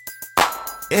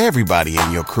Everybody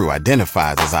in your crew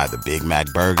identifies as either Big Mac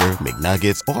Burger,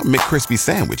 McNuggets, or McCrispy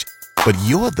Sandwich. But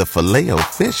you're the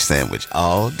Filet-O-Fish Sandwich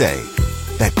all day.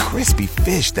 That crispy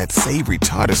fish, that savory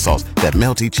tartar sauce, that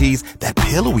melty cheese, that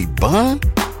pillowy bun.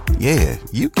 Yeah,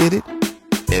 you get it.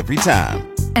 Every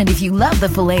time. And if you love the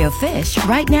Filet-O-Fish,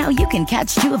 right now you can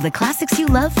catch two of the classics you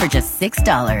love for just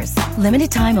 $6.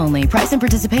 Limited time only. Price and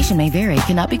participation may vary.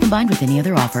 Cannot be combined with any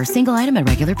other offer. Single item at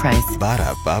regular price.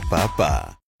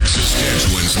 Ba-da-ba-ba-ba.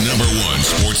 Saskatchewan's #1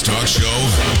 sports talk show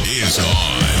is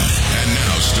on. And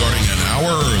now, starting an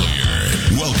hour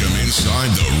earlier, welcome inside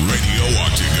the Radio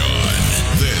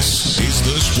Octagon. This is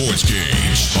the Sports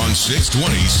Cage on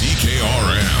 620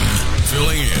 CKRM.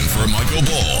 Filling in for Michael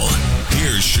Bull,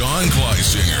 here's Sean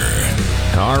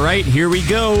Kleisinger. All right, here we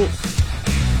go.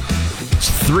 It's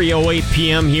 3:08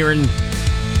 p.m. here in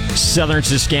southern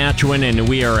Saskatchewan, and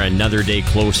we are another day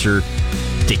closer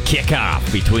to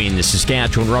kickoff between the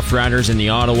Saskatchewan Roughriders and the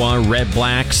Ottawa Red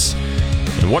Blacks.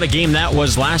 And what a game that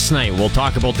was last night. We'll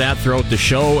talk about that throughout the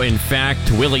show. In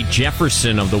fact, Willie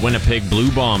Jefferson of the Winnipeg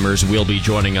Blue Bombers will be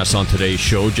joining us on today's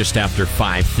show just after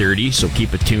 5:30, so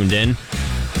keep it tuned in.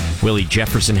 Willie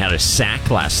Jefferson had a sack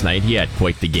last night. He had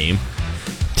quite the game.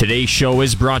 Today's show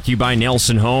is brought to you by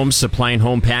Nelson Homes, supplying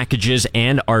home packages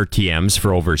and RTMs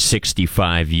for over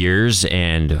 65 years.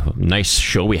 And nice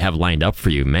show we have lined up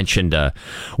for you. Mentioned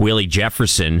Willie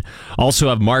Jefferson. Also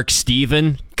have Mark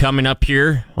Steven coming up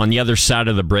here on the other side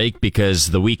of the break, because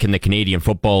the week in the Canadian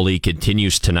Football League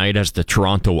continues tonight as the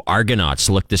Toronto Argonauts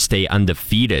look to stay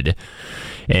undefeated.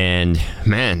 And,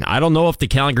 man, I don't know if the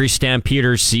Calgary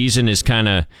Stampeders season is kind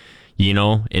of,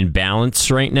 in balance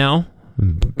right now.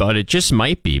 But it just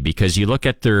might be, because you look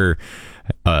at their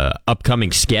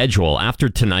upcoming schedule. After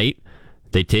tonight,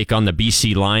 they take on the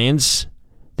BC Lions,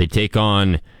 they take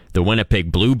on the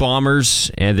Winnipeg Blue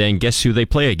Bombers, and then guess who they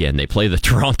play again? They play the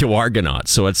Toronto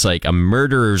Argonauts. So it's like a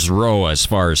murderer's row as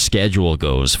far as schedule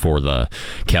goes for the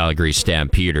Calgary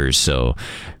Stampeders. So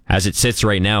as it sits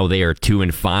right now, they are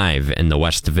 2-5 in the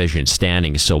West Division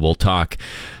standings. So we'll talk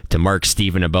to Mark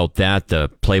Steven about that, the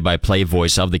play-by-play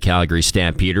voice of the Calgary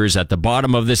Stampeders. At the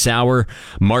bottom of this hour,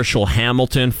 Marshall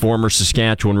Hamilton, former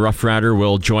Saskatchewan Roughrider,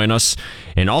 will join us.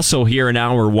 And also here in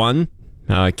hour one,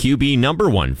 QB number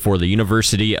 1 for the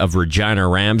University of Regina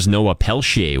Rams, Noah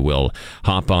Pelletier, will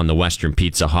hop on the Western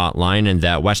Pizza Hotline. And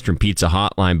that Western Pizza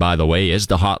Hotline, by the way, is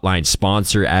the hotline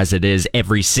sponsor, as it is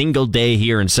every single day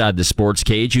here inside the Sports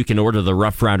Cage. You can order the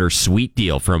Rough Rider Sweet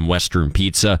Deal from Western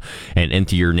Pizza and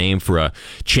enter your name for a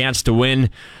chance to win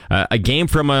a game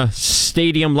from a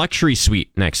stadium luxury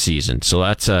suite next season. So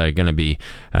that's going to be...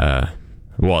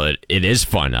 Well, it is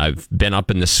fun. I've been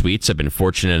up in the suites. I've been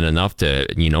fortunate enough to,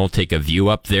 take a view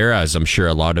up there, as I'm sure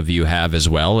a lot of you have as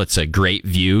well. It's a great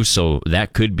view, so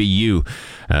that could be you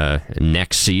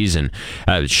next season.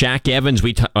 Shaq Evans,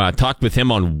 we talked with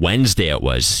him on Wednesday, it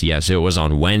was. Yes, it was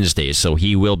on Wednesday, so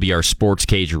he will be our Sports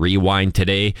Cage Rewind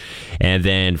today. And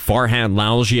then Farhan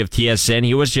Lalji of TSN,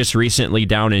 he was just recently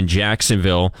down in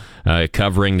Jacksonville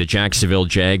covering the Jacksonville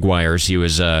Jaguars. He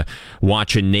was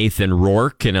watching Nathan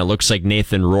Rourke, and it looks like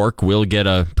Nathan Rourke will get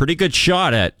a pretty good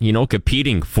shot at,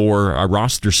 competing for a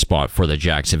roster spot for the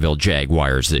Jacksonville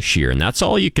Jaguars this year. And that's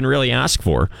all you can really ask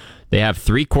for. They have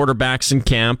 3 quarterbacks in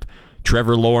camp: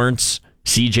 Trevor Lawrence,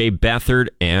 CJ Beathard,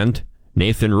 and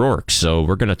Nathan Rourke. So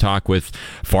we're going to talk with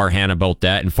Farhan about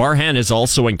that. And Farhan is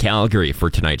also in Calgary for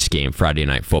tonight's game, Friday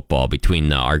Night Football, between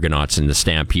the Argonauts and the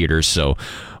Stampeders. So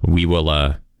we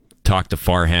will talk to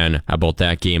Farhan about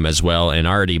that game as well. And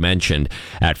already mentioned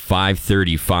at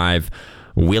 5:35,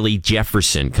 Willie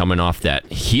Jefferson coming off that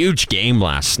huge game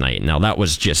last night. Now that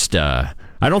was just...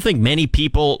 I don't think many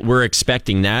people were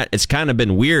expecting that. It's kind of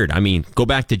been weird. I mean, go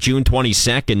back to June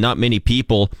 22nd, not many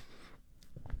people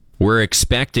were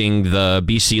expecting the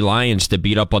BC Lions to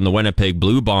beat up on the Winnipeg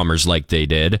Blue Bombers like they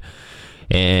did.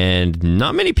 And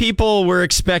not many people were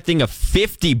expecting a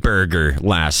 50 burger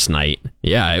last night.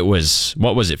 Yeah, it was,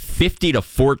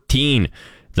 50-14,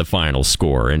 the final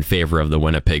score in favor of the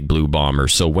Winnipeg Blue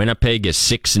Bombers. So Winnipeg is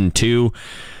 6-2.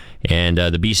 And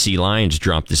the BC Lions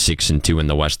dropped to 6-2 in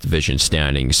the West Division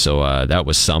standings. So that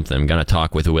was something. I'm going to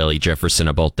talk with Willie Jefferson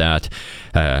about that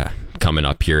coming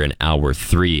up here in hour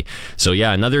 3. So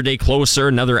yeah, another day closer,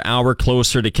 another hour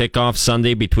closer to kickoff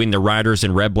Sunday between the Riders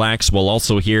and Red Blacks. We'll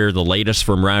also hear the latest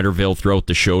from Riderville throughout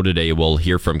the show today. We'll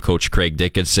hear from Coach Craig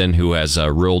Dickenson, who has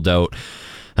ruled out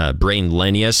Brain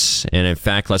Lenius. And in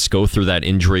fact, let's go through that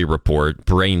injury report.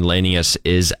 Brain Lenius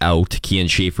is out. Kian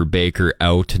Schaefer-Baker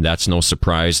out. That's no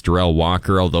surprise. Darrell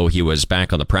Walker, although he was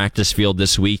back on the practice field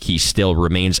this week, he still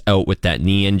remains out with that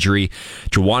knee injury.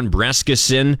 Jawan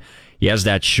Brescison, He has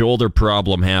that shoulder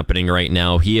problem happening right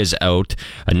now. He is out.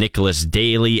 Nicholas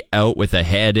Daly out with a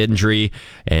head injury,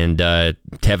 and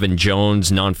Tevin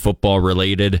Jones, non-football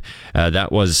related.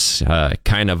 That was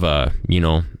kind of a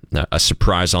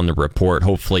surprise on the report.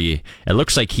 Hopefully, it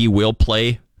looks like he will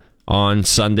play on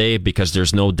Sunday because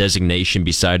there's no designation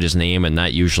beside his name, and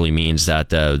that usually means that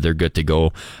they're good to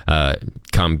go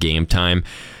come game time.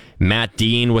 Matt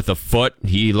Dean with a foot.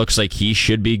 He looks like he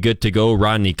should be good to go.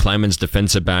 Rodney Clemens,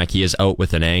 defensive back, he is out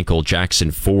with an ankle. Jackson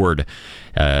Ford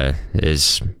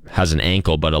has an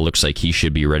ankle, but it looks like he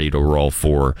should be ready to roll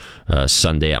for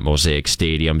Sunday at Mosaic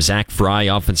Stadium. Zach Fry,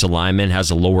 offensive lineman,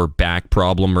 has a lower back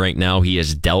problem right now. He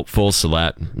is doubtful, so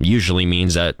that usually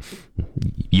means that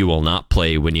you will not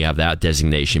play when you have that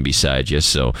designation beside you.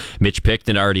 So Mitch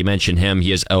Picton, I already mentioned him.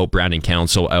 He is out. Brandon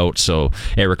Council out. So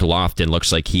Eric Lofton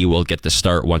looks like he will get the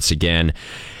start once again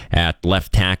at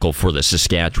left tackle for the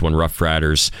Saskatchewan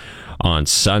Roughriders on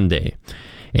Sunday.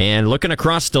 And looking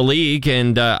across the league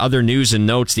and other news and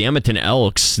notes, the Edmonton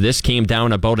Elks, this came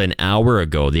down about an hour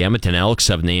ago. The Edmonton Elks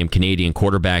have named Canadian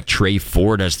quarterback Trey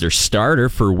Ford as their starter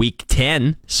for Week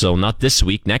 10. So not this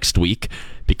week, next week,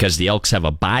 because the Elks have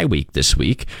a bye week this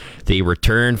week. They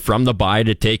return from the bye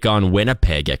to take on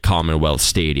Winnipeg at Commonwealth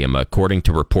Stadium, according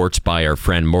to reports by our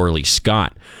friend Morley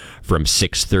Scott from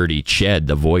 630 Ched,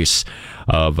 the voice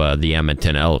of the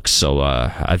Edmonton Elks. So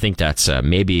I think that's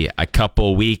maybe a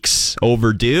couple weeks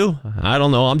overdue. I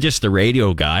don't know. I'm just a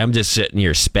radio guy. I'm just sitting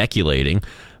here speculating.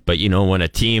 But, when a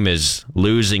team is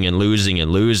losing and losing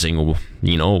and losing,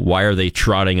 why are they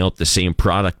trotting out the same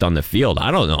product on the field?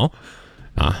 I don't know.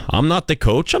 I'm not the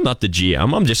coach. I'm not the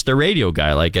GM. I'm just a radio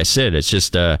guy. Like I said, it's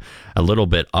just a little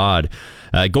bit odd.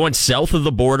 Going south of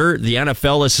the border, the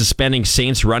NFL is suspending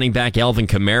Saints running back Alvin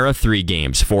Kamara 3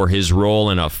 games for his role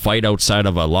in a fight outside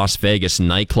of a Las Vegas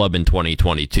nightclub in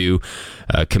 2022.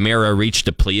 Kamara reached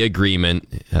a plea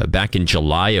agreement back in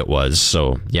July, it was.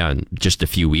 So, yeah, just a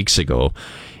few weeks ago.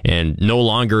 And no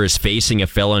longer is facing a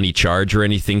felony charge or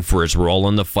anything for his role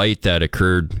in the fight that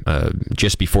occurred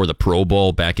just before the Pro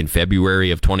Bowl back in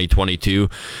February of 2022.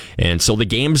 And so the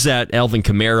games that Alvin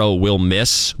Kamara will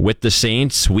miss with the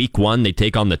Saints, Week 1, they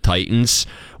take on the Titans.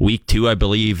 Week 2, I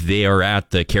believe they are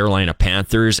at the Carolina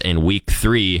Panthers. And Week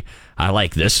 3, I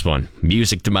like this one,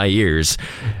 music to my ears,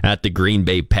 at the Green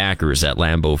Bay Packers at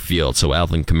Lambeau Field. So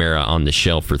Alvin Kamara on the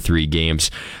shelf for 3 games.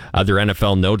 Other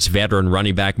NFL notes, veteran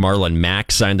running back Marlon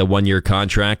Mack signed a 1-year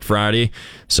contract Friday.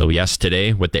 So yes,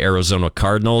 today with the Arizona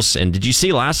Cardinals. And did you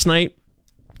see last night?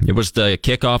 It was the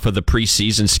kickoff of the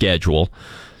preseason schedule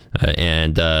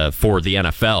and for the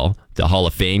NFL, the Hall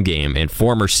of Fame game. And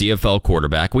former CFL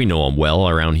quarterback, we know him well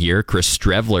around here, Chris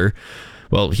Streveler.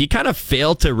 Well, he kind of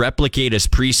failed to replicate his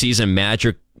preseason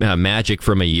magic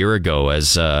from a year ago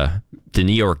as the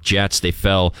New York Jets, they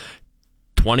fell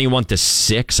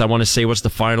 21-6, I want to say was the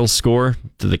final score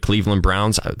to the Cleveland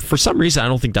Browns. For some reason, I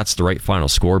don't think that's the right final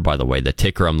score, by the way, the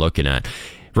ticker I'm looking at.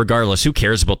 Regardless, who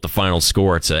cares about the final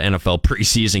score? It's an NFL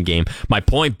preseason game. My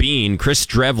point being, Chris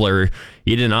Streveler,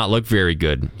 he did not look very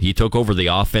good. He took over the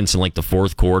offense in the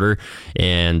fourth quarter,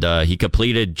 and he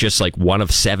completed just 1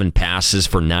 of 7 passes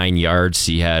for 9 yards.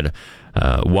 He had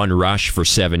 1 rush for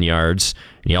 7 yards.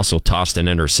 And he also tossed an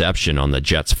interception on the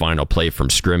Jets' final play from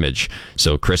scrimmage.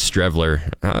 So Chris Streveler,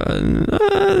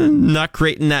 not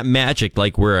creating that magic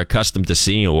like we're accustomed to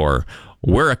seeing, or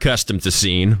we're accustomed to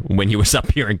seeing when he was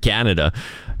up here in Canada.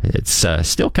 It's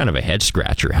still kind of a head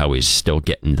scratcher how he's still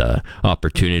getting the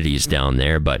opportunities down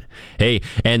there. But hey,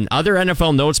 and other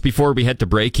NFL notes before we head to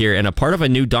break here, and a part of a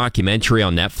new documentary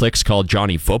on Netflix called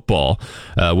Johnny Football,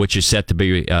 which is set to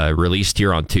be released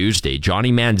here on Tuesday.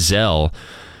 Johnny Manziel,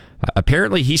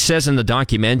 apparently he says in the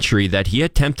documentary that he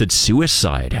attempted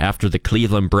suicide after the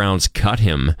Cleveland Browns cut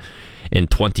him in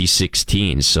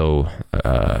 2016. So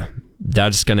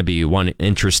that's going to be one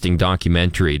interesting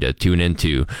documentary to tune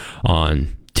into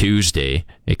on Tuesday.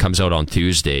 It comes out on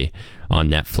Tuesday on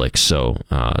Netflix, so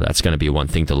that's going to be one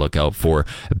thing to look out for.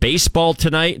 Baseball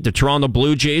tonight, the Toronto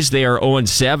Blue Jays, they are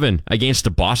 0-7 against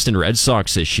the Boston Red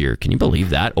Sox this year. Can you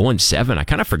believe that? 0-7. I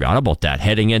kind of forgot about that,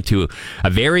 heading into a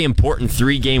very important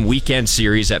 3-game weekend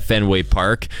series at Fenway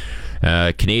Park.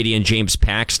 Canadian James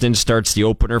Paxton starts the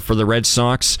opener for the Red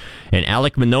Sox, and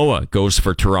Alek Manoah goes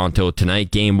for Toronto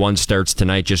tonight. Game 1 starts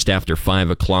tonight just after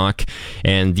 5 o'clock,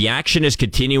 and the action is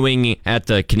continuing at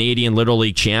the Canadian Little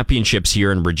League Championships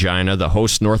here in Regina. The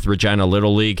host North Regina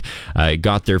Little League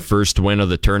got their first win of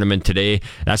the tournament today.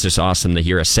 That's just awesome to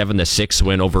hear, a 7-6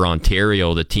 win over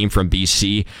Ontario. The team from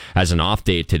BC has an off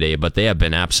day today, but they have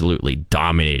been absolutely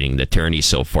dominating the tourney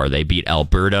so far. They beat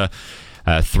Alberta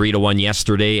 3-1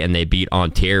 yesterday, and they beat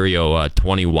Ontario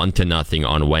 21-0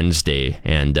 on Wednesday.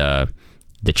 And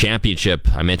the championship,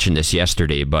 I mentioned this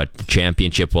yesterday, but the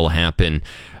championship will happen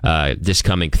this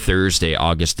coming Thursday,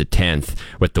 August the 10th,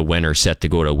 with the winner set to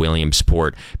go to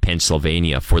Williamsport,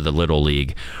 Pennsylvania for the Little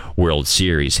League World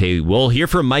Series. Hey, we'll hear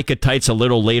from Micah Teitz a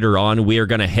little later on. We are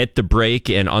going to hit the break,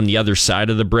 and on the other side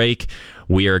of the break,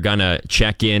 we are going to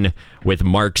check in with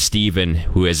Mark Stephen,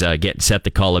 who is getting set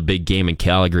to call a big game in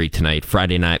Calgary tonight,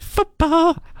 Friday Night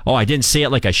Football. Oh, I didn't say it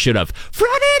like I should have.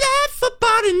 Friday Night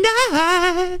Football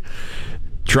tonight.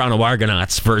 Toronto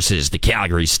Argonauts versus the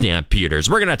Calgary Stampeders.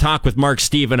 We're going to talk with Mark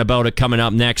Stephen about it coming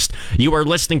up next. You are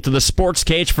listening to the Sports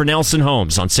Cage for Nelson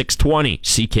Holmes on 620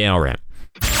 CKRM.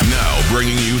 Now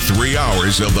bringing you 3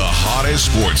 hours of the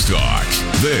hottest sports talk.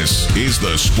 This is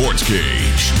the Sports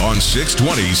Cage on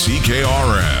 620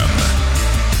 CKRM.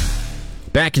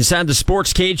 Back inside the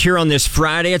Sports Cage here on this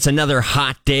Friday. It's another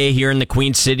hot day here in the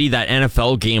Queen City. That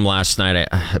NFL game last night,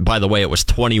 by the way, it was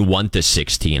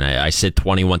 21-16. I said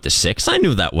 21-6. I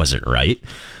knew that wasn't right.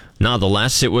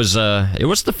 Nonetheless, it was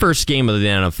the first game of the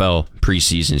NFL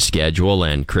preseason schedule,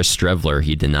 and Chris Streveler,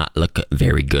 he did not look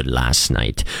very good last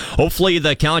night. Hopefully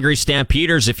the Calgary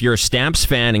Stampeders, if you're a Stamps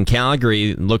fan in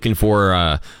Calgary, looking for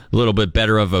a little bit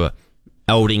better of a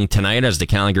outing tonight as the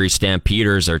Calgary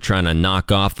Stampeders are trying to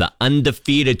knock off the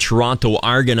undefeated Toronto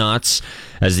Argonauts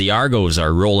as the Argos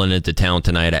are rolling into town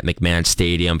tonight at McMahon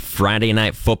Stadium. Friday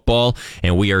Night Football,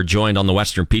 and we are joined on the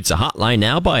Western Pizza Hotline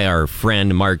now by our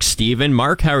friend Mark Stephen.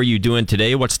 Mark, how are you doing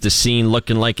today? What's the scene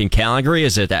looking like in Calgary?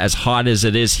 Is it as hot as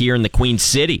it is here in the Queen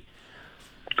City?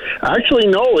 Actually,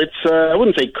 no, it's, I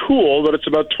wouldn't say cool, but it's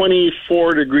about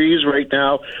 24 degrees right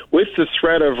now with the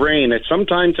threat of rain. It's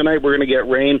sometime tonight we're going to get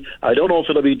rain. I don't know if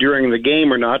it'll be during the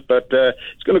game or not, but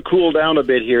it's going to cool down a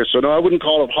bit here. So, no, I wouldn't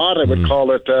call it hot. I would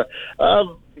call it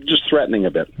just threatening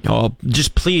a bit. Oh,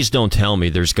 just please don't tell me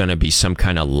there's going to be some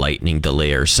kind of lightning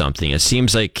delay or something. It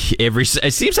seems like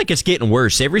it's getting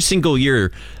worse. Every single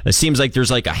year, it seems like there's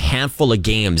like a handful of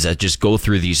games that just go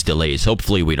through these delays.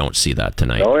 Hopefully we don't see that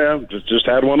tonight. Oh, yeah. Just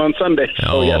had one on Sunday.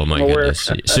 So, yes, my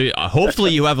goodness. So hopefully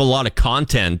you have a lot of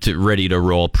content ready to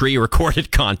roll,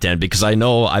 pre-recorded content, because I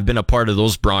know I've been a part of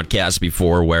those broadcasts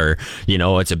before where, you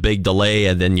know, it's a big delay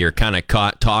and then you're kind of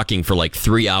caught talking for like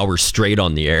 3 hours straight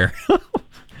on the air.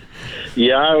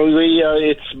 Yeah,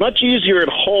 it's much easier at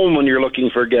home when you're looking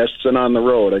for guests than on the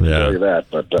road, I can tell you that.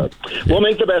 But we'll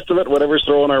make the best of it, whatever's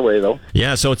thrown our way, though.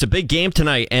 Yeah, so it's a big game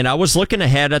tonight, and I was looking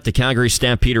ahead at the Calgary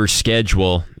Stampeders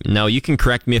schedule. Now, you can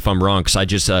correct me if I'm wrong, because I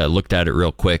just looked at it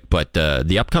real quick, but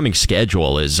the upcoming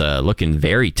schedule is looking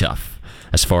very tough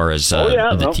as far as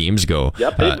the teams go.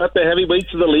 Yep, they've got the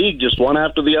heavyweights of the league, just one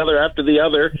after the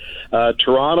other.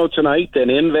 Toronto tonight, then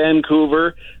in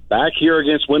Vancouver, back here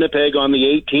against Winnipeg on the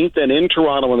 18th, and in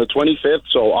Toronto on the 25th.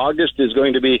 So August is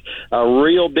going to be a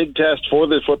real big test for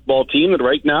the football team that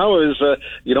right now is,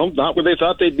 not where they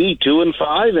thought they'd be,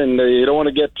 2-5, and you don't want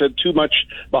to get too much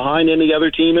behind any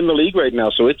other team in the league right now.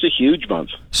 So it's a huge month.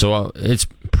 So it's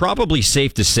probably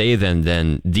safe to say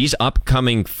then these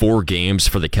upcoming 4 games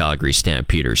for the Calgary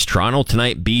Stampeders, Toronto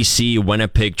tonight, BC,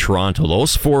 Winnipeg, Toronto,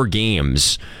 those 4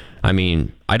 games, I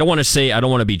mean, I don't want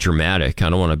to be dramatic. I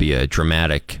don't want to be a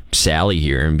dramatic Sally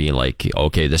here and be like,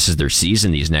 okay, this is their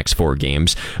season, these next 4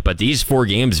 games. But these 4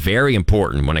 games, very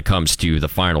important when it comes to the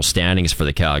final standings for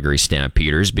the Calgary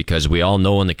Stampeders, because we all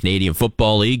know in the Canadian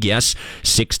Football League, yes,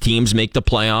 6 teams make the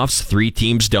playoffs, 3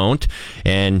 teams don't.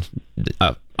 And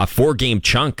a 4-game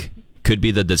chunk could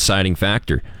be the deciding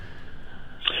factor.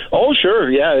 Oh, sure.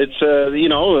 Yeah, it's,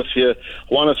 if you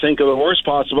want to think of the worst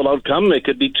possible outcome, they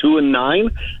could be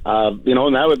 2-9,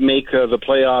 and that would make the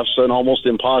playoffs an almost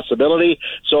impossibility.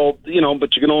 So,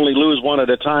 but you can only lose one at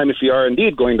a time if you are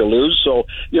indeed going to lose. So,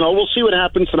 we'll see what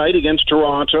happens tonight against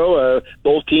Toronto.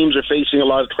 Both teams are facing a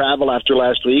lot of travel after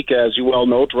last week. As you well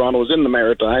know, Toronto was in the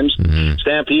Maritimes. Mm-hmm.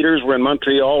 Stampeders were in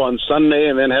Montreal on Sunday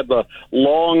and then had the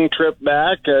long trip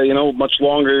back, much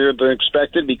longer than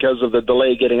expected because of the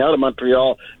delay getting out of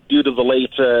Montreal due to the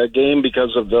late game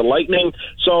because of the lightning.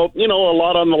 So, a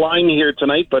lot on the line here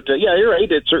tonight. But, you're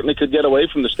right. It certainly could get away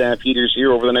from the Stampeders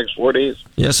here over the next 4 days.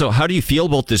 Yeah, so how do you feel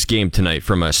about this game tonight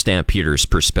from a Stampeders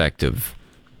perspective?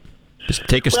 Just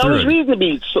take us through it. There's reason to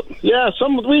be,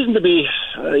 some reason to be,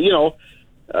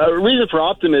 reason for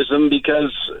optimism,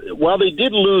 because while they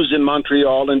did lose in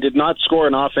Montreal and did not score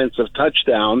an offensive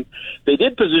touchdown, they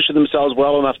did position themselves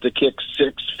well enough to kick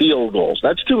 6 field goals.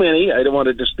 That's too many. I don't want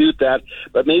to dispute that,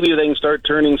 but maybe they can start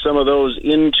turning some of those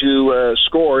into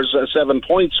scores,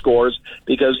 7-point scores,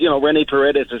 because, Rene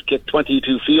Paredes has kicked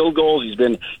 22 field goals. He's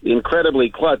been incredibly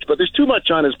clutch, but there's too much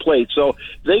on his plate. So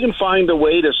if they can find a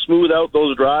way to smooth out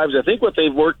those drives. I think what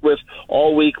they've worked with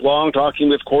all week long, talking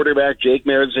with quarterback Jake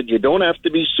Merritt, said you don't have to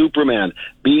be Superman.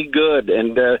 Be good.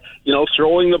 And,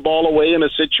 throwing the ball away in a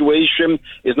situation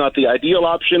is not the ideal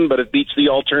option, but it beats the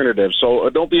alternative. So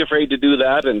don't be afraid to do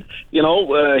that. And,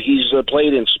 he's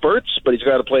played in spurts, but he's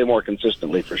got to play more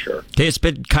consistently for sure. Okay, it's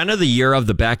been kind of the year of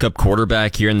the backup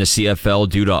quarterback here in the CFL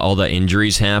due to all the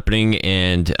injuries happening.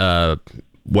 And,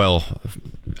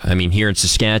 here in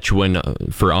Saskatchewan,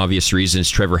 for obvious reasons,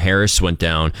 Trevor Harris went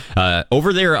down.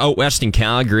 Over there out west in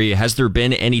Calgary, has there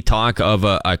been any talk of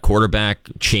a quarterback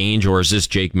change, or is this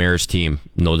Jake Maier's team?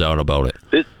 No doubt about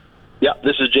it.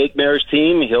 This is Jake Maier's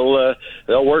team.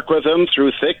 They'll work with him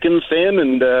through thick and thin,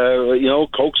 and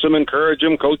coax him, encourage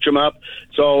him, coach him up.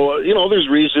 So there's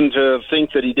reason to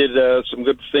think that he did some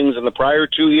good things in the prior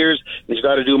 2 years. He's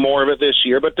got to do more of it this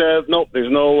year. But there's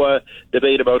no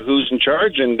debate about who's in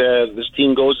charge, and this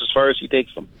team goes as far as he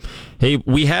takes them. Hey,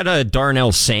 we had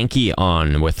Darnell Sankey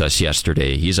on with us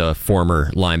yesterday. He's a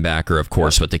former linebacker, of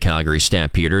course, with the Calgary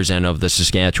Stampeders and of the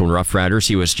Saskatchewan Roughriders.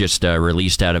 He was just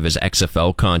released out of his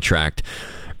XFL contract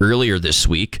earlier this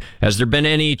week. Has there been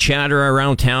any chatter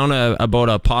around town about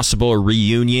a possible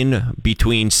reunion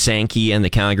between Sankey and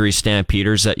the Calgary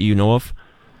Stampeders that you know of?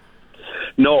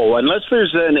 No, unless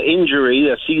there's an injury,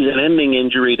 a season-ending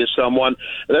injury to someone.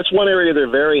 That's one area they're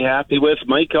very happy with.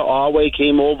 Micah Awachie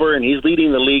came over, and he's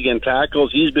leading the league in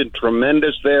tackles. He's been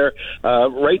tremendous there.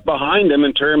 Right behind him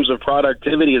in terms of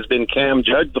productivity has been Cam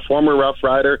Judge, the former Rough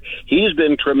Rider. He's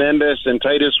been tremendous. And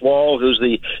Titus Wall, who's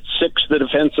the sixth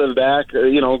defensive back,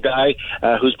 guy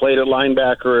who's played at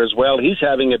linebacker as well. He's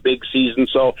having a big season.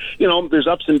 So, there's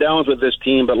ups and downs with this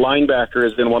team, but linebacker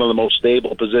has been one of the most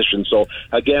stable positions. So,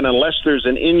 again, unless there's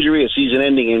an injury, a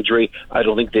season-ending injury, I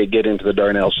don't think they get into the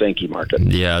Darnell Sankey market.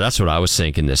 Yeah, that's what I was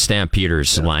thinking. The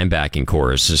Stampeders linebacking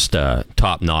core is just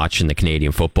top-notch in the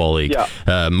Canadian Football League.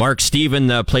 Yeah. Mark Steven,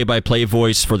 the play-by-play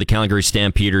voice for the Calgary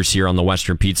Stampeders here on the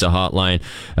Western Pizza Hotline.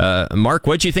 Mark,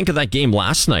 what did you think of that game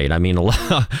last night? I mean,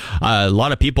 a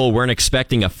lot of people weren't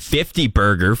expecting a 50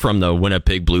 burger from the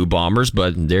Winnipeg Blue Bombers,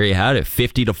 but there you had it,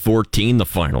 50-14, the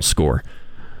final score.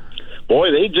 Boy,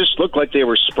 they just looked like they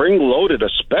were spring-loaded,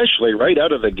 especially right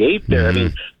out of the gate there. I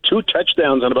mean, 2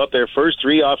 touchdowns on about their first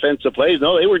 3 offensive plays.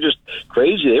 No, they were just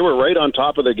crazy. They were right on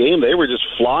top of the game. They were just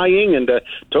flying and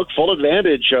took full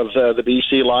advantage of the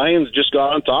BC Lions, just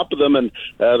got on top of them, and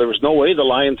there was no way the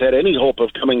Lions had any hope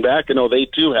of coming back. I know they,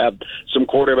 too, have some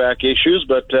quarterback issues,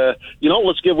 but,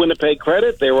 let's give Winnipeg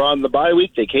credit. They were on the bye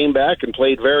week. They came back and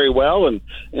played very well, and,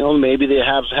 maybe they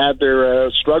have had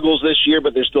their struggles this year,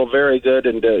 but they're still very good,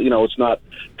 and, it's not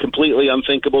completely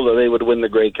unthinkable that they would win the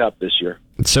Grey Cup this year.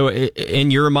 So,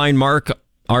 in your mind, Mark,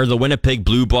 are the Winnipeg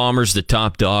Blue Bombers the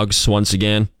top dogs once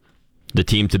again? The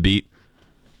team to beat?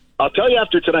 I'll tell you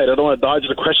after tonight. I don't want to dodge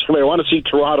the question, but I want to see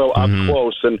Toronto up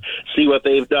close and see what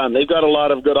they've done. They've got a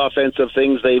lot of good offensive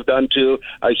things they've done, too.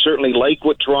 I certainly like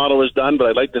what Toronto has done, but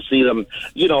I'd like to see them,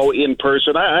 in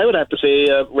person. I would have to say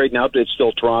right now it's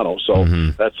still Toronto, so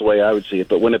that's the way I would see it.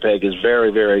 But Winnipeg is very,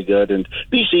 very good, and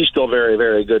BC's still very,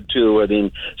 very good, too. I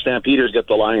mean, Stampeders get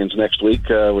the Lions next week,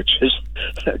 which is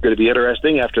going to be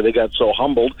interesting after they got so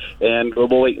humbled, and we'll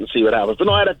wait and see what happens. But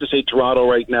no, I'd have to say Toronto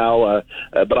right now,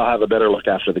 but I'll have a better look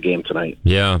after the game tonight.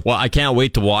 Yeah, well, I can't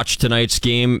wait to watch tonight's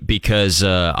game because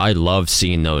I love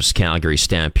seeing those Calgary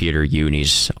Stampeder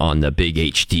unis on the big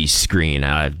HD screen.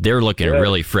 They're looking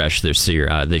really fresh this year.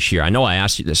 I know I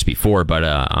asked you this before, but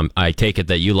I take it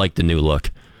that you like the new look.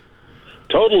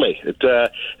 Totally.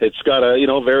 It's got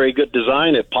a very good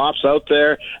design. It pops out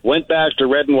there. Went back to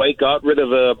red and white, got rid of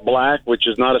the black, which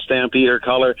is not a Stampeder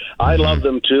color. I love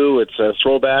them too. It's a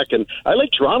throwback, and I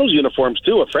like Toronto's uniforms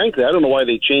too. Frankly, I don't know why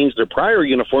they changed their prior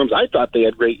uniforms. I thought they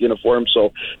had great uniforms.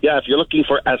 So yeah, if you're looking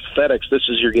for aesthetics, this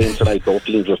is your game tonight. Both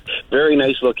teams with very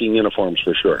nice looking uniforms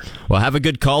for sure. Well, have a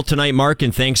good call tonight, Mark,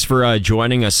 and thanks for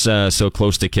joining us so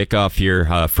close to kickoff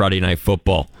here Friday Night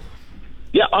Football.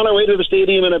 Yeah, on our way to the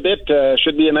stadium in a bit.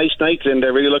 Should be a nice night, and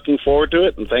really looking forward to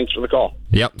it, and thanks for the call.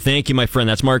 Yep, thank you, my friend.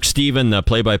 That's Mark Steven, the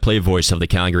play-by-play voice of the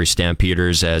Calgary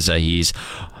Stampeders, as he's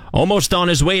almost on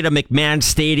his way to McMahon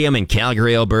Stadium in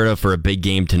Calgary, Alberta for a big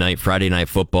game tonight, Friday Night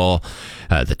Football.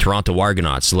 The Toronto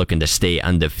Argonauts looking to stay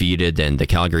undefeated, and the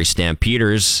Calgary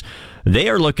Stampeders, they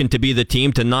are looking to be the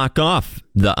team to knock off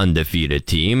the undefeated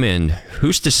team. And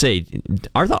who's to say,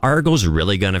 are the Argos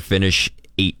really going to finish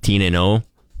 18-0?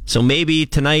 So maybe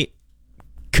tonight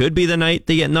could be the night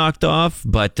they get knocked off,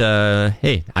 but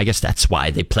hey, I guess that's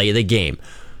why they play the game.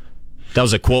 That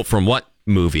was a quote from what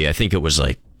movie? I think it was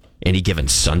like Any Given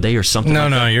Sunday or something.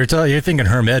 No, you're thinking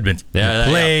Herm Edmonds. Yeah,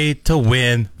 play to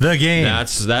win the game.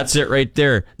 That's it right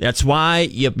there. That's why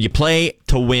you play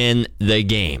to win the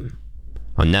game.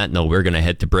 On that note, we're going to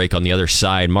head to break. On the other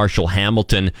side, Marshall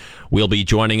Hamilton will be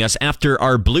joining us after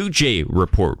our Blue Jay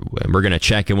report. We're going to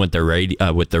check in with the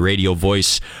radio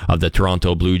voice of the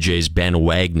Toronto Blue Jays, Ben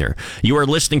Wagner. You are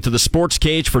listening to the Sports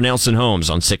Cage for Nelson Holmes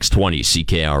on 620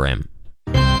 CKRM.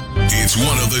 It's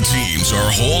one of the teams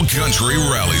our whole country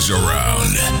rallies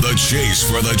around. The chase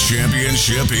for the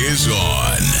championship is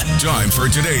on. Time for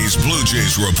today's Blue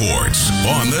Jays reports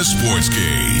on the Sports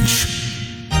Cage.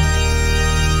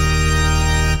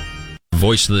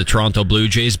 Voice of the Toronto Blue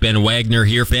Jays, Ben Wagner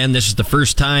here. Ben, this is the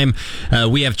first time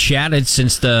we have chatted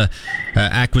since the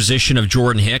acquisition of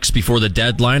Jordan Hicks before the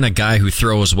deadline, a guy who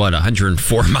throws,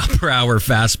 104 mile per hour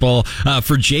fastball.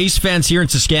 For Jays fans here in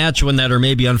Saskatchewan that are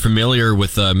maybe unfamiliar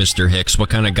with Mr. Hicks, what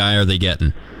kind of guy are they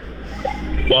getting?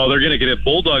 Well, they're going to get a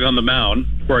bulldog on the mound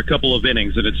for a couple of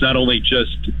innings, and it's not only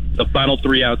just the final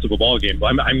 3 outs of a ball game.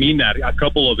 I mean that, a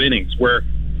couple of innings where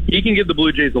he can give the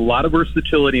Blue Jays a lot of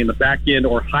versatility in the back end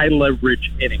or high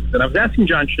leverage innings. And I was asking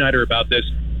John Schneider about this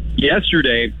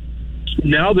yesterday.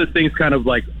 Now that things kind of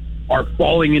like are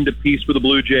falling into piece for the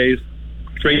Blue Jays,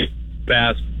 trade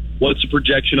fast. What's the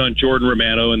projection on Jordan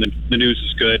Romano? And the news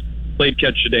is good. Played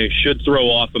catch today, should throw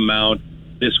off a mound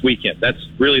this weekend. That's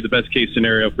really the best case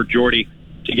scenario for Jordy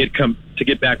to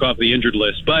get back off the injured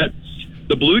list. But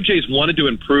the Blue Jays wanted to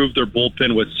improve their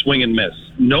bullpen with swing and miss.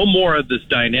 No more of this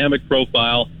dynamic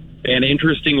profile and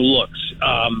interesting looks.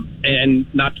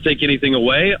 And not to take anything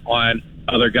away on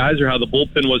other guys or how the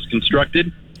bullpen was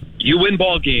constructed. You win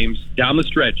ball games down the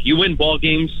stretch. You win ball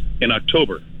games in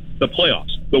October, the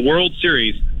playoffs, the World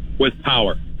Series with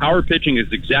power. Power pitching is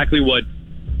exactly what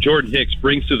Jordan Hicks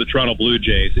brings to the Toronto Blue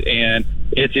Jays. And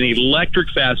it's an electric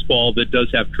fastball that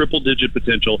does have triple-digit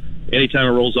potential anytime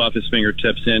it rolls off his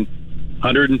fingertips in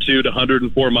 102 to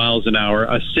 104 miles an hour,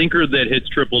 a sinker that hits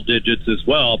triple digits as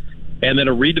well, and then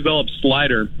a redeveloped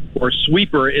slider or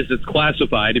sweeper as it's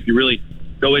classified. If you really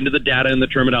go into the data and the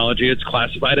terminology, it's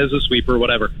classified as a sweeper,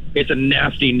 whatever. It's a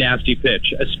nasty, nasty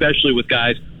pitch, especially with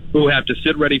guys who have to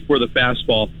sit ready for the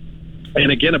fastball.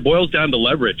 And again, it boils down to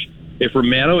leverage. If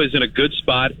Romano is in a good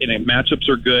spot and matchups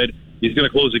are good, he's going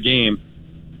to close a game.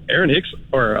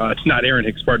 It's not Aaron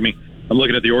Hicks, pardon me. I'm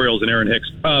looking at the Orioles and Aaron Hicks.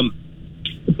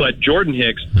 But Jordan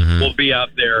Hicks will be out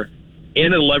there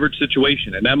in a leverage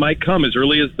situation, and that might come as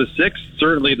early as the 6th,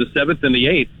 certainly the 7th and the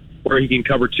 8th, where he can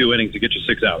cover 2 innings to get you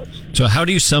 6 outs. So how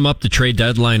do you sum up the trade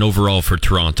deadline overall for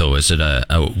Toronto? Is it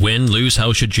a win, lose?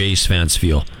 How should Jays fans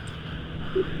feel?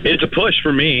 It's a push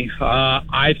for me.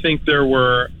 I think there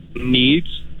were needs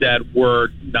that were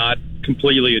not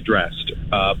completely addressed.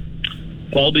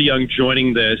 Paul DeYoung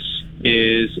joining this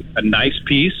is a nice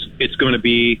piece. It's going to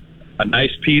be a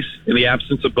nice piece in the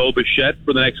absence of Bo Bichette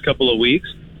for the next couple of weeks.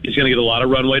 He's going to get a lot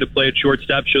of runway to play at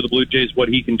shortstop, show the Blue Jays what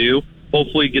he can do.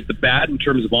 Hopefully get the bat in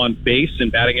terms of on base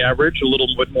and batting average a little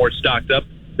bit more stocked up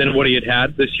than what he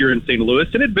had this year in St. Louis.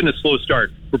 And it had been a slow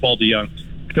start for Paul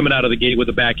DeYoung, coming out of the gate with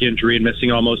a back injury and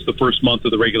missing almost the first month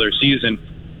of the regular season.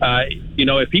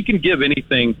 If he can give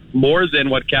anything more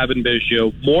than what Kevin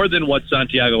Biggio, more than what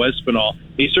Santiago Espinal,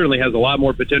 he certainly has a lot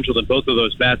more potential than both of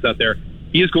those bats out there.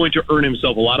 He is going to earn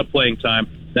himself a lot of playing time.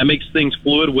 That makes things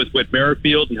fluid with Whit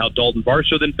Merrifield and how Dalton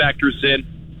Varsho then factors in,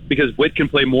 because Whit can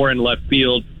play more in left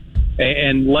field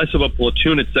and less of a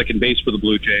platoon at second base for the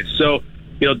Blue Jays. So,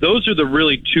 those are the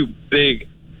really two big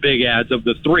ads of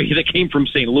the 3 that came from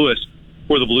St. Louis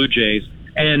for the Blue Jays.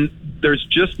 And there's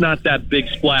just not that big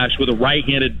splash with a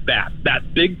right-handed bat,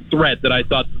 that big threat that I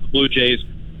thought the Blue Jays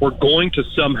were going to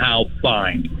somehow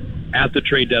find at the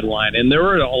trade deadline. And there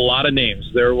were a lot of names.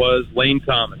 There was Lane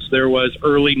Thomas. There was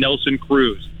early Nelson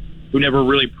Cruz, who never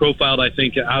really profiled, I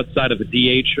think, outside of the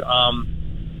DH.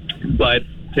 But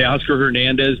Teoscar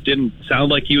Hernandez didn't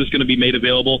sound like he was going to be made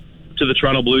available to the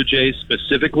Toronto Blue Jays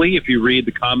specifically. If you read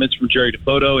the comments from Jerry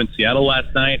DeFoto in Seattle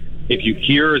last night, if you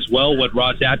hear as well what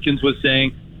Ross Atkins was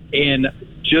saying, and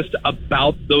just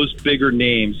about those bigger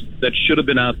names that should have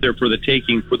been out there for the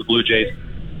taking for the Blue Jays,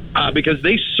 because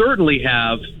they certainly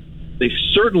had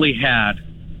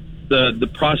the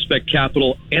prospect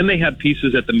capital, and they have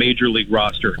pieces at the major league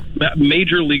roster,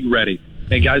 major league ready,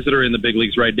 and guys that are in the big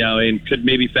leagues right now and could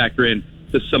maybe factor in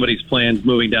to somebody's plans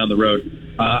moving down the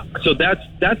road. So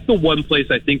that's the one place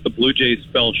I think the Blue Jays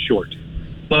fell short.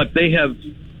 But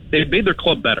they've made their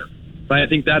club better. I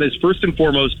think that is first and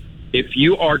foremost. If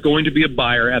you are going to be a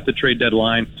buyer at the trade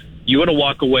deadline, you want to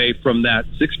walk away from that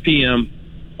 6 p.m.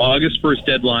 August 1st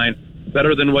deadline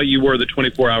better than what you were the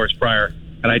 24 hours prior.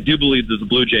 And I do believe that the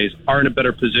Blue Jays are in a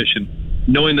better position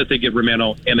knowing that they get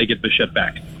Romano and they get Bichette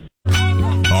back.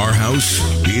 Our house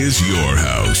is your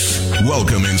house.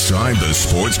 Welcome inside the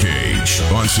Sports Cage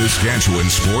on Saskatchewan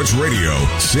Sports Radio,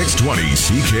 620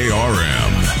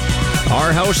 CKRM.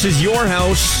 Our house is your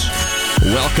house.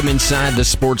 Welcome inside the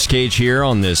Sports Cage here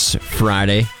on this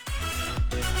Friday.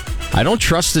 I don't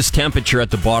trust this temperature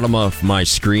at the bottom of my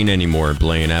screen anymore,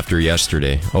 Blaine, after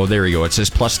yesterday. Oh, there you go. It says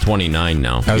plus 29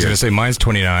 now. I was going to say mine's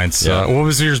 29. So Yeah. What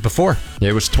was yours before?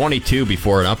 It was 22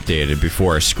 before it updated,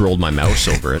 before I scrolled my mouse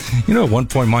over it. You know, at one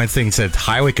point mine thing said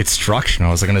highway construction. I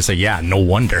was going to say, yeah, no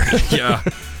wonder. Yeah.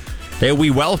 Hey,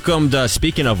 we welcomed,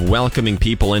 speaking of welcoming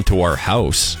people into our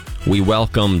house, we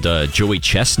welcomed Joey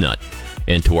Chestnut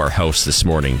into our house this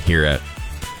morning here at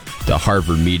the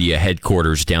Harvard Media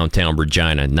headquarters, downtown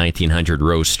Regina, 1900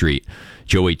 Rose Street.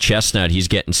 Joey Chestnut, he's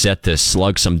getting set to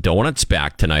slug some donuts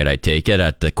back tonight, I take it,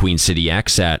 at the Queen City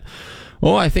X at,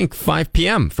 I think 5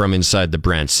 p.m. from inside the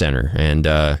Brandt Center. And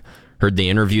heard the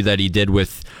interview that he did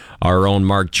with our own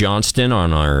Mark Johnston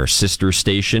on our sister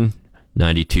station,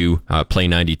 92, Play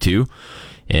 92.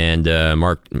 And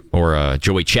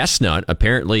Joey Chestnut,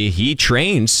 apparently he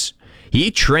trains,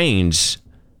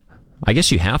 I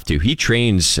guess you have to. He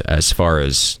trains as far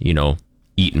as,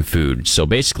 eating food. So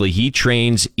basically, he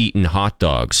trains eating hot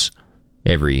dogs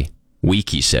every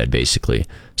week, he said, basically.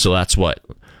 So that's what,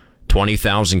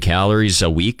 20,000 calories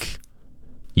a week?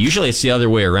 Usually it's the other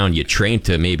way around. You train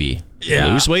to maybe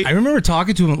lose weight. I remember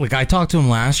talking to him, I talked to him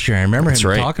last year. I remember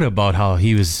him talking about how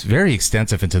he was very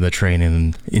extensive into the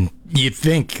training. And you'd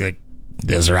think,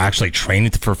 is there actually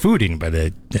training for food eating?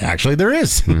 But actually there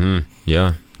is. Mm-hmm.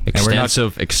 Yeah.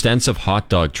 Extensive hot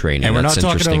dog training. And we're not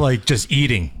talking about just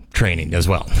eating training as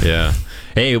well. Yeah.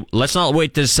 Hey, let's not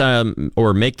wait this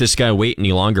or make this guy wait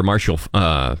any longer. Marshall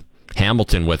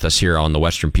Hamilton with us here on the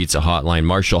Western Pizza Hotline.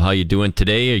 Marshall, how you doing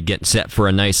today? Are you getting set for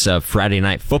a nice Friday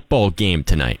night football game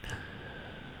tonight?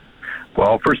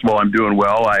 Well, first of all, I'm doing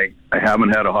well. I haven't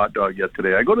had a hot dog yet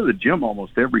today. I go to the gym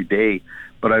almost every day,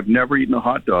 but I've never eaten a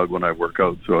hot dog when I work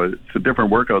out, so it's a different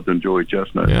workout than Joey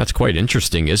Chestnut. Yeah, that's quite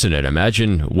interesting, isn't it?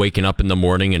 Imagine waking up in the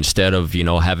morning instead of,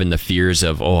 having the fears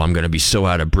of, I'm going to be so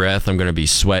out of breath, I'm going to be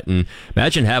sweating.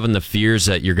 Imagine having the fears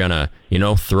that you're going to,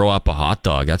 throw up a hot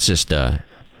dog. That's just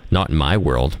not in my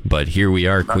world, but here we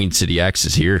are. Queen City X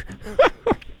is here.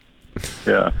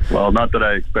 Yeah, well, not that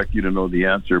I expect you to know the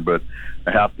answer, but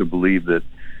I have to believe that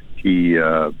he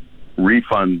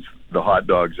refunds the hot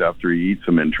dogs after he eats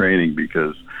them in training,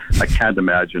 because I can't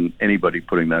imagine anybody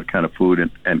putting that kind of food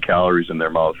and calories in their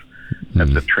mouth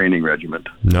at the training regiment.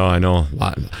 No, I know.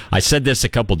 I said this a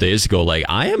couple days ago.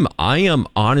 I am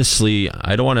honestly,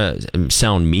 I don't want to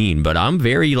sound mean, but I'm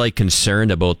very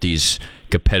concerned about these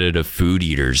competitive food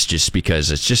eaters, just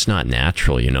because it's just not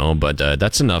natural, but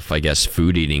that's enough, I guess,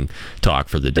 food eating talk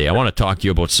for the day. I want to talk to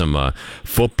you about some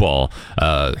football.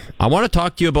 I want to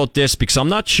talk to you about this because I'm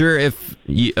not sure if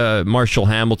Marshall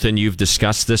Hamilton, you've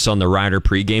discussed this on the Rider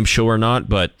pregame show or not,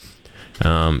 but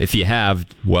if you have,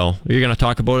 well, you're going to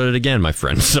talk about it again, my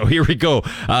friend. So here we go.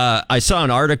 I saw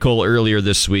an article earlier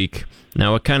this week.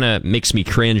 Now it kind of makes me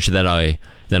cringe that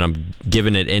I'm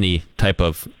giving it any type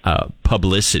of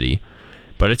publicity,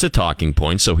 but it's a talking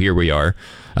point, so here we are.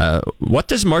 What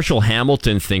does Marshall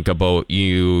Hamilton think about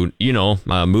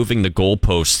moving the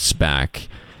goalposts back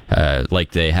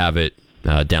like they have it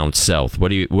down south? What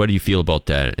do you feel about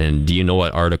that? And do you know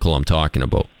what article I'm talking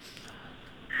about?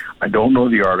 I don't know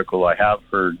the article. I have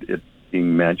heard it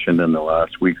being mentioned in the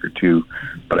last week or two,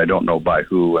 but I don't know by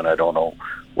who, and I don't know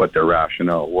what their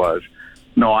rationale was.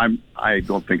 No, I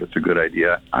don't think it's a good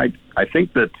idea. I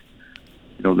think that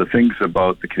the things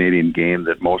about the Canadian game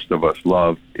that most of us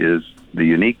love is the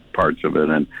unique parts of it,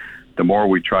 and the more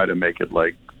we try to make it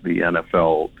like the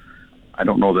NFL, I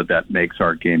don't know that makes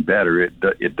our game better.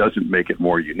 It doesn't make it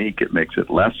more unique. It makes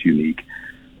it less unique.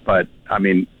 But,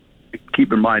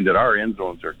 keep in mind that our end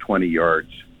zones are 20 yards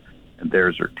and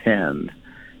theirs are 10.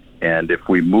 And if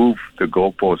we move the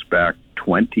goalpost back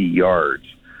 20 yards,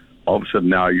 all of a sudden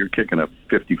now you're kicking a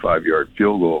 55-yard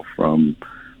field goal from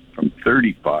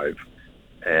 35.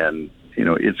 And,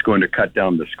 it's going to cut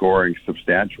down the scoring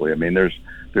substantially. I mean,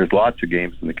 there's lots of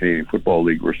games in the Canadian Football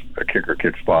League where a kicker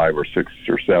kicks 5 or 6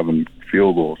 or 7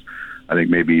 field goals. I think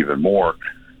maybe even more.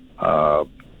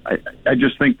 I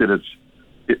just think that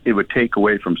it would take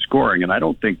away from scoring, and I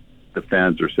don't think the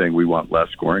fans are saying we want less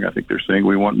scoring. I think they're saying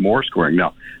we want more scoring.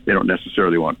 Now, they don't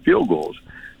necessarily want field goals,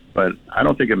 but I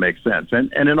don't think it makes sense.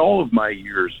 And in all of my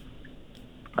years,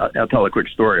 I'll tell a quick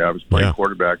story. I was playing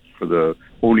quarterback for the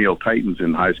O'Neill Titans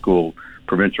in high school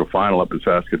provincial final up in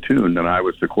Saskatoon, and I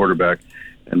was the quarterback,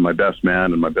 and my best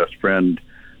man and my best friend,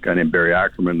 a guy named Barry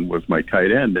Ackerman, was my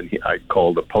tight end, and I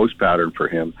called a post pattern for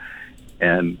him.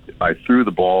 And I threw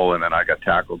the ball, and then I got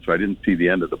tackled, so I didn't see the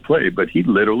end of the play. But he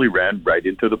literally ran right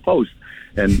into the post,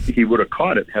 and he would have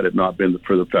caught it had it not been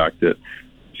for the fact that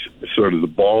sort of the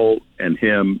ball and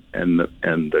him and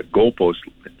the goalpost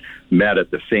met at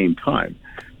the same time.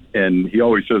 And he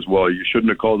always says, "Well, you shouldn't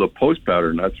have called a post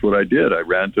pattern." That's what I did. I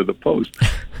ran to the post,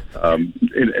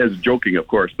 as joking, of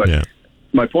course. But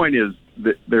my point is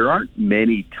that there aren't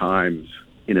many times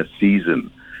in a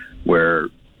season where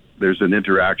there's an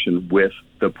interaction with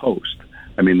the post.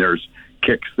 I mean, there's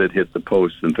kicks that hit the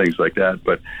post and things like that,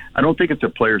 but I don't think it's a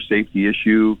player safety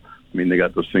issue. I mean, they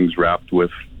got those things wrapped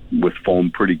with foam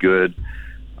pretty good.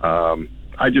 I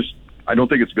don't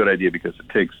think it's a good idea because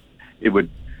it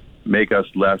would make us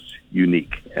less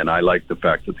unique, and I like the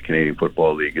fact that the Canadian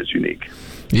Football League is unique.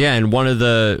 Yeah, and one of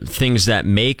the things that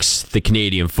makes the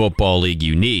Canadian Football League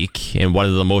unique, and one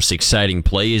of the most exciting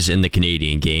plays in the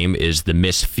Canadian game, is the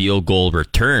missed field goal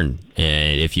return.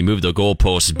 And if you move the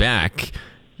goalposts back,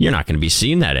 you're not going to be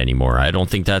seeing that anymore. I don't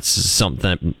think that's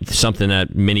something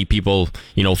that many people,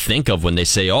 think of when they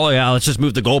say, "Oh yeah, let's just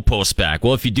move the goalposts back."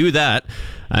 Well, if you do that,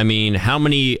 I mean, how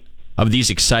many of these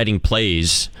exciting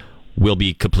plays will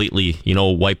be completely,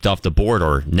 wiped off the board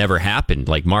or never happened?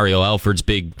 Like Mario Alford's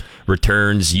big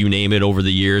returns, you name it, over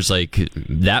the years, like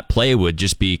that play would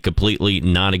just be completely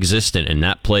non-existent, and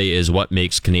that play is what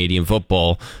makes Canadian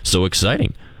football so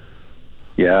exciting.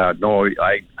 Yeah, no,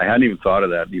 I hadn't even thought of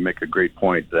that. You make a great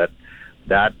point.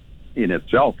 That in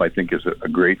itself, I think, is a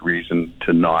great reason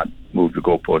to not move the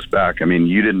goalpost back. I mean,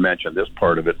 you didn't mention this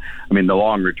part of it. I mean, the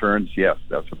long returns, yes,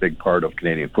 that's a big part of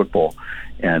Canadian football,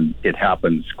 and it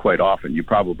happens quite often. You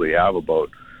probably have about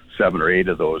 7 or 8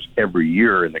 of those every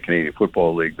year in the Canadian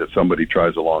Football League, that somebody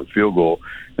tries a long field goal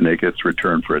and it gets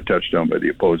returned for a touchdown by the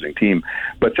opposing team.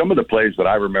 But some of the plays that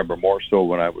I remember more so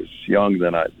when I was young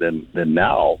than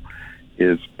now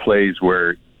is plays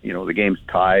where, the game's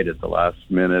tied at the last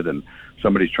minute and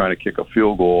somebody's trying to kick a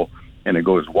field goal and it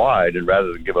goes wide, and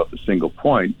rather than give up a single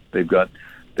point, they've got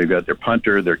their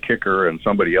punter, their kicker, and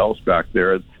somebody else back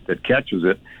there that catches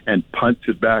it and punts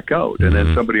it back out. And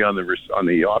then somebody on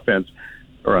the offense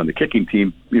or on the kicking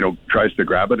team, tries to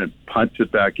grab it and punts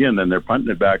it back in, and they're punting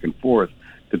it back and forth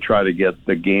to try to get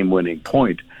the game-winning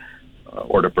point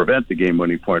or to prevent the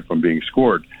game-winning point from being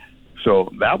scored.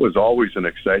 So that was always an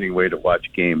exciting way to watch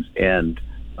games end,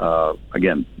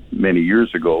 again, many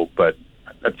years ago, but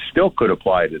that still could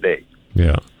apply today.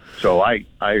 Yeah. So I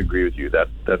agree with you.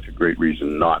 That's a great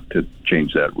reason not to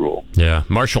change that rule. Yeah.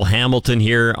 Marshall Hamilton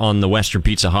here on the Western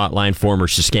Pizza Hotline, former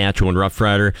Saskatchewan Rough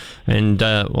Rider. And,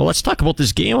 let's talk about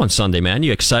this game on Sunday, man.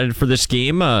 You excited for this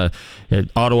game?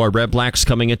 Ottawa Red Blacks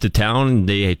coming into town.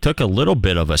 They took a little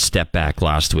bit of a step back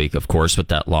last week, of course, with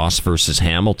that loss versus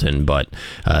Hamilton. But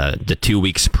the 2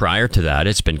 weeks prior to that,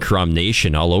 it's been Crum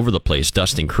Nation all over the place.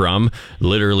 Dustin Crum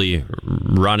literally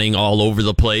running all over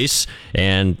the place.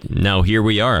 And now here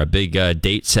we are, a big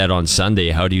date set on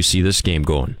Sunday. How do you see this game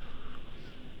going?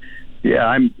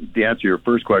 Yeah, to answer your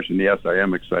first question, yes, I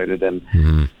am excited.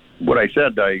 And what I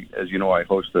said, as you know, I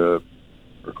co-host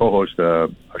a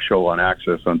show on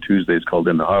Access on Tuesdays called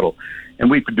In the Huddle,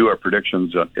 and we do our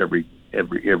predictions on every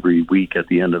week at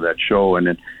the end of that show.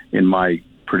 And in my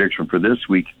prediction for this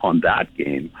week on that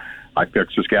game, I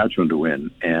picked Saskatchewan to win,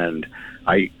 and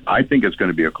I think it's going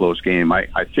to be a close game. I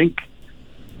think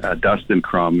Dustin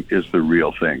Crum is the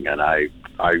real thing, and I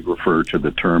refer to the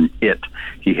term it.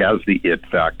 He has the it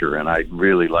factor, and I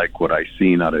really like what I've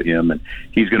seen out of him, and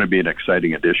he's going to be an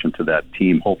exciting addition to that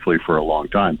team, hopefully for a long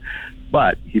time.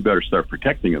 But he better start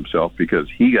protecting himself, because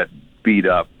he got beat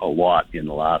up a lot in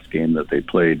the last game that they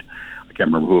played. I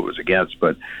can't remember who it was against,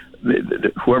 but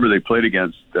whoever they played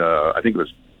against, I think it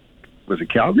was it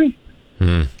Calgary?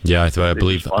 Yeah, I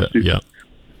believe. Yeah.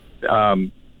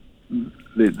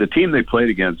 The team they played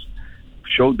against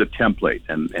showed the template,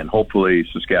 and hopefully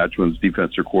Saskatchewan's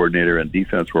defensive coordinator and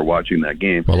defense were watching that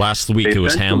game. Well, last week it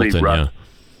was Hamilton.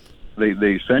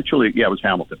 They essentially, it was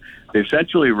Hamilton. They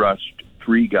essentially rushed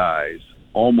 3 guys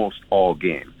almost all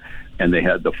game, and they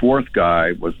had the fourth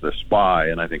guy was the spy,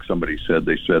 and I think somebody said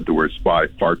they said the word spy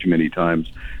far too many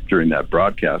times during that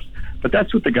broadcast. But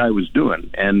that's what the guy was doing,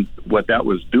 and what that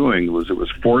was doing was it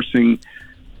was forcing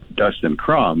Dustin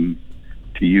Crum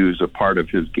to use a part of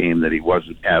his game that he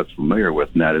wasn't as familiar with,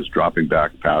 and that is dropping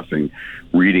back, passing,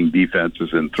 reading defenses,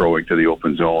 and throwing to the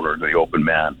open zone or the open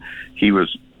man. He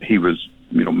was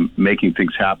making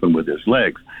things happen with his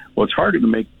legs. Well, it's harder to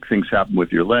make things happen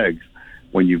with your legs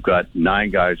when you've got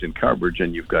 9 guys in coverage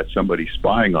and you've got somebody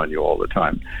spying on you all the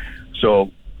time.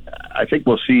 So I think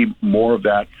we'll see more of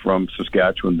that from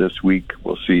Saskatchewan this week.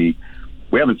 We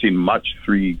haven't seen much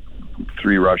three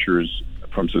rushers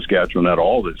from Saskatchewan at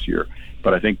all this year,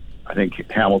 but I think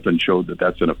Hamilton showed that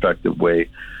that's an effective way.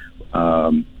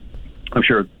 I'm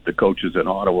sure the coaches in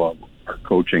Ottawa are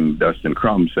coaching Dustin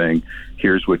Crum, saying,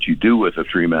 "Here's what you do with a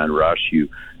 3-man rush. You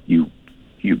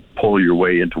pull your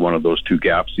way into one of those 2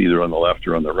 gaps, either on the left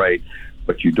or on the right,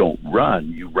 but you don't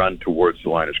run. You run towards the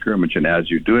line of scrimmage, and as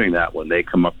you're doing that, when they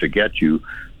come up to get you,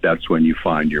 that's when you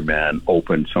find your man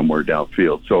open somewhere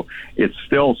downfield." So it's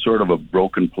still sort of a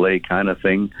broken play kind of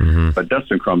thing, but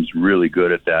Dustin Crum's really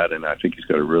good at that, and I think he's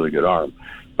got a really good arm.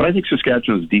 But I think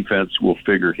Saskatchewan's defense will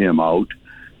figure him out,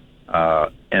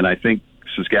 and I think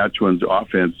Saskatchewan's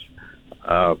offense,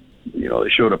 they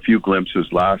showed a few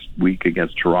glimpses last week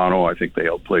against Toronto. I think they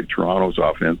outplayed Toronto's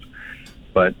offense,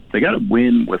 but they got to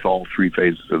win with all 3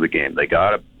 phases of the game. They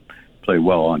got to play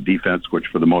well on defense, which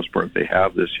for the most part they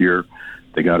have this year.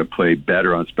 They got to play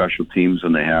better on special teams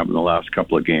than they have in the last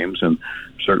couple of games, and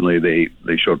certainly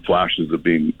they showed flashes of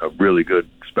being a really good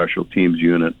special teams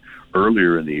unit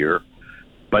earlier in the year.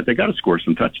 But they got to score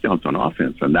some touchdowns on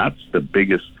offense, and that's the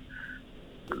biggest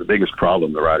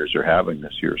problem the Riders are having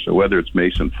this year. So whether it's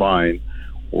Mason Fine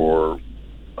or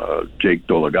Jake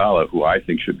Dolagala, who I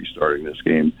think should be starting this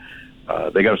game,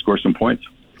 they got to score some points.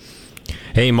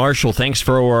 Hey, Marshall, thanks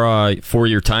for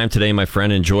your time today, my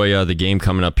friend. Enjoy the game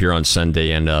coming up here on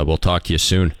Sunday, and we'll talk to you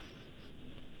soon.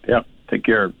 Yeah, take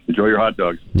care. Enjoy your hot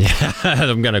dogs. Yeah,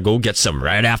 I'm going to go get some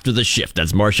right after the shift.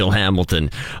 That's Marshall Hamilton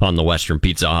on the Western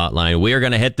Pizza Hotline. We are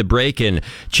going to hit the break and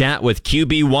chat with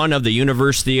QB1 of the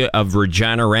University of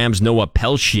Regina Rams, Noah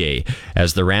Pelletier,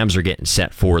 as the Rams are getting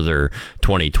set for their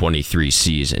 2023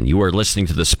 season. You are listening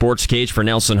to the Sports Cage for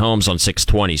Nelson Holmes on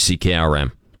 620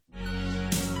 CKRM.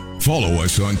 Follow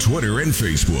us on Twitter and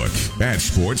Facebook at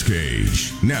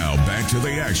SportsCage. Now back to the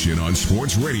action on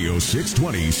Sports Radio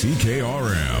 620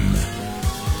 CKRM.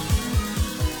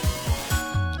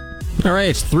 All right,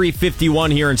 it's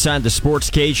 3:51 here inside the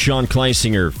Sports Cage. Sean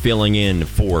Kleisinger filling in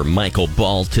for Michael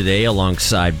Ball today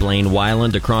alongside Blaine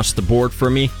Weiland across the board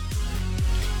for me.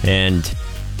 And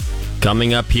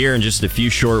coming up here in just a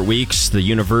few short weeks, the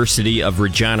University of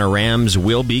Regina Rams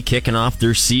will be kicking off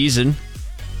their season.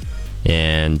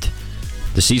 And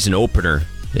the season opener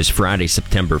is Friday,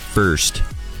 September 1st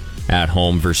at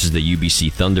home versus the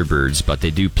UBC Thunderbirds. But they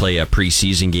do play a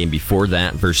preseason game before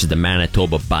that versus the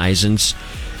Manitoba Bisons.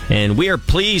 And we are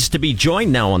pleased to be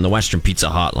joined now on the Western Pizza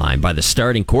Hotline by the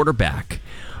starting quarterback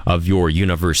of your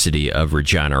University of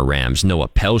Regina Rams, Noah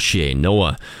Pelletier.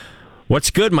 Noah, what's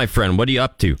good, my friend? What are you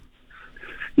up to?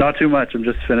 Not too much. I'm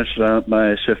just finishing up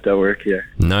my shift at work here.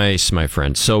 Nice, my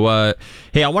friend. So,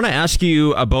 hey, I want to ask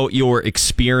you about your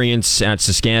experience at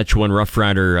Saskatchewan Rough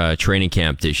Rider training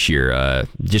camp this year.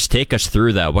 Just take us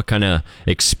through that. What kind of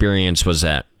experience was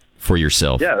that for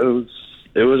yourself? Yeah,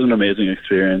 it was an amazing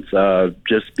experience.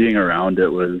 Just being around it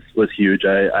was huge.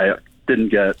 I didn't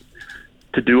get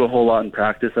to do a whole lot in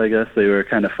practice, I guess. They were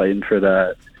kind of fighting for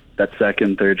that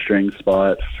second, third string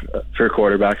spot for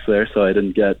quarterbacks there, so I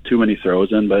didn't get too many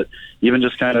throws in. But even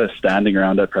just kind of standing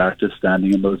around at practice,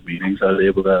 standing in those meetings, I was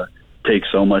able to take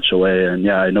so much away. And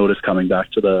yeah, I noticed coming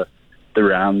back to the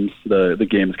Rams, the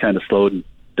game's kind of slowed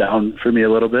down for me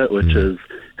a little bit, which has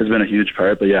been a huge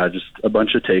part. But yeah, just a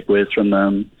bunch of takeaways from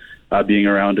them. Being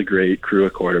around a great crew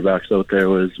of quarterbacks out there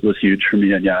was huge for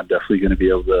me. And yeah, I'm definitely going to be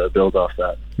able to build off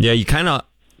that. Yeah, you kind of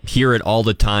hear it all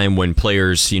the time when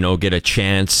players, get a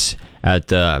chance at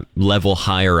the level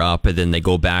higher up and then they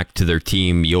go back to their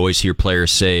team. You always hear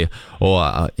players say,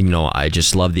 I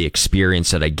just love the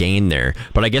experience that I gained there.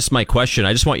 But I guess my question,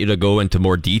 I just want you to go into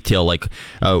more detail, like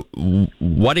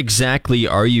what exactly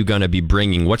are you going to be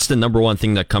bringing? What's the number one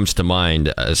thing that comes to mind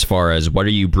as far as what are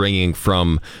you bringing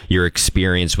from your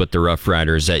experience with the Rough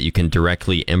Riders that you can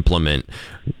directly implement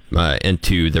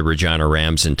into the Regina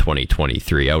Rams in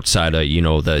 2023 outside of,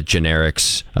 the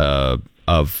generics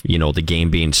of the game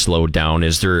being slowed down?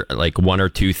 Is there like one or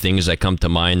two things that come to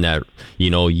mind that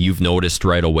you've noticed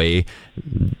right away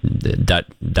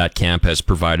that camp has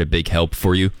provided big help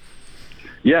for you?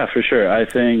 Yeah, for sure. I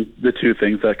think the two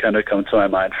things that kind of come to my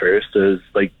mind first is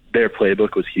like their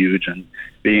playbook was huge, and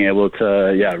being able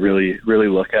to, really, really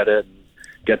look at it and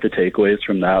get the takeaways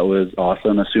from that was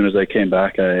awesome. As soon as I came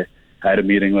back, I had a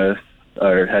meeting with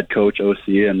our head coach, OC,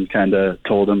 and kind of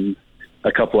told him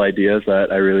a couple ideas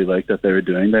that I really liked that they were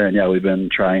doing there. And we've been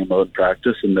trying them out in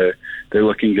practice, and they're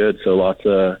looking good. So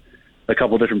a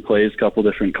couple different plays, couple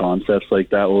different concepts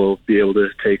like that we'll be able to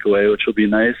take away, which will be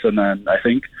nice. And then I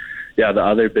think, the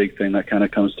other big thing that kind of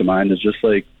comes to mind is just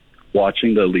like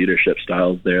watching the leadership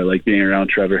styles there, like being around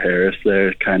Trevor Harris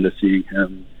there, kind of seeing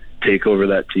him take over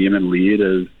that team and lead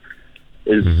was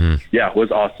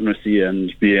awesome to see.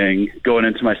 And going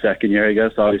into my second year, I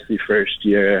guess, obviously first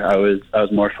year I was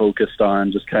more focused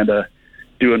on just kind of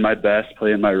doing my best,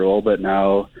 playing my role, but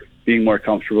now being more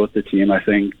comfortable with the team, I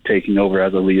think taking over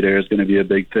as a leader is going to be a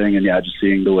big thing. And just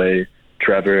seeing the way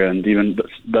Trevor and even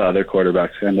the other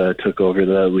quarterbacks kind of took over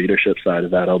the leadership side of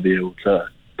that, I'll be able to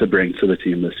bring to the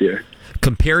team this year.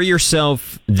 Compare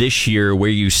yourself this year, where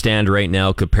you stand right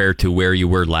now, compared to where you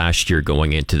were last year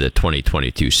going into the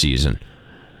 2022 season.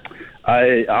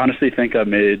 I honestly think I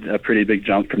made a pretty big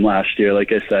jump from last year.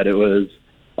 Like I said, it was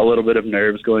a little bit of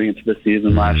nerves going into the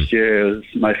season last year. It was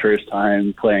my first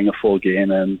time playing a full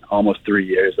game in almost 3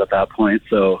 years at that point.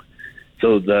 So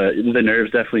the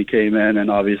nerves definitely came in, and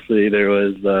obviously there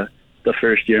was the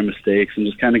first year mistakes and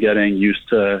just kind of getting used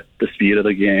to the speed of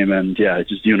the game and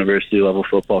just university level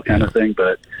football kind of thing.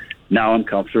 But now I'm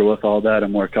comfortable with all that.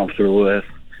 I'm more comfortable with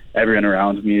everyone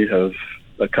around me. Have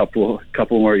a couple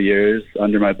more years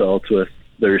under my belt with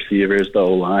the receivers, the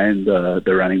O-line, the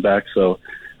running back. So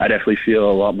I definitely feel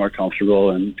a lot more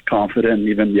comfortable and confident.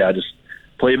 Even just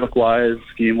playbook wise,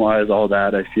 scheme wise, all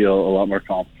that I feel a lot more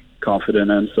confident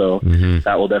in. So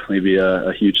that will definitely be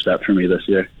a huge step for me this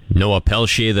year. Noah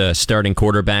Pelletier, the starting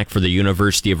quarterback for the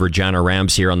University of Regina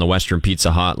Rams, here on the Western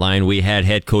Pizza Hotline. We had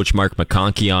head coach Mark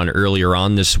McConkey on earlier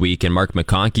on this week, and Mark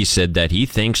McConkey said that he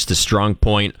thinks the strong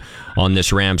point on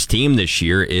this Rams team this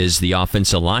year is the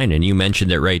offensive line, and you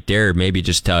mentioned it right there. Maybe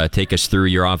just take us through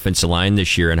your offensive line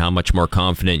this year and how much more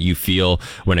confident you feel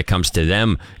when it comes to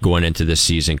them going into this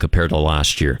season compared to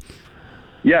last year.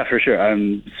 Yeah, for sure.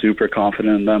 I'm super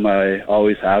confident in them. I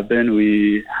always have been.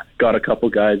 We got a couple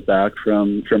guys back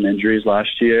from injuries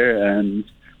last year, and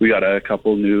we got a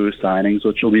couple new signings,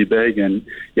 which will be big. And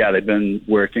they've been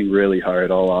working really hard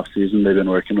all off season. They've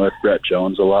been working with Brett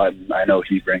Jones a lot, and I know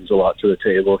he brings a lot to the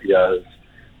table. He has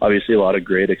obviously a lot of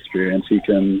great experience he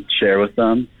can share with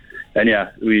them. And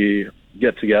we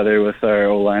get together with our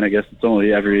O-line. I guess it's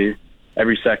only every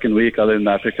second week. Other than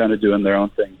that, they're kind of doing their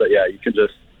own thing. But you can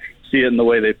just see it in the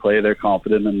way they play. They're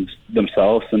confident in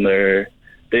themselves, and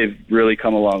they've really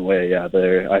come a long way.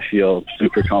 I feel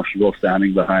super comfortable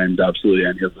standing behind absolutely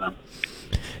any of them.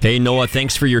 Hey, Noah,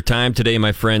 thanks for your time today,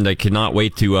 my friend. I cannot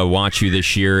wait to watch you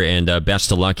this year, and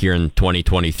best of luck here in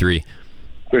 2023.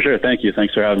 For sure. Thank you.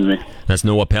 Thanks for having me. That's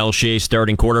Noah Pelletier,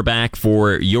 starting quarterback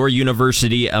for your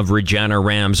University of Regina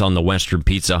Rams on the Western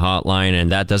Pizza Hotline. And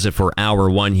that does it for hour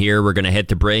one here. We're going to head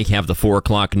to break, have the 4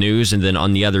 o'clock news, and then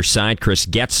on the other side, Chris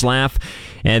Getzlaf.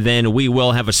 And then we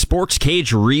will have a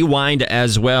SportsCage rewind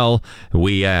as well.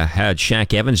 We had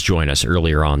Shaq Evans join us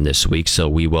earlier on this week, so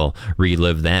we will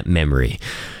relive that memory.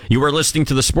 You are listening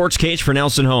to the SportsCage for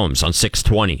Nelson Holmes on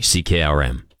 620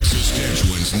 CKRM.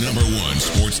 Saskatchewan's #1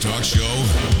 sports talk show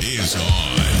is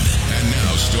on. And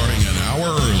now, starting an hour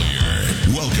earlier,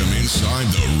 welcome inside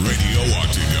the Radio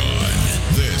Octagon.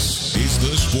 This is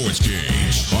the Sports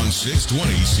Cage on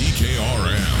 620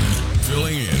 CKRM.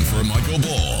 Filling in for Michael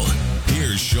Ball,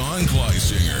 here's Sean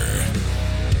Kleisinger.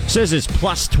 Says it's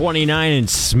plus 29 and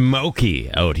smoky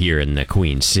out here in the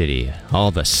Queen City. All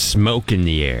the smoke in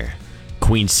the air.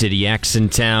 Queen City X in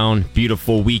town.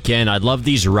 Beautiful weekend. I love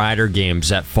these rider games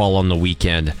that fall on the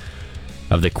weekend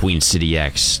of the Queen City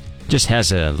X. Just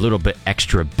has a little bit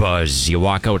extra buzz. You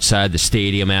walk outside the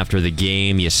stadium after the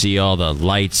game, you see all the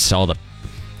lights, all the,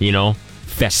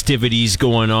 festivities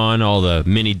going on, all the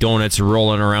mini donuts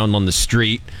rolling around on the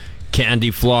street, candy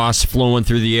floss flowing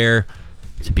through the air.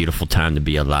 It's a beautiful time to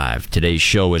be alive. Today's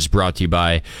show is brought to you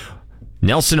by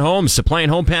Nelson Homes, supplying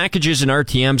home packages and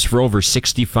RTMs for over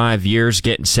 65 years,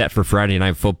 getting set for Friday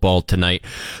Night Football tonight.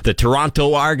 The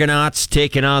Toronto Argonauts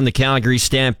taking on the Calgary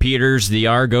Stampeders. The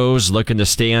Argos looking to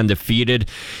stay undefeated.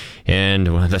 And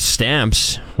the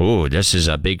Stamps, this is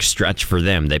a big stretch for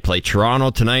them. They play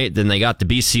Toronto tonight, then they got the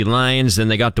BC Lions, then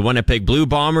they got the Winnipeg Blue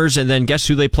Bombers, and then guess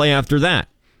who they play after that?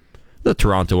 The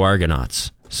Toronto Argonauts.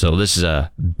 So this is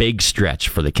a big stretch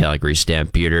for the Calgary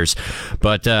Stampeders.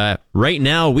 But right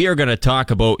now, we are going to talk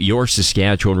about your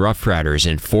Saskatchewan Roughriders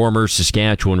and former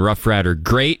Saskatchewan Roughrider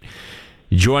great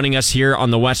Joining us here on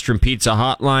the Western Pizza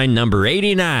Hotline, number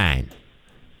 89,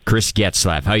 Chris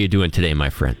Getzlaf. How you doing today, my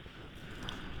friend?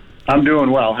 I'm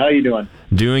doing well. How you doing?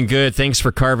 Doing good. Thanks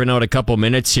for carving out a couple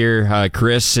minutes here,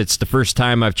 Chris. It's the first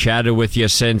time I've chatted with you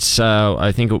since, it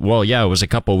was a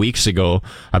couple weeks ago.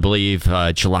 I believe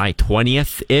July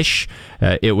 20th-ish.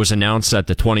 It was announced that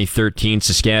the 2013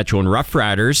 Saskatchewan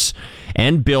Roughriders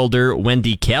and builder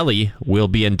Wendy Kelly will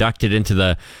be inducted into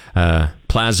the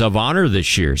Plaza of Honor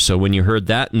this year. So when you heard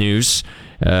that news,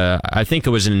 I think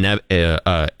it was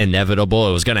inevitable.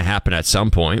 It was going to happen at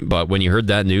some point. But when you heard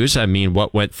that news, I mean,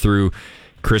 what went through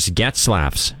Chris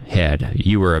Getzlaf's head?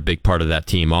 You were a big part of that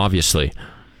team, obviously.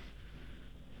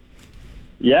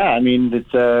 Yeah, I mean,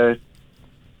 it's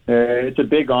a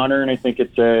big honor, and I think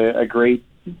it's a great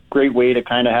way to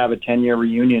kind of have a 10-year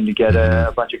reunion, to get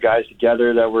a bunch of guys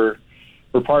together that were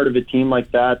part of a team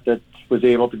like that was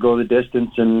able to go the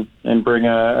distance and bring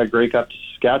a Grey Cup to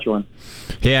Saskatchewan.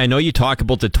 Hey, I know you talk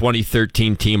about the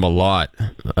 2013 team a lot.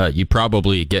 You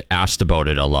probably get asked about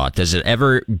it a lot. Does it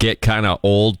ever get kind of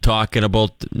old talking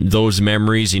about those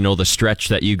memories? You know, the stretch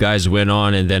that you guys went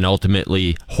on, and then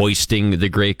ultimately hoisting the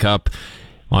Grey Cup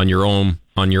on your own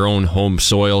home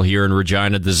soil here in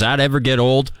Regina. Does that ever get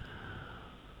old?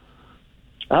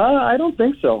 I don't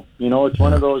think so. You know, it's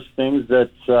one of those things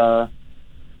that's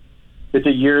it's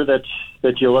a year that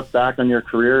you look back on your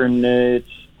career, and it's,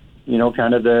 you know,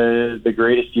 kind of the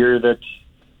greatest year that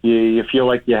you feel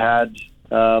like you had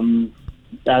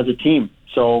as a team.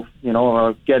 So, you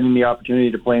know, getting the opportunity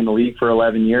to play in the league for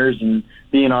 11 years and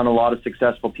being on a lot of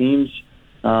successful teams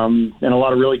and a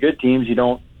lot of really good teams, you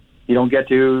don't get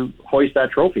to hoist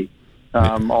that trophy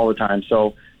all the time.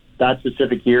 So that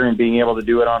specific year and being able to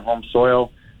do it on home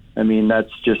soil, I mean,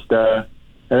 that's just I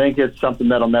think it's something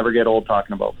that'll never get old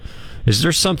talking about. Is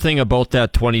there something about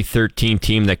that 2013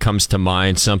 team that comes to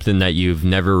mind, something that you've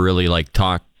never really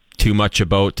talked too much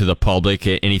about to the public?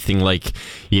 Anything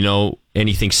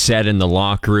anything said in the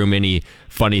locker room, any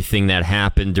funny thing that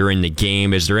happened during the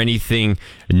game? Is there anything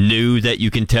new that you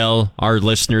can tell our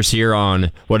listeners here on,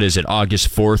 August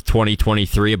 4th,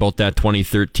 2023, about that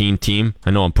 2013 team? I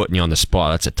know I'm putting you on the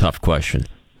spot. That's a tough question.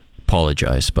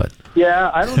 Apologize, but... Yeah,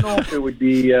 I don't know if it would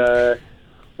be... I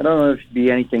don't know if it'd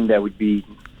be anything that would be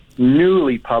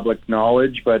newly public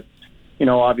knowledge, but, you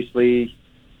know, obviously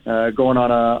going on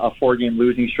a 4-game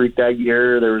losing streak that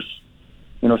year, there's,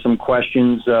 you know, some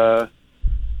questions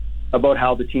about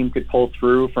how the team could pull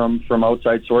through from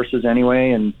outside sources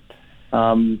anyway. And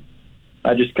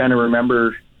I just kind of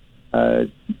remember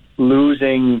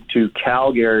losing to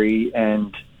Calgary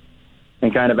and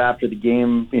kind of after the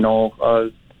game, you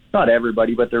know, not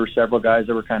everybody, but there were several guys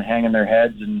that were kind of hanging their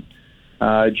heads, and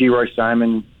G. Roy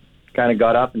Simon kind of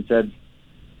got up and said,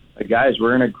 guys,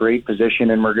 we're in a great position,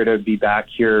 and we're going to be back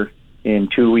here in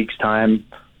 2 weeks' time,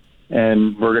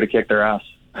 and we're going to kick their ass.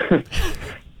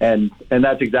 and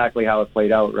that's exactly how it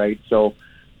played out, right? So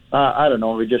I don't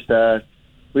know.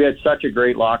 We had such a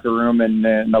great locker room,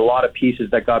 and a lot of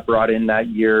pieces that got brought in that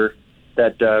year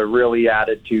that really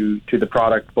added to the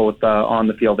product, both on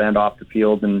the field and off the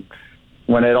field. And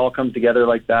when it all comes together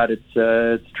like that, it's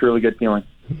a truly good feeling.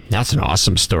 That's an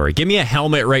awesome story. Give me a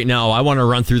helmet right now. I want to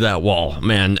run through that wall,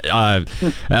 man.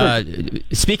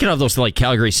 Speaking of those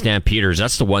Calgary Stampeders,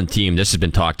 that's the one team, this has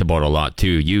been talked about a lot too.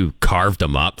 You carved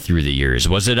them up through the years.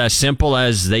 Was it as simple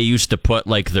as they used to put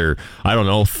their,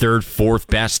 third, fourth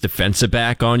best defensive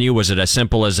back on you? Was it as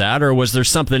simple as that, or was there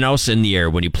something else in the air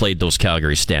when you played those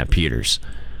Calgary Stampeders?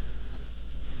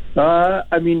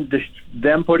 I mean,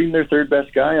 them putting their third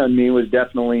best guy on me was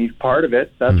definitely part of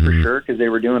it. That's for sure, because they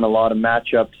were doing a lot of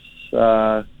matchups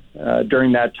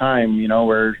during that time, you know,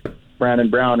 where Brandon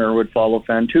Browner would follow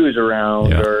Fantuz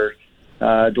around, or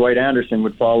Dwight Anderson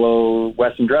would follow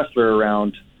Weston Dressler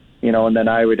around, you know, and then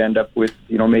I would end up with,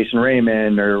 you know, Mason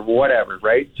Raymond or whatever,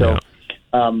 right? So,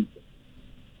 so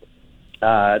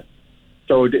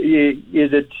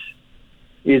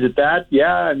is it that?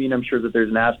 Yeah, I mean, I'm sure that there's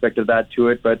an aspect of that to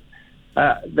it, but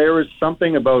there was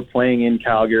something about playing in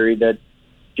Calgary that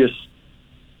just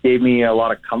gave me a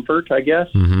lot of comfort, I guess.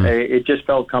 It just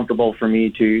felt comfortable for me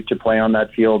to play on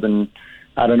that field, and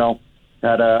I don't know,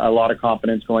 had a lot of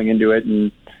confidence going into it,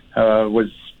 and was,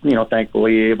 you know,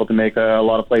 thankfully able to make a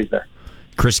lot of plays there.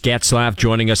 Chris Getzlaf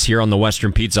joining us here on the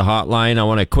Western Pizza Hotline. I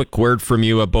want a quick word from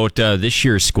you about this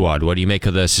year's squad. What do you make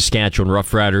of the Saskatchewan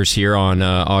Roughriders here on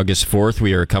August 4th?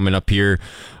 We are coming up here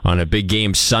on a big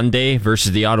game Sunday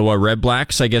versus the Ottawa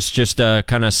Redblacks. I guess just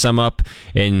kind of sum up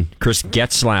in Chris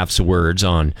Getzlaf's words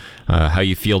on how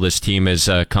you feel this team has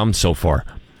come so far.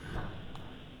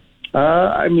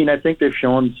 I mean, I think they've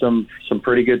shown some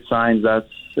pretty good signs, that's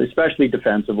especially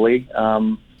defensively.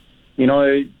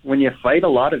 when you fight a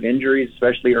lot of injuries,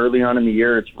 especially early on in the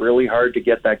year, it's really hard to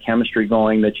get that chemistry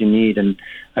going that you need. And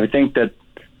I think that,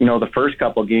 the first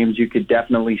couple of games, you could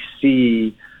definitely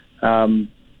see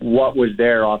what was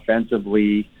there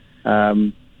offensively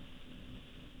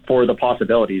for the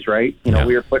possibilities, right?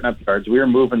 We were putting up yards, we were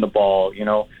moving the ball,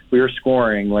 we were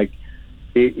scoring. Like,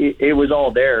 it was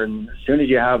all there. And as soon as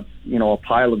you have, a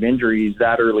pile of injuries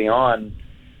that early on,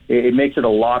 it makes it a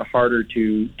lot harder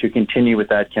to continue with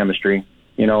that chemistry.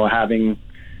 Having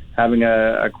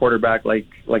a quarterback like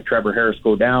Trevor Harris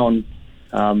go down,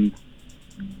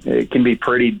 it can be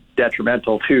pretty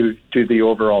detrimental to the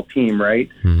overall team, right?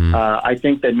 Mm-hmm. I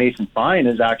think that Mason Fine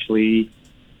has actually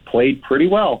played pretty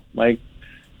well. Like,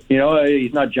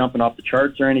 he's not jumping off the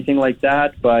charts or anything like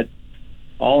that, but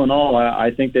all in all,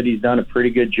 I think that he's done a pretty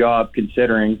good job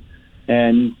considering.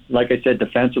 And like I said,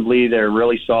 defensively, they're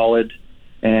really solid.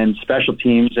 And special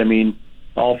teams,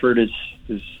 Alford is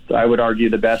I would argue,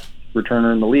 the best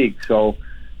returner in the league. So,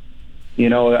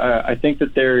 I think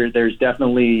that there's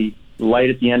definitely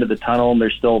light at the end of the tunnel, and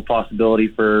there's still a possibility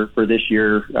for this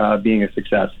year being a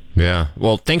success. Yeah.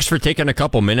 Well, thanks for taking a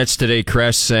couple minutes today,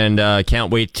 Chris, and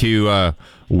can't wait to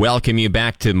welcome you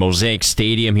back to Mosaic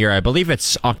Stadium here. I believe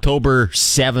it's October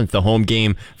 7th, the home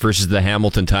game versus the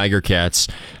Hamilton Tiger Cats.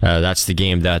 That's the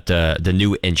game that the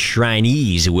new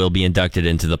enshrinees will be inducted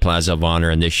into the Plaza of Honor,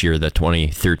 and this year the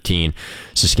 2013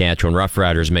 Saskatchewan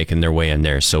Roughriders making their way in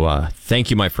there. So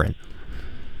thank you, my friend.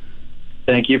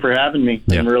 Thank you for having me.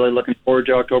 Yep. I'm really looking forward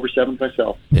to October 7th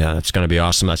myself. Yeah, that's going to be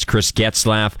awesome. That's Chris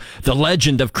Getzlaf, the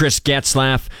legend of Chris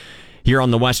Getzlaf, here on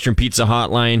the Western Pizza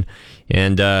Hotline.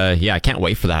 And, I can't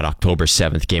wait for that October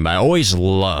 7th game. I always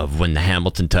love when the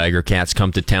Hamilton Tiger Cats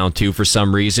come to town, too, for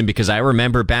some reason, because I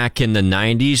remember back in the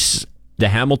 90s, the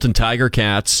Hamilton Tiger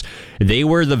Cats, they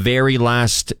were the very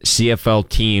last CFL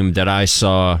team that I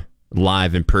saw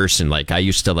live in person. Like, I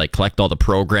used to collect all the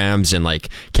programs and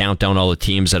count down all the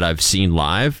teams that I've seen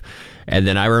live. And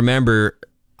then I remember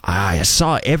I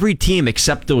saw every team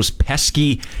except those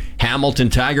pesky Hamilton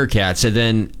Tiger Cats. And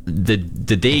then the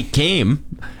day came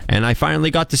and I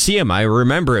finally got to see him. I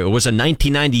remember it was a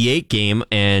 1998 game,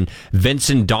 and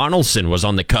Vincent Donaldson was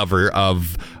on the cover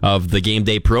of the game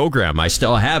day program. I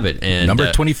still have it. And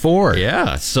number 24.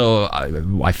 Yeah, so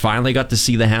I finally got to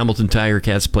see the Hamilton Tiger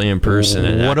Cats play in person.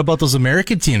 And what about those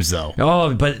American teams, though?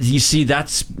 Oh, but you see,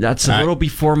 that's a little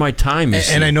before my time.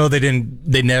 And I know they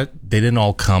didn't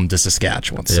all come to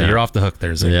Saskatchewan, so you're off the hook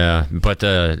there. Zach. Yeah, but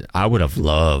I would have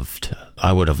loved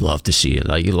to see it.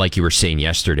 Like you were saying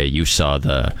yesterday, you saw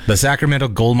the Sacramento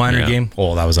Gold Miner game.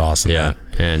 Oh, that was awesome. Yeah,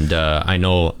 man. And I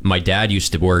know my dad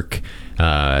used to work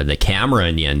the camera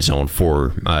in the end zone for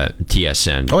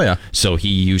TSN. Oh, yeah. So he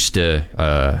used to,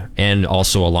 and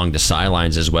also along the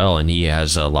sidelines as well, and he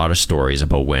has a lot of stories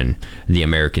about when the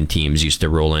American teams used to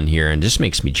roll in here, and this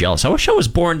makes me jealous. I wish I was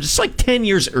born just 10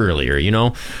 years earlier,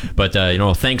 But,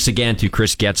 thanks again to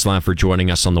Chris Getzlaf for joining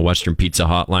us on the Western Pizza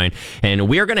Hotline. And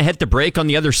we are going to hit the break. On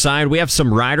the other side, we have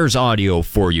some Riders audio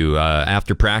for you.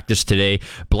 After practice today,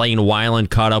 Blaine Weiland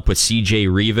caught up with CJ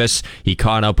Reavis. He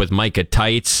caught up with Micah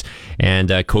Teitz and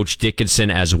Coach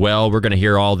Dickenson as well. We're going to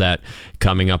hear all that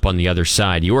coming up on the other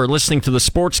side. You are listening to the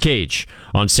Sports Cage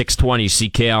on 620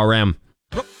 CKRM.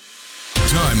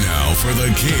 Time now for the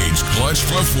Cage Clutch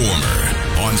Performer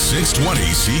on 620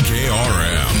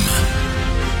 CKRM.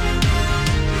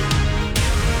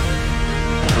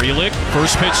 Frelick,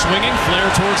 first pitch swinging, flare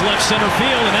towards left center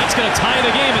field, and that's going to tie the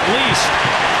game at least.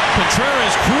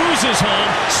 Contreras cruises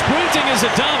home, sprinting is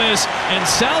Adames, and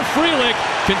Sal Frelick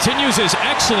continues his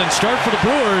excellent start for the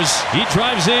Brewers. He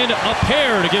drives in a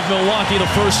pair to give Milwaukee the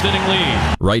first inning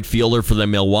lead. Right fielder for the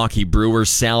Milwaukee Brewers,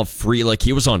 Sal Frelick.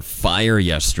 He was on fire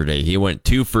yesterday. He went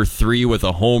 2 for 3 with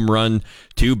a home run,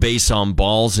 2 base on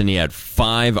balls, and he had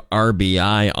 5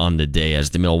 RBI on the day as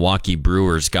the Milwaukee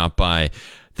Brewers got by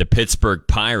the Pittsburgh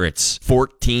Pirates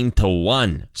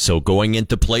 14-1. So going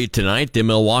into play tonight, the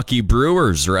Milwaukee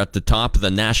Brewers are at the top of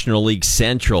the National League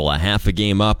Central, a half a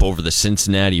game up over the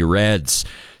Cincinnati Reds.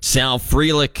 Sal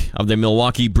Frelick of the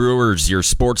Milwaukee Brewers, your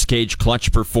Sports Cage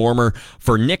Clutch Performer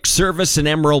for Nick Service in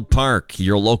Emerald Park,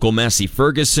 your local Massey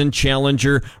Ferguson,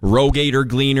 Challenger, Rogator,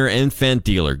 Gleaner, and Fent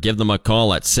dealer. Give them a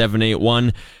call at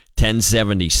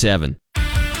 781-1077.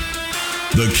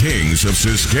 The Kings of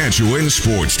Saskatchewan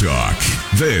Sports Talk.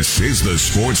 This is the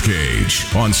Sports Cage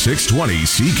on 620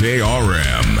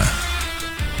 CKRM.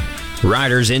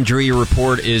 Riders injury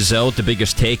report is out. The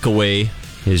biggest takeaway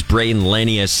is Braden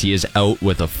Lenius. He is out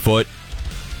with a foot.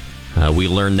 We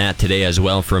learned that today as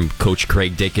well from Coach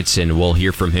Craig Dickenson. We'll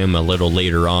hear from him a little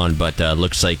later on, but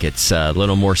looks like it's a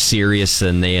little more serious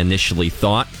than they initially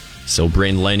thought. So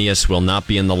Brain Lenius will not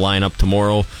be in the lineup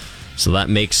tomorrow. So that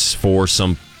makes for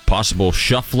some possible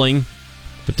shuffling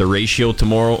with the ratio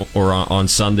tomorrow or on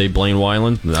Sunday, Blaine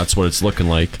Weiland. That's what it's looking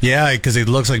like. Yeah, because it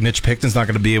looks like Mitch Picton's not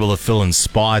going to be able to fill in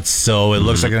spots. So it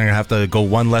looks like they're going to have to go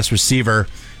one less receiver.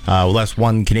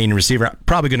 One Canadian receiver.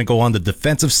 Probably going to go on the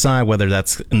defensive side, whether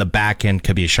that's in the back end,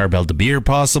 could be a Charbel DeBeer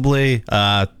possibly.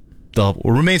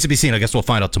 Remains to be seen. I guess we'll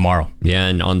find out tomorrow. Yeah,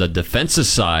 and on the defensive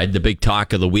side, the big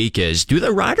talk of the week is, do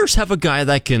the Riders have a guy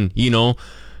that can,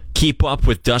 keep up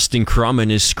with Dustin Crum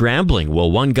and his scrambling? Well,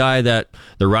 one guy that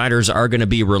the Riders are going to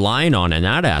be relying on in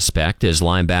that aspect is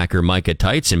linebacker Micah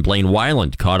Teitz, and Blaine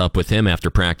Weiland caught up with him after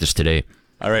practice today.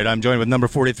 All right, I'm joined with number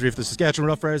 43 for the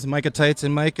Saskatchewan Roughriders, Micah Teitz.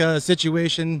 And Micah,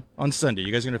 situation on Sunday.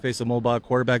 You guys are going to face a mobile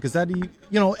quarterback. Is that,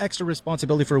 extra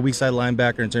responsibility for a weak side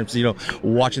linebacker in terms of,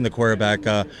 watching the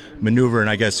quarterback maneuver and,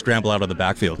 I guess, scramble out of the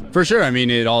backfield? For sure. I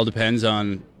mean, it all depends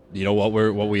on, what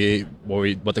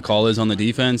the call is on the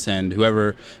defense, and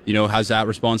whoever, has that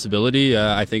responsibility.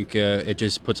 I think it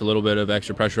just puts a little bit of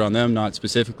extra pressure on them, not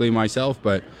specifically myself,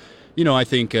 but, I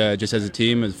think just as a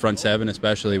team, as front seven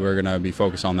especially, we're going to be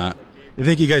focused on that. I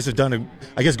think you guys have done,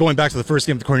 going back to the first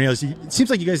game with the Cornelius, it seems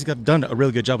like you guys have done a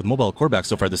really good job with mobile quarterbacks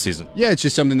so far this season. Yeah, it's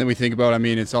just something that we think about. I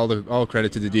mean, it's all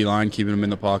credit to the D-line, keeping them in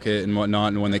the pocket and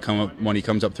whatnot, and when he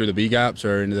comes up through the B gaps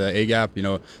or into the A gap,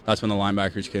 that's when the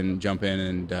linebackers can jump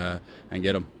in and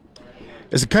get them.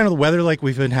 Is it kind of the weather like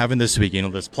we've been having this week?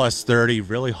 This plus 30,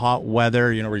 really hot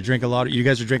weather. You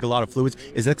guys are drinking a lot of fluids.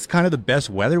 Is that kind of the best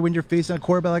weather when you're facing a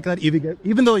quarterback like that?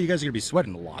 Even though you guys are going to be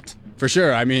sweating a lot. For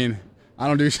sure. I mean, I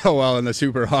don't do so well in the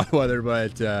super hot weather,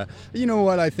 but you know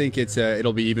what? I think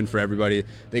it'll be even for everybody.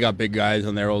 They got big guys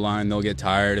on their O-line. They'll get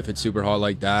tired if it's super hot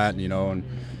like that, and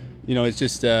it's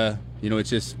just it's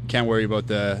just can't worry about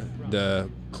the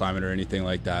climate or anything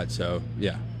like that. So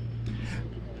yeah.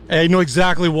 I know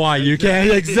exactly why you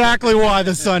can't. Exactly why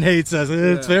the sun hates us.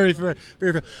 It's very, very,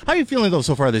 very. How are you feeling though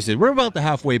so far this season? We're about the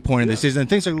halfway point of the season, and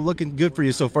things are looking good for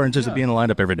you so far in terms of being in the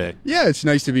lineup every day. Yeah, it's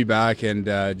nice to be back and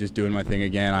just doing my thing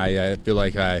again. I feel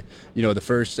like the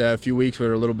first few weeks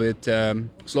were a little bit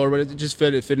slower, but it just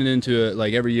fitting into it.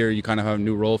 Like every year, you kind of have a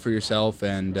new role for yourself,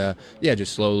 and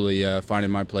just slowly finding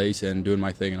my place and doing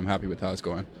my thing, and I'm happy with how it's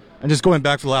going. And just going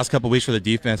back for the last couple of weeks for the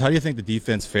defense, how do you think the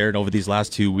defense fared over these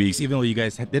last 2 weeks? Even though you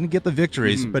guys didn't get the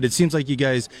victories, but it seems like you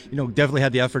guys, definitely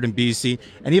had the effort in BC.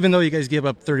 And even though you guys gave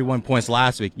up 31 points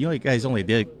last week, you guys only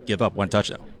did give up one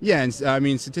touchdown. Yeah, and I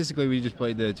mean, statistically, we just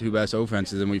played the two best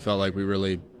offenses, and we felt like we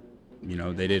really,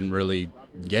 they didn't really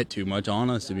get too much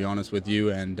on us, to be honest with you.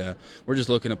 And we're just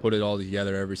looking to put it all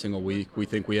together every single week. We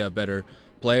think we have better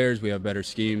players, we have better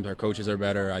schemes, our coaches are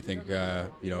better. I think,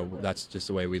 that's just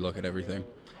the way we look at everything.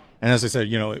 And as I said,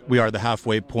 we are the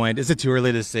halfway point. Is it too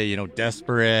early to say,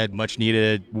 desperate, much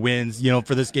needed wins,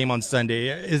 for this game on Sunday?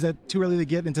 Is it too early to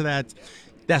get into that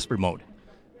desperate mode?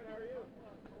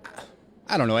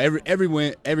 I don't know.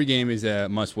 Every game is a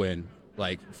must win,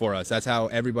 for us. That's how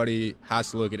everybody has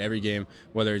to look at every game.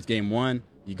 Whether it's game one,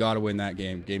 you got to win that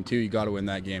game. Game two, you got to win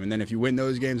that game. And then if you win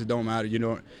those games, it don't matter.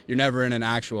 You're never in an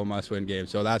actual must-win game.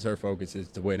 So that's our focus, is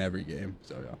to win every game.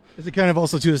 So yeah. Is it kind of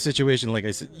also to a situation like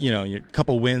I said, your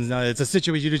couple wins now? It's a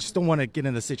situation you just don't want to get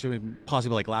in the situation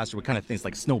possibly like last year with kind of things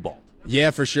like snowball.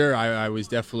 Yeah, for sure. I was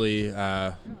definitely,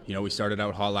 we started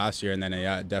out hot last year, and then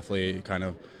it definitely kind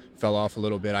of fell off a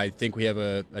little bit. I think we have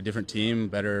a different team,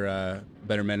 better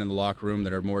men in the locker room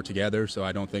that are more together. So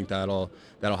I don't think that'll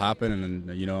happen.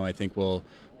 And I think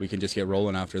we can just get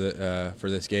rolling after for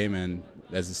this game and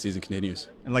as the season continues.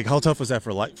 And how tough was that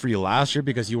for you last year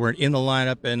because you weren't in the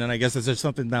lineup? And then I guess is there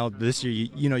something now this year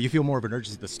you feel more of an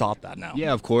urgency to stop that now?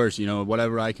 Yeah, of course.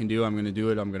 Whatever I can do, I'm going to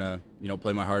do it. I'm going to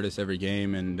play my hardest every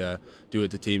game and do what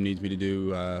the team needs me to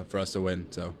do for us to win.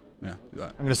 So. Yeah,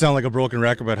 I'm going to sound like a broken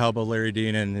record, but how about Larry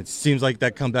Dean? And it seems like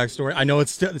that comeback story. I know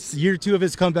it's year 2 of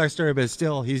his comeback story, but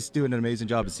still, he's doing an amazing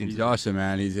job. It seems. He's awesome,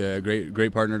 man. He's a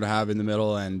great partner to have in the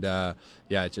middle, and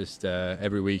just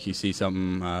every week you see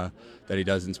something that he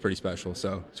does, and it's pretty special.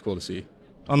 So it's cool to see.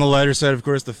 On the lighter side, of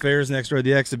course, the fairs next door,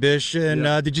 the exhibition.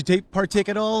 Yeah. Did you partake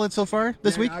at all so far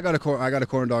this week? I got a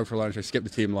corn dog for lunch. I skipped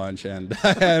the team lunch and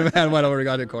went over and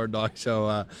got a corn dog.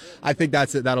 So I think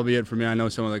that'll be it for me. I know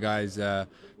some of the guys.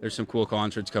 There's some cool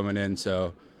concerts coming in.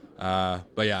 So,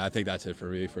 but yeah, I think that's it for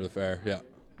me for the fair. Yeah.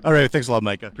 All right. Thanks a lot,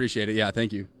 Micah. Appreciate it. Yeah.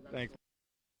 Thank you. Thanks.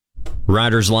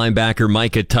 Riders linebacker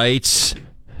Micah Teitz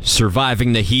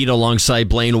surviving the heat alongside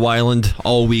Blaine Weiland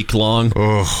all week long.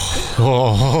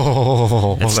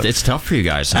 It's tough for you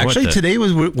guys. Actually, today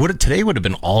would have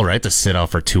been all right to sit out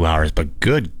for 2 hours, but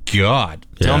good God.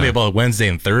 Tell me about Wednesday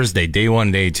and Thursday, day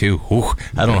one, day two. Whew,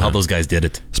 I don't know how those guys did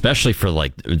it. Especially for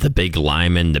like the big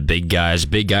linemen, the big guys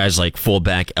like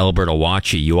fullback Albert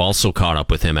Awachie. You also caught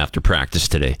up with him after practice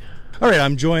today. All right,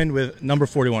 I'm joined with number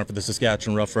 41 for the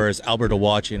Saskatchewan Roughriders, Albert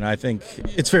Awachie, and I think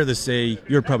it's fair to say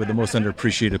you're probably the most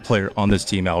underappreciated player on this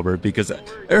team, Albert, because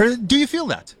do you feel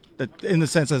that in the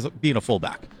sense as being a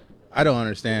fullback? I don't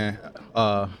understand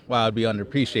why I'd be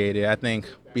underappreciated. I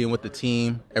think being with the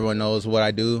team, everyone knows what I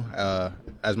do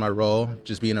as my role,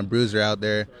 just being a bruiser out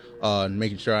there,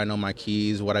 making sure I know my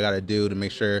keys, what I got to do to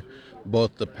make sure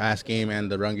both the pass game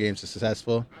and the run game is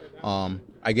successful.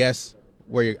 I guess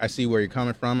I see where you're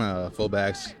coming from.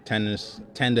 Fullbacks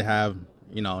tend to have,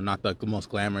 not the most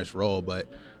glamorous role, but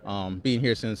being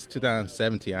here since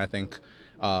 2017, I think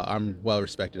I'm well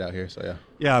respected out here. So yeah.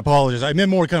 Yeah, I apologize. I meant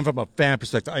more coming from a fan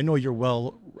perspective. I know you're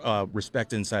well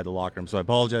respected inside the locker room, so I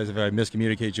apologize if I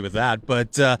miscommunicate you with that.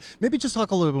 But maybe just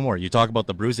talk a little bit more. You talk about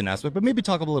the bruising aspect, but maybe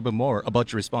talk a little bit more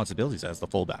about your responsibilities as the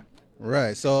fullback.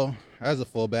 Right. So as a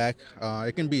fullback,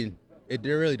 it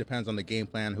really depends on the game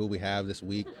plan, who we have this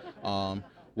week.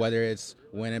 Whether it's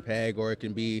Winnipeg or it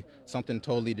can be something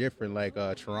totally different like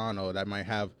Toronto that might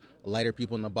have lighter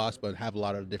people in the box but have a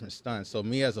lot of different stunts. So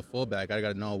me as a fullback, I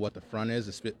got to know what the front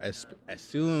is. As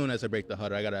soon as I break the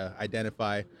huddle, I got to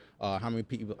identify how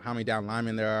many down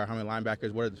linemen there are, how many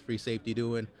linebackers, what are the free safety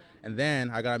doing, and then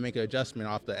I got to make an adjustment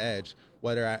off the edge,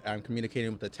 whether I'm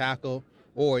communicating with the tackle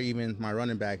or even my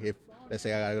running back. If let's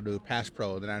say I got to do pass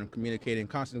pro, then I'm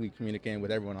constantly communicating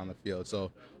with everyone on the field. So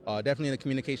definitely the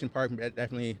communication part,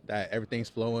 definitely that everything's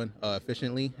flowing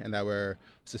efficiently and that we're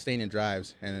sustaining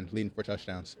drives and leading for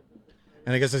touchdowns.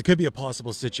 And I guess it could be a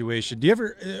possible situation. Do you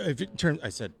ever, in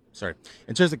terms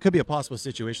it could be a possible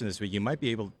situation this week. You might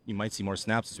see more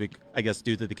snaps this week, I guess,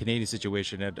 due to the Canadian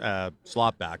situation at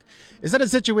slot back. Is that a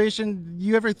situation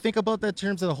you ever think about that in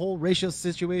terms of the whole ratio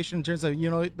situation, in terms of,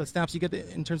 the snaps you get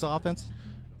in terms of offense?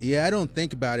 Yeah, I don't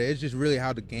think about it. It's just really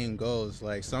how the game goes.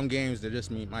 Like some games, they just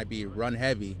might be run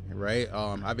heavy, right?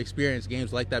 I've experienced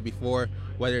games like that before,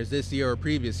 whether it's this year or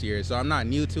previous year. So I'm not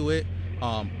new to it.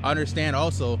 I understand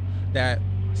also that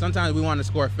sometimes we want to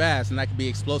score fast, and that could be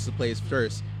explosive plays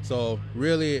first. So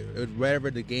really, whatever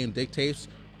the game dictates,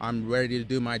 I'm ready to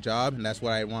do my job, and that's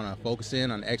what I want to focus in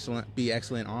on, be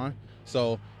excellent on.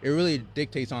 So it really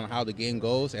dictates on how the game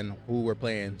goes and who we're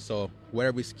playing. So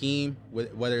whatever we scheme,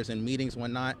 whether it's in meetings,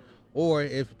 whatnot, or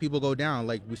if people go down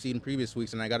like we've seen in previous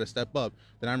weeks and I got to step up,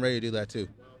 then I'm ready to do that too.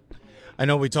 I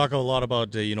know we talk a lot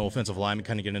about offensive linemen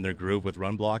kind of getting in their groove with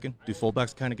run blocking. Do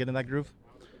fullbacks kind of get in that groove?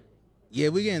 Yeah,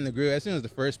 we get in the groove. As soon as the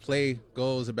first play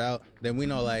goes about, then we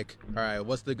know, like, all right,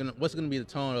 what's gonna be the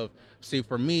tone of. See,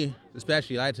 for me,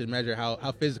 especially, I like to measure how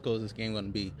physical is this game going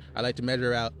to be. I like to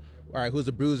measure out, all right, who's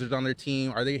the bruisers on their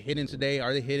team? Are they hitting today?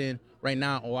 Are they hitting right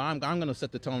now? Well, I'm going to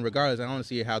set the tone regardless. I want to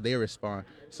see how they respond.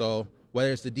 So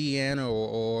whether it's the DN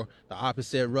or the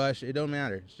opposite rush, it don't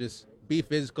matter. It's just be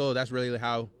physical. That's really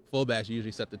how fullbacks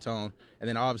usually set the tone. And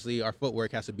then obviously our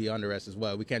footwork has to be under us as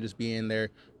well. We can't just be in there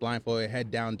blindfolded,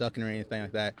 head down, ducking or anything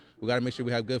like that. We got to make sure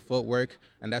we have good footwork,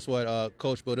 and that's what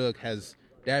Coach Boduk has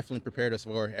definitely prepared us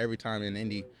for every time in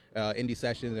Indy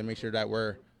sessions, and make sure that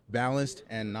we're balanced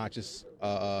and not just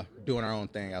doing our own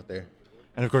thing out there.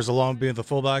 And, of course, along being the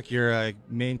fullback, you're a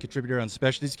main contributor on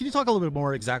specialties. Can you talk a little bit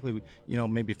more exactly,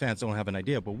 maybe fans don't have an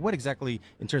idea, but what exactly,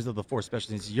 in terms of the four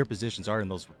specialties, your positions are in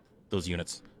those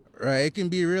units? Right, it can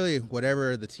be really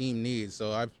whatever the team needs.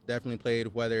 So I've definitely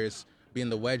played, whether it's being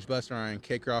the wedge buster on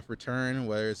kickoff return,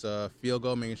 whether it's a field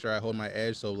goal, making sure I hold my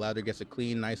edge so Louder gets a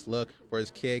clean, nice look for his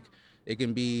kick. It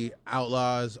can be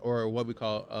outlaws or what we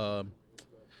call,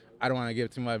 I don't want to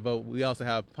give too much, but we also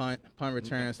have punt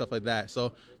return and stuff like that.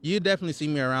 So you definitely see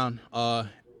me around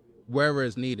wherever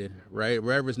is needed, right?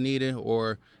 Wherever is needed,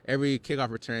 or every kickoff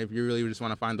return. If you really just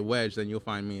want to find the wedge, then you'll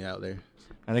find me out there.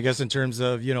 And I guess in terms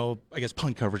of,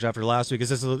 punt coverage after last week, is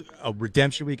this a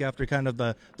redemption week after kind of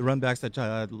the run backs that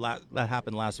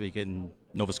happened last week in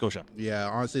Nova Scotia? Yeah,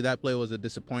 honestly, that play was a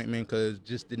disappointment because it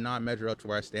just did not measure up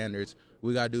to our standards.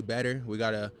 We got to do better. We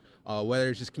got to, whether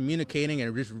it's just communicating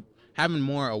and just having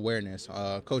more awareness.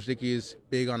 Coach Dickey is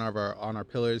big on our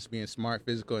pillars, being smart,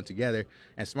 physical, and together.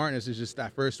 And smartness is just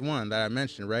that first one that I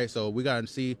mentioned, right? So we got to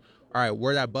see, all right,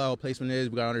 where that ball placement is.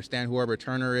 We got to understand who our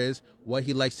returner is, what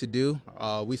he likes to do.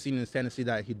 We've seen his tendency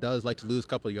that he does like to lose a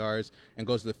couple of yards and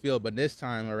goes to the field. But this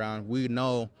time around, we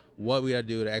know what we got to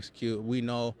do to execute. We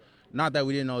know, not that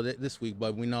we didn't know this week,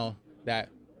 but we know that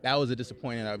that was a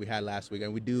disappointment that we had last week,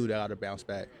 and we do got to bounce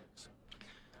back.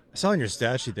 I saw in your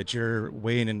stat sheet that you're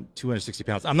weighing in 260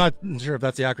 pounds. I'm not sure if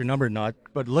that's the accurate number or not,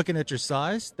 but looking at your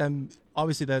size, then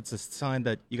obviously that's a sign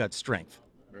that you got strength.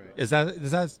 Right. Is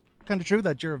that kind of true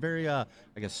that you're a very,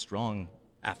 strong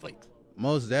athlete?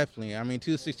 Most definitely. I mean,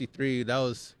 263, that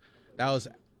was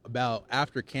about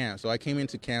after camp. So I came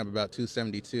into camp about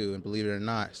 272, and believe it or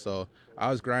not. So I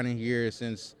was grinding here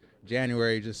since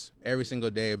January, just every single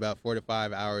day, about 4 to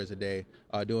 5 hours a day,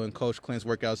 doing Coach Clint's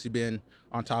workouts. He's been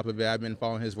on top of it. I've been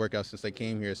following his workouts since I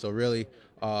came here. So really,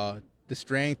 the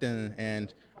strength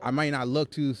and I might not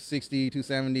look 260,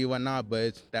 270, whatnot,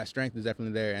 but that strength is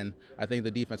definitely there. And I think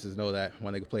the defenses know that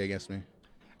when they play against me.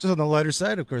 Just on the lighter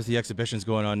side, of course, the exhibition's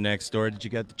going on next door. Did you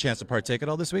get the chance to partake at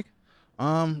all this week?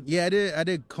 Yeah, I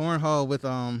did cornhole with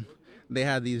they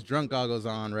had these drunk goggles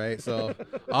on, right? So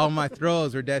all my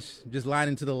throws were just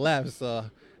lining to the left. So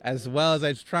as well as I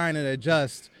was trying to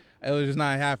adjust, it was just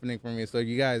not happening for me. So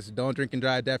you guys don't drink and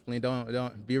drive. Definitely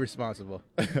don't be responsible.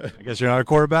 I guess you're not a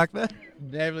quarterback then?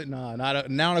 Definitely no,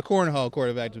 not a cornhole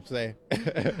quarterback to say.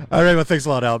 All right, well, thanks a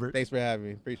lot, Albert. Thanks for having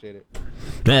me. Appreciate it.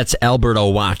 That's Albert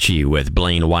Awachie with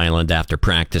Blaine Weiland after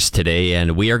practice today,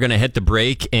 and we are going to hit the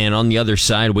break. And on the other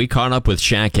side, we caught up with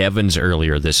Shaq Evans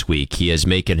earlier this week. He is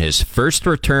making his first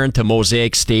return to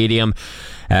Mosaic Stadium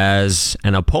as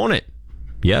an opponent.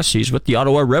 Yes, he's with the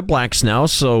Ottawa Redblacks now,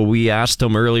 so we asked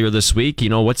him earlier this week,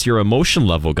 what's your emotion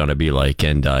level going to be like?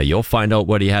 And you'll find out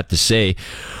what he had to say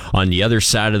on the other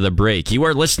side of the break. You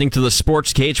are listening to the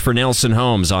Sports Cage for Nelson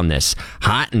Holmes on this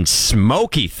hot and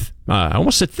smoky, I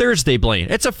almost said Thursday,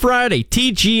 Blaine. It's a Friday,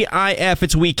 TGIF,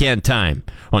 it's weekend time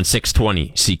on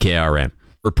 620 CKRM.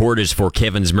 Report is for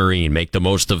Kevin's Marine. Make the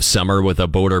most of summer with a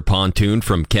boat or pontoon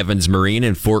from Kevin's Marine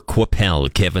in Fort Qu'Appelle,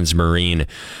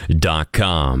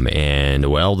 kevinsmarine.com. And,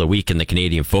 well, the week in the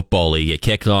Canadian Football League, it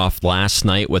kicked off last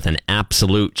night with an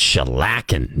absolute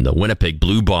shellacking. The Winnipeg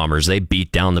Blue Bombers, they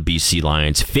beat down the BC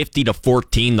Lions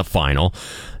 50-14 the final.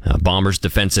 Bombers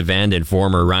defensive end and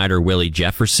former Rider Willie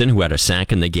Jefferson, who had a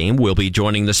sack in the game, will be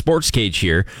joining the Sports Cage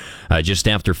here just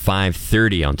after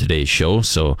 5:30 on today's show.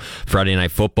 So Friday Night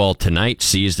Football tonight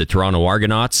sees the Toronto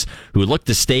Argonauts, who look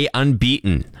to stay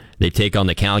unbeaten. They take on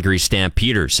the Calgary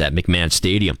Stampeders at McMahon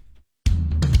Stadium.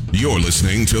 You're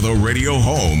listening to the radio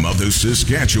home of the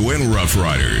Saskatchewan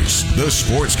Roughriders, the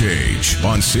Sports Cage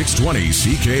on 620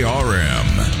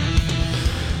 CKRM.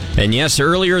 And yes,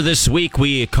 earlier this week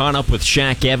we caught up with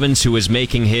Shaq Evans, who is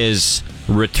making his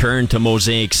return to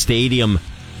Mosaic Stadium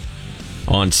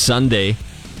on Sunday.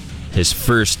 His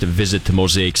first visit to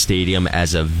Mosaic Stadium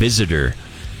as a visitor.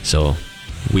 So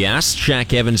we asked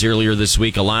Shaq Evans earlier this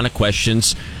week a lot of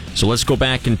questions. So let's go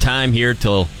back in time here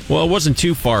till, well, it wasn't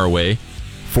too far away,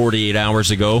 48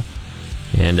 hours ago,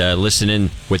 and listen in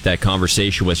with that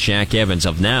conversation with Shaq Evans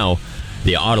of now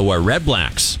the Ottawa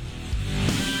Redblacks.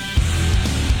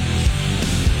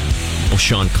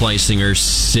 Sean Kleisinger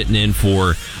sitting in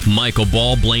for Michael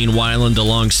Ball, Blaine Weiland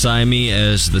alongside me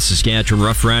as the Saskatchewan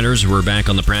Roughriders. We're back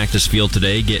on the practice field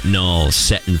today, getting all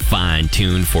set and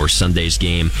fine-tuned for Sunday's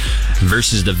game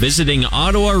versus the visiting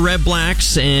Ottawa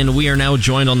Redblacks. And we are now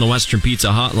joined on the Western Pizza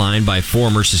Hotline by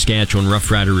former Saskatchewan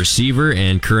Roughrider receiver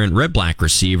and current Redblack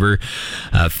receiver,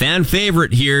 fan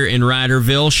favorite here in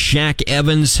Riderville, Shaq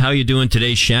Evans. How you doing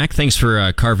today, Shaq? Thanks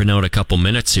for carving out a couple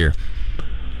minutes here.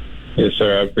 Yes,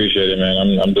 sir. I appreciate it,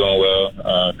 man. I'm doing well.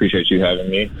 Appreciate you having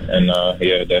me, and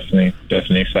yeah, definitely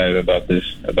excited about this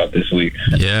week.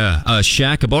 Yeah,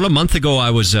 Shaq. About a month ago,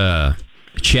 I was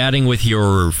chatting with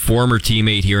your former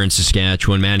teammate here in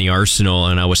Saskatchewan, Manny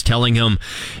Arsenault, and I was telling him,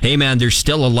 "Hey, man, there's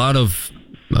still a lot of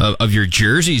your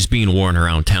jerseys being worn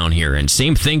around town here, and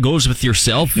same thing goes with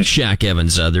yourself, Shaq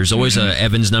Evans. There's always a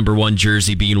Evans #1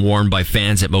 jersey being worn by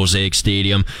fans at Mosaic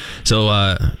Stadium. So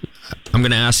I'm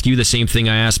going to ask you the same thing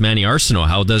I asked Manny Arsenault.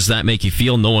 How does that make you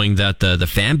feel, knowing that the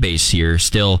fan base here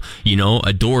still,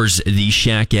 adores the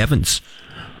Shaq Evans?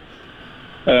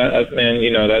 Man, it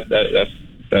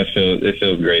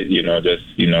feels great, because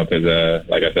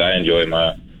like I said, I enjoyed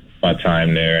my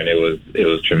time there, and it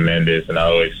was tremendous, and I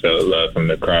always felt love from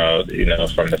the crowd,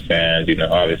 from the fans.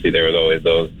 Obviously there was always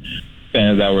those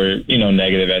fans that were,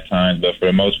 negative at times, but for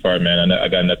the most part, man, I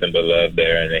got nothing but love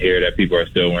there. And to hear that people are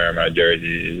still wearing my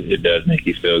jersey, it does make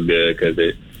you feel good, because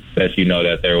it lets you know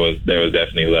that there was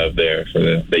definitely love there for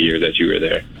the years that you were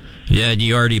there. Yeah,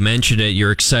 you already mentioned it.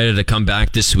 You're excited to come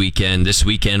back this weekend. This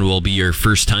weekend will be your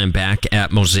first time back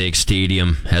at Mosaic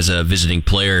Stadium as a visiting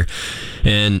player.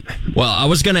 And, well, I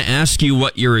was going to ask you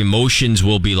what your emotions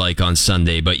will be like on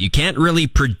Sunday, but you can't really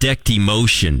predict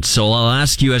emotion. So I'll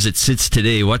ask you as it sits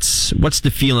today, what's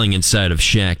the feeling inside of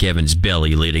Shaq Evans'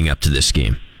 belly leading up to this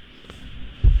game?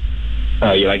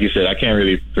 Yeah, like you said, I can't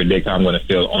really predict how I'm going to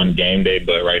feel on game day,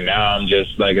 but right now I'm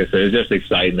just, like I said, it's just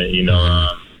excitement, you know,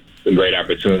 it's a great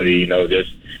opportunity, you know,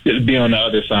 just be on the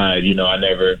other side. You know, I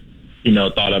never, you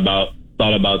know, thought about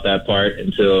that part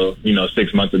until, you know,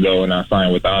 6 months ago when I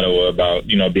signed with Ottawa about,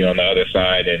 you know, being on the other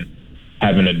side and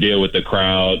having to deal with the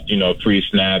crowd, you know,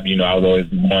 pre-snap. You know, I was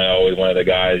always one of the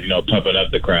guys, you know, pumping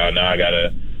up the crowd. Now I got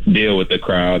to deal with the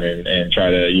crowd and try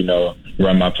to, you know,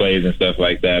 run my plays and stuff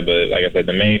like that. But like I said,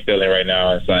 the main feeling right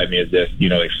now inside me is just, you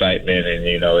know, excitement, and,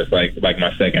 you know, it's like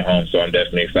my second home. So I'm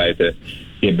definitely excited to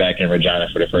get back in Regina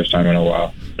for the first time in a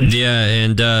while. Yeah,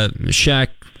 and Shaq,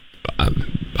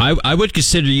 I would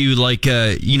consider you like,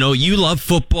 you know, you love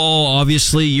football,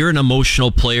 obviously. You're an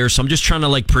emotional player, so I'm just trying to,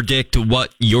 like, predict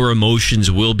what your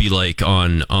emotions will be like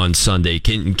on Sunday.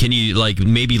 Can you, like,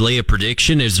 maybe lay a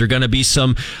prediction? Is there going to be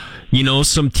some, you know,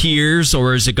 some tears,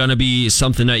 or is it going to be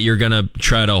something that you're going to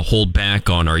try to hold back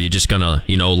on, or are you just going to,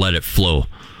 you know, let it flow?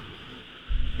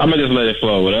 I'm going to just let it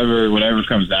flow. Whatever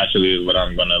comes naturally is what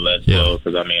I'm going to let flow.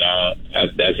 Because, I mean,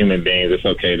 as human beings, it's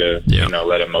okay to, you know,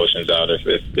 let emotions out if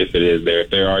it is there.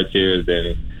 If there are tears,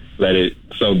 then let it,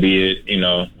 so be it, you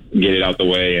know, get it out the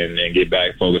way and get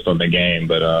back focused on the game.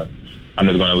 But I'm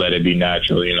just going to let it be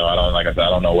natural. You know, like I said, I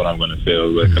don't know what I'm going to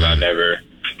feel because I never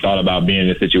thought about being in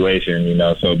this situation, you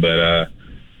know. So, but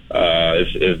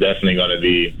it's definitely going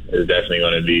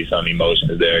to be some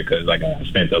emotions there because, like, I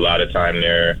spent a lot of time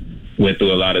there. Went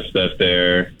through a lot of stuff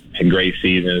there, had great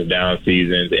seasons, down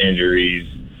seasons, injuries,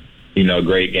 you know,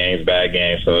 great games, bad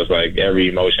games. So it's like every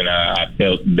emotion I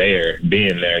felt there,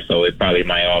 being there. So it probably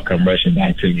might all come rushing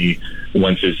back to me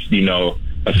once it's, you know,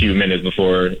 a few minutes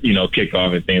before, you know,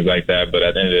 kickoff and things like that. But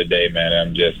at the end of the day, man,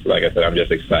 I'm just, like I said, I'm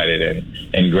just excited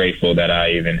and grateful that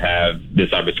I even have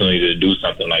this opportunity to do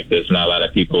something like this. Not a lot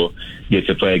of people get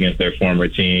to play against their former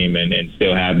team and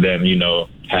still have them, you know,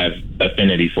 have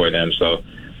affinity for them. So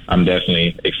I'm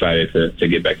definitely excited to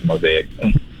get back to Mosaic.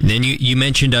 Then you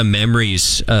mentioned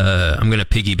memories. I'm going to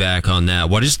piggyback on that.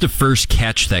 What is the first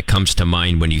catch that comes to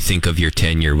mind when you think of your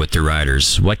tenure with the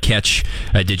Riders? What catch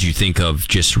did you think of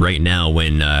just right now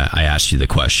when I asked you the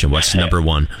question? What's number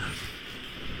one?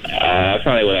 I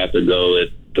probably would have to go with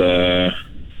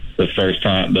the first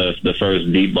time, the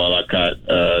first deep ball I caught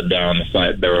down the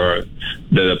side. There were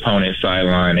the opponent's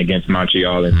sideline against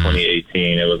Montreal in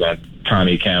 2018. It was on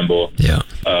Tommy Campbell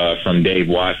from Dave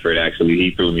Watford. Actually,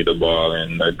 he threw me the ball,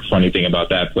 and the funny thing about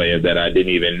that play is that I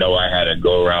didn't even know I had a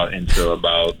go route until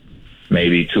about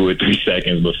maybe 2 or 3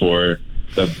 seconds before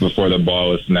the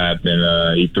ball was snapped,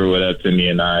 and he threw it up to me,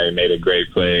 and I made a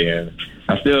great play. And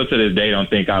I still to this day don't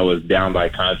think I was down by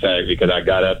contact because I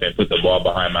got up and put the ball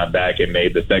behind my back and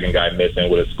made the second guy miss and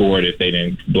would have scored if they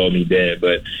didn't blow me dead.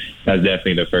 But that's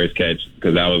definitely the first catch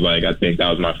because that was like, I think that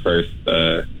was my first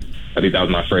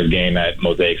game at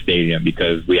Mosaic Stadium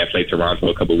because we had played Toronto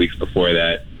a couple weeks before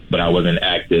that, but I wasn't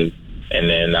active. And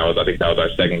then I think that was our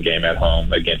second game at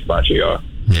home against Montreal.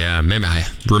 Yeah, maybe I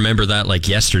remember that like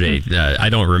yesterday. I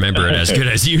don't remember it as good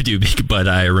as you do, but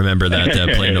I remember that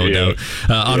play, no doubt.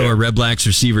 Ottawa Red Blacks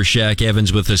receiver Shaq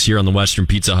Evans with us here on the Western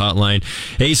Pizza Hotline.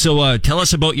 Hey, so tell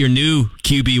us about your new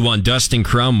QB1, Dustin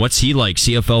Crum. What's he like?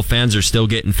 CFL fans are still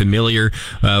getting familiar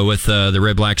with the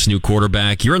Red Blacks' new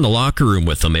quarterback. You're in the locker room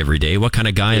with them every day. What kind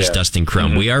of guy is Dustin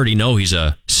Crum? We already know he's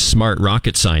a smart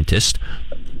rocket scientist.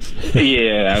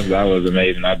 Yeah, that was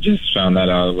amazing. I just found that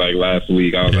out like last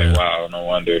week. I was like, wow, no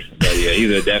wonder. But yeah, he's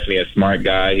definitely a smart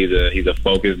guy. He's a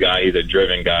focused guy. He's a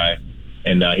driven guy,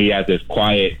 and he has this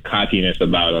quiet cockiness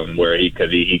about him where he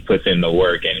puts in the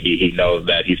work and he knows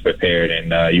that he's prepared,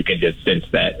 and you can just sense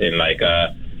that. And like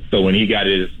so when he got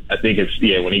his,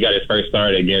 when he got his first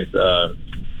start against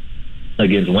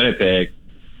Winnipeg,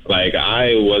 like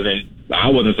I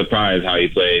wasn't surprised how he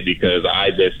played because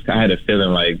I had a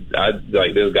feeling like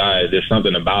this guy, there's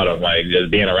something about him, like just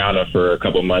being around him for a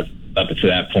couple months up to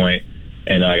that point.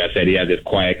 And like I said, he has this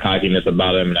quiet cockiness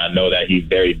about him, and I know that he's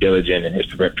very diligent in his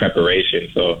preparation.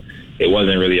 So it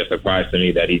wasn't really a surprise to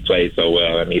me that he played so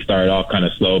well. I mean, he started off kind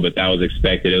of slow, but that was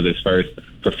expected. It was his first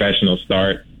professional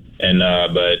start, and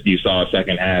but you saw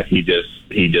second half he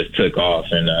just took off,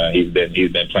 and he's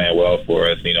been playing well for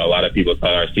us. You know, a lot of people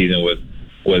thought our season was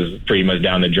pretty much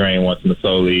down the drain once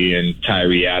Masoli and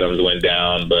Tyree Adams went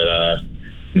down, but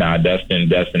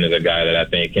Dustin is a guy that I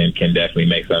think can definitely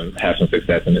have some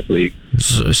success in this league.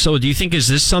 So do you think, is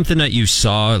this something that you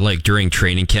saw like during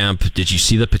training camp? Did you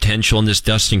see the potential in this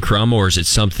Dustin Crum, or is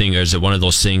it one of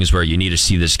those things where you need to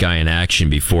see this guy in action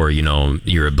before, you know,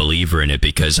 you're a believer in it?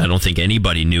 Because I don't think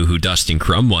anybody knew who Dustin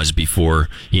Crum was before,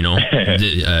 you know,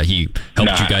 he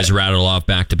helped you guys rattle off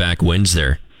back-to-back wins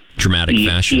there. Dramatic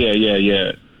fashion.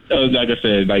 Yeah. like I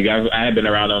said, like I had been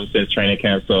around him since training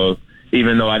camp, so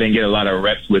even though I didn't get a lot of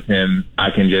reps with him,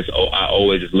 I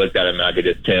always just looked at him and I could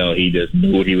just tell he just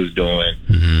knew what he was doing,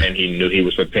 and he knew he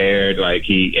was prepared. Like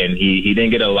he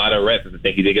didn't get a lot of reps. I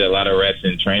think he did get a lot of reps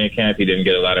in training camp. He didn't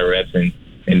get a lot of reps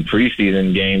in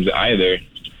preseason games either.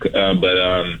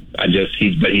 But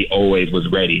he always was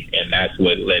ready, and that's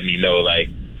what let me know, like,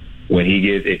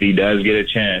 if he does get a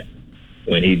chance,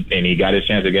 he got his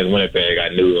chance against Winnipeg, I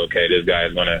knew, okay, this guy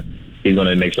he's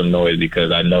gonna make some noise,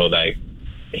 because I know, like,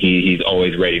 he's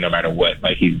always ready no matter what.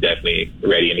 Like, he's definitely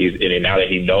ready, and now that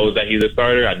he knows that he's a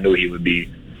starter, I knew he would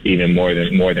be even more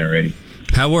than ready.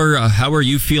 How are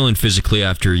you feeling physically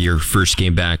after your first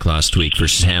game back last week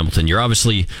versus Hamilton? You're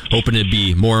obviously hoping to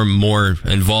be more and more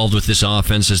involved with this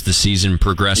offense as the season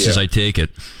progresses, I take it.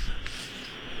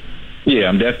 Yeah,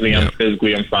 I'm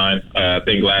physically, I'm fine. I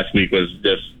think last week was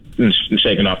just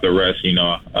shaking off the rust, you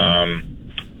know.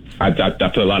 I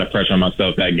put a lot of pressure on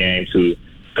myself that game to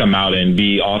come out and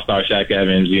be all-star Shaq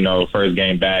Evans, you know, first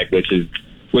game back, which was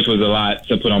a lot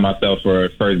to put on myself for a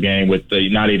first game with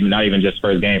not even just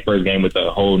first game with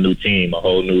a whole new team, a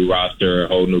whole new roster, a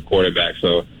whole new quarterback.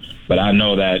 So, but I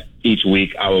know that each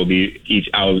week I'll get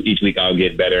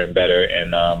better and better,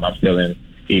 and I'm feeling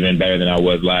even better than I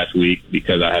was last week,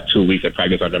 because I have 2 weeks of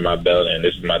practice under my belt, and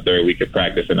this is my third week of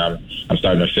practice, and I'm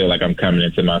starting to feel like I'm coming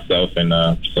into myself, and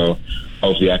so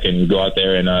hopefully I can go out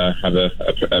there and have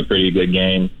a pretty good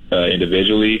game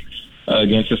individually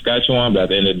against Saskatchewan. But at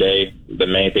the end of the day, the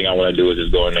main thing I want to do is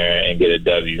just go in there and get a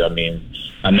W. I mean,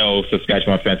 I know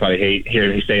Saskatchewan fans probably hate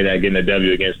hearing me say that, getting a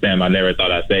W against them. I never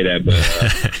thought I'd say that,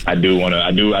 but I do want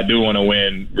to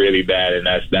win really bad, and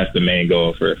that's the main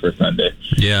goal for Sunday.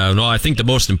 Yeah, no, I think the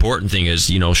most important thing is,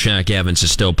 you know, Shaq Evans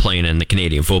is still playing in the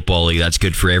Canadian Football League. That's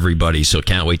good for everybody, so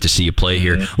can't wait to see you play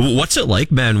here. What's it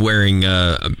like, man, wearing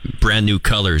brand new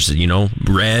colors, you know,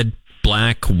 red,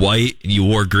 black, white? You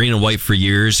wore green and white for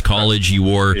years. College, you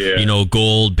wore, you know,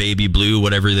 gold, baby blue,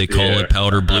 whatever they call it,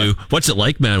 powder blue. What's it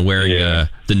like, man, wearing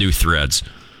the new threads?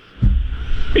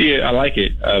 Yeah, I like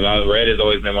it. Red has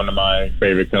always been one of my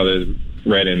favorite colors,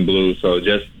 red and blue. So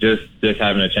just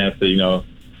having a chance to, you know,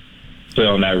 put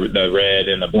on the red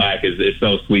and the black is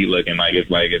so sweet looking.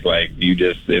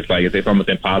 It's almost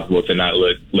impossible to not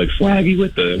look swaggy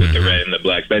with the red and the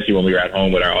black, especially when we were at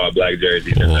home with our all black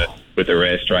jerseys with the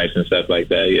red stripes and stuff like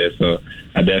that. Yeah, so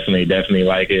I definitely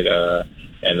like it,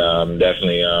 and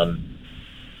definitely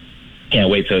can't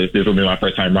wait till this will be my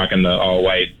first time rocking the all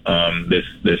white this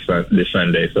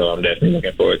Sunday. So I'm definitely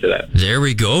looking forward to that. There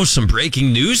we go. Some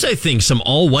breaking news, I think. Some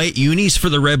all white unis for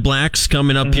the Red Blacks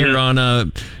coming up here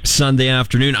on Sunday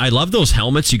afternoon. I love those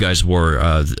helmets you guys wore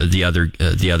the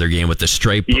other game with the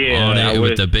stripe on it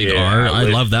with the big R. I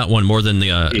love that one more than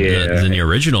the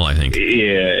original, I think.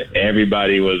 Yeah,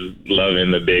 everybody was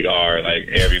loving the big R. Like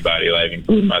everybody, like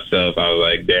including myself. I was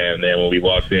like, damn. Then when we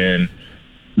walked in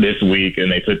this week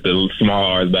and they put the small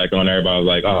R's back on, everybody was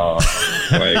like, oh,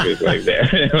 like it's like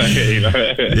that. Like, you know?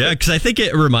 Yeah, because I think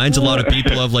it reminds a lot of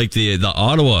people of like the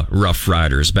Ottawa Rough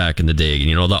Riders back in the day.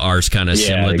 You know, the R's kind of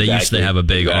similar. Exactly. They used to have a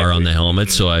big R on the helmet,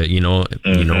 so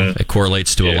it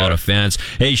correlates to a lot of fans.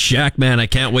 Hey, Shaq, man, I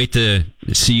can't wait to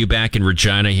see you back in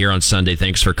Regina here on Sunday.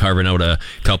 Thanks for carving out a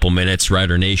couple minutes.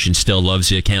 Rider Nation still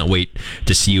loves you. Can't wait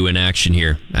to see you in action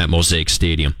here at Mosaic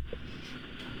Stadium.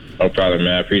 No problem,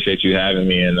 man. I appreciate you having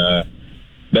me, and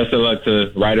best of luck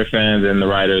to Rider fans and the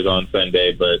Riders on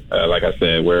Sunday. But like I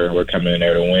said, we're coming in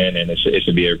there to win, and it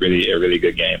should be a really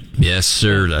good game. Yes,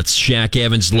 sir. That's Shaq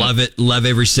Evans. Love it. Love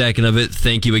every second of it.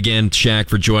 Thank you again, Shaq,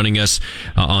 for joining us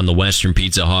on the Western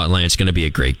Pizza Hotline. It's going to be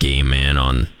a great game, man,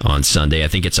 on Sunday. I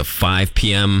think it's a 5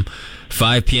 p.m.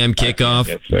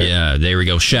 kickoff. Yeah, there we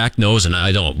go. Shaq knows and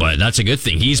I don't, but that's a good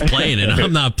thing. He's playing and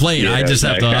I'm not playing. I just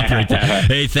have to operate that.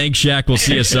 Hey, thanks, Shaq. We'll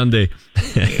see you Sunday.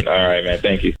 All right, man.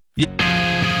 Thank you. The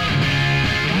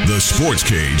Sports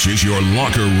Cage is your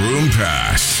locker room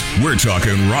pass. We're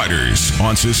talking Riders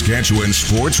on Saskatchewan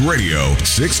Sports Radio,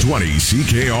 620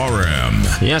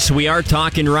 CKRM. Yes, we are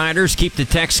talking Riders. Keep the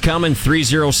text coming.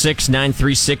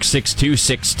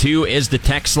 306-936-6262 is the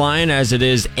text line, as it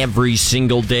is every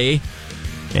single day.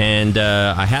 And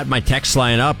I had my text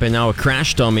line up, and now it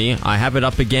crashed on me. I have it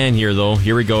up again here, though.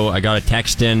 Here we go. I got a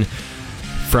text in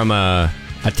from a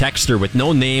texter with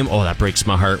no name. Oh, that breaks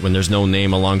my heart when there's no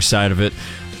name alongside of it.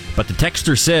 But the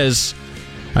texter says,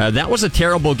 that was a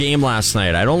terrible game last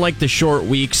night. I don't like the short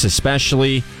weeks,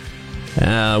 especially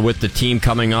with the team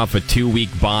coming off a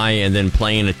 2-week bye and then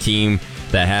playing a team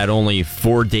that had only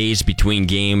 4 days between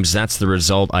games. That's the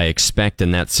result I expect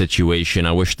in that situation.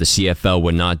 I wish the CFL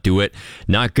would not do it.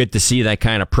 Not good to see that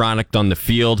kind of product on the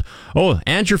field. Oh,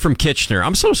 Andrew from Kitchener.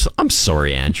 I'm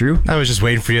sorry, Andrew. I was just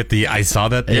waiting for you I saw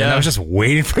that. Yeah. I was just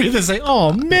waiting for you to say,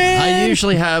 "Oh man." I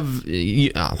usually have.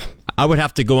 I would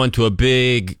have to go into a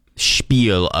big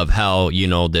spiel of how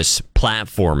this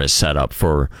platform is set up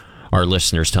for our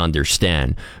listeners to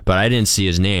understand. But I didn't see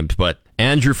his name. But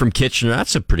Andrew from Kitchener,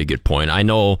 that's a pretty good point. I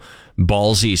know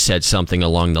Ballsy said something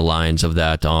along the lines of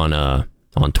that on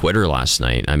Twitter last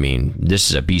night. I mean, this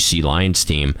is a BC Lions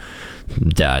team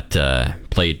that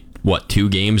played, 2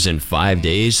 games in 5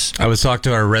 days? I was talking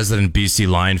to our resident BC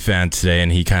Lion fan today,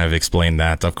 and he kind of explained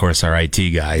that. Of course, our IT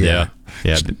guy. Yeah.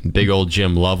 Big old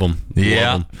Jim, love him.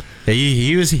 Yeah. Love him.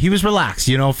 He was relaxed,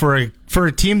 for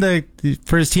his team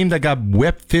that got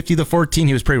whipped 50-14.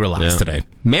 He was pretty relaxed today.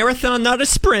 Marathon, not a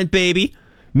sprint, baby.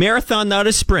 Marathon, not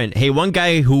a sprint. Hey, one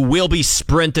guy who will be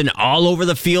sprinting all over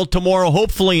the field tomorrow,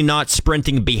 hopefully not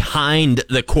sprinting behind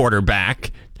the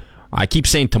quarterback. I keep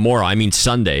saying tomorrow, I mean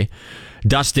Sunday.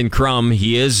 Dustin Crum,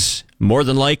 he is more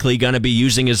than likely going to be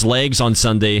using his legs on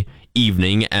Sunday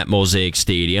evening at Mosaic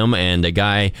Stadium, and the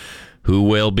guy who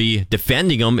will be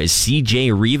defending him is CJ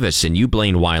Reavis, and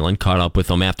Blaine Weiland caught up with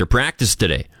him after practice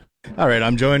today. All right,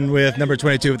 I'm joined with number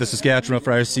 22 with the Saskatchewan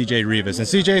Roughriders, CJ Reavis. And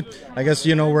CJ, I guess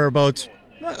we're about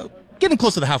getting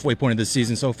close to the halfway point of this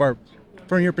season so far.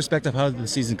 From your perspective, how has the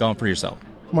season gone for yourself?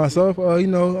 Myself,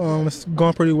 it's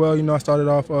gone pretty well. I started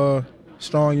off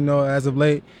strong, as of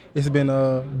late. It's been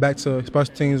back to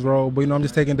special teams role, but, I'm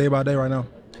just taking day by day right now.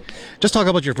 Just talk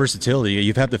about your versatility.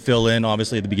 You've had to fill in,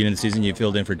 obviously, at the beginning of the season. You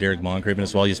filled in for Derek Moncrieven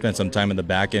as well. You spent some time in the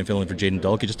back end filling for Jaden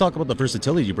Dulke. Just talk about the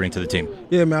versatility you bring to the team.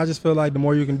 Yeah, man, I just feel like the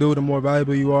more you can do, the more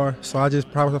valuable you are. So I just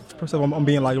I'm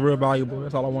being, real valuable.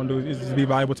 That's all I want to do is just be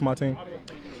valuable to my team.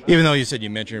 Even though you said you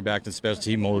mentioned you're back to special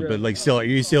team mode, but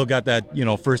you still got that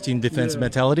first team defensive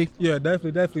mentality. Yeah,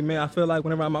 definitely, man. I feel like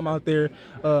whenever I'm out there,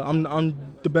 I'm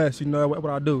the best. What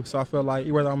I do. So I feel like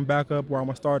whether I'm backup or I'm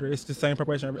a starter, it's the same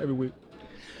preparation every week.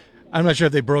 I'm not sure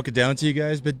if they broke it down to you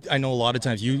guys, but I know a lot of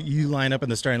times you line up in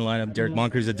the starting lineup. Derek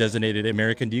Moncrief is a designated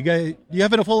American. Do you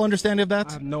have a full understanding of that?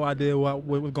 I have no idea what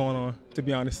was going on, to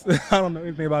be honest. I don't know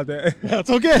anything about that. That's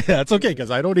okay,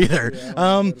 because I don't either.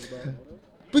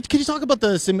 But can you talk about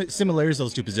the similarities of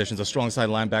those two positions, a strong side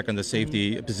linebacker and the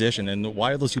safety position, and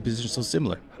why are those two positions so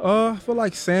similar? I feel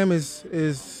like Sam is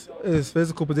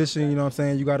physical position,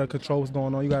 you got to control what's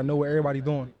going on. You got to know what everybody's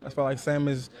doing. I feel like Sam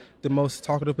is the most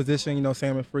talkative position,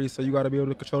 Sam and free, so you got to be able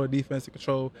to control the defense and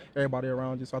control everybody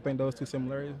around you. So I think those two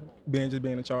similarities, being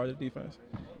in charge of defense.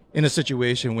 In a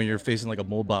situation when you're facing a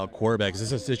mobile quarterback, is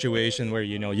this a situation where,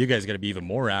 you guys got to be even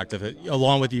more active,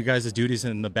 along with you guys' duties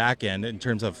in the back end in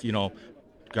terms of,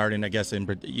 guarding, I guess,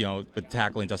 with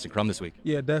tackling Dustin Crum this week?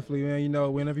 Yeah, definitely,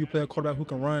 man. Whenever you play a quarterback who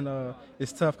can run,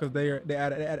 it's tough because they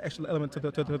add extra element to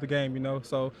the game,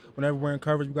 So whenever we're in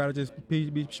coverage, we got to just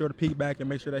be sure to peek back and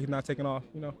make sure that he's not taking off,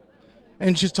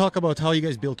 And just talk about how you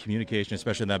guys build communication,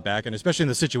 especially in that back end, especially in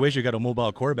the situation you got a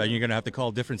mobile quarterback, and you're going to have to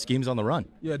call different schemes on the run.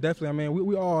 Yeah, definitely. I mean,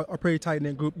 we all are pretty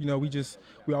tight-knit group. We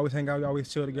always hang out, we always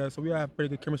chill together. So we have pretty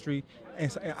good chemistry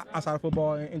outside of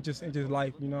football and just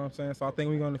life, you know what I'm saying? So I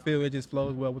think we're on the field, it just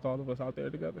flows well with all of us out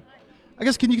there together. I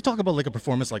guess, can you talk about a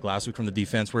performance like last week from the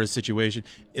defense, where a situation,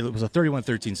 it was a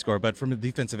 31-13 score, but from the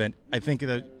defensive end, I think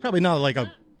probably not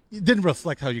it didn't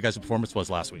reflect how you guys' performance was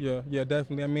last week. Yeah,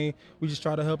 definitely. I mean, we just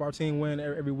try to help our team win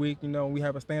every week. We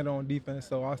have a standard on defense,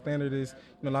 so our standard is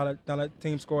not let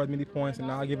team score as many points and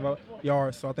not give up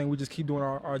yards. So I think we just keep doing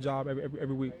our job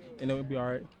every week, and it'll be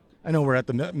all right. I know we're at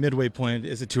the midway point.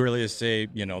 Is it too early to say,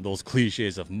 those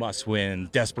cliches of must-win,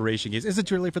 desperation games? Is it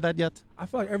too early for that yet? I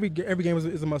feel like every game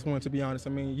is a must-win, to be honest. I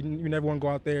mean, you never want to go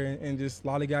out there and just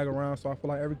lollygag around. So I feel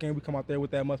like every game we come out there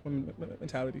with that must-win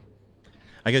mentality.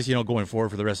 I guess, going forward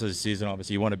for the rest of the season,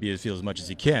 obviously you want to be at the field as much as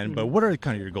you can, but what are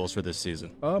kind of your goals for this season?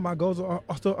 My goals are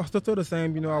still the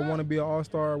same. I want to be an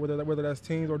all-star, whether that's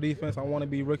teams or defense. I want to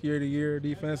be rookie of the year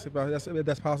defense, if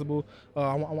that's possible.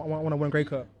 I want to win Grey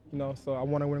Cup, so I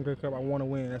want to win Grey Cup. I want to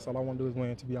win. That's all I want to do is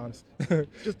win, to be honest.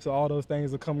 So all those things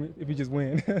will come if you just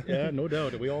win. Yeah, no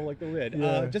doubt. We all like to win.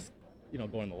 Yeah.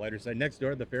 Going on the lighter side. Next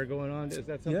door, the fair going on. Is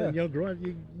that something, growing up,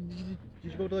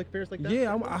 you go to fairs like that?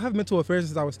 Yeah, I haven't been to a fair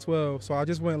since I was 12, so I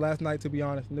just went last night, to be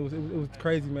honest. And it was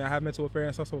crazy, man. I haven't been to a fair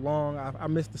in so long. I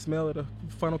missed the smell of the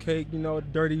funnel cake,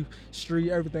 dirty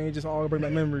street, everything. It just all bring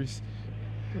back memories.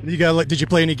 Did you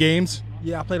play any games?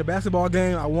 Yeah, I played a basketball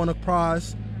game. I won a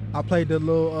prize. I played the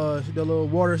little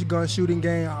water gun shooting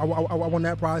game. I won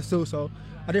that prize too, so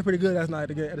I did pretty good last night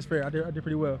at this fair. I did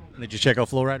pretty well. Did you check out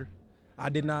Flow Rider? I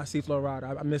did not see Flo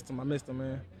Rida. I missed him,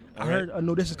 man. I heard a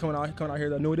new edition's coming out here.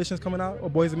 The new edition's coming out, or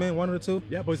Boys and Men, one of the two.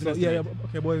 Yeah, Boys and Men. Yeah,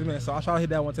 okay, Boys and Men. So I'll try to hit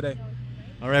that one today.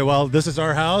 All right, well, this is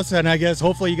our house, and I guess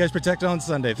hopefully you guys protect it on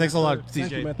Sunday. Thanks a lot, TJ.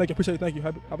 Thank you, man. Thank you. Appreciate it. Thank you.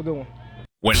 Have a good one.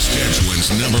 When Saskatchewan's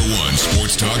 #1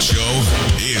 sports talk show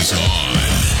is on.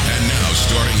 And now,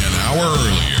 starting an hour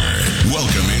earlier,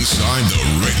 welcome inside the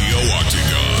Radio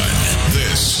Octagon.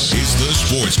 This is the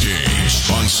Sports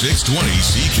Cage on 620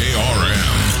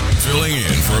 CKRM. Filling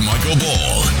in for Michael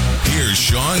Bull, here's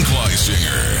Sean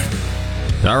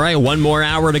Kleisinger. All right, one more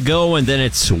hour to go, and then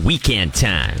it's weekend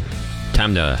time.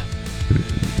 Time to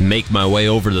make my way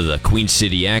over to the Queen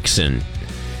City X and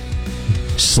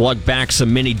slug back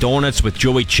some mini donuts with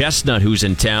Joey Chestnut, who's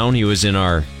in town. He was in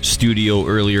our studio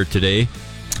earlier today.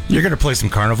 You're going to play some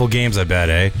carnival games, I bet,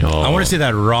 eh? Oh. I want to see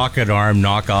that rocket arm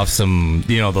knock off some,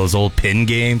 those old pin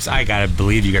games. I got to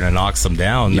believe you're going to knock some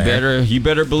down there. You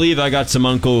better believe I got some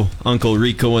Uncle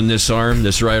Rico in this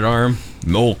right arm.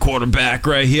 Old quarterback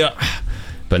right here.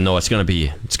 But no, it's gonna be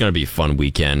a fun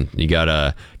weekend. You got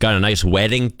a nice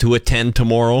wedding to attend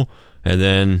tomorrow, and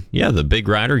then the big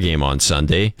Rider game on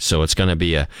Sunday. So it's gonna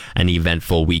be an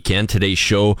eventful weekend. Today's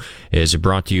show is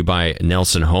brought to you by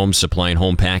Nelson Homes, supplying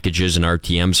home packages and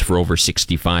RTMs for over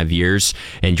 65 years.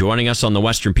 And joining us on the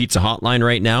Western Pizza Hotline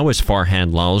right now is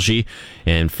Farhan Lalji,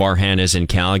 and Farhan is in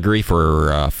Calgary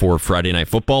for Friday Night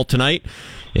Football tonight.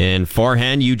 And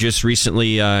Farhan, you just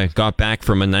recently got back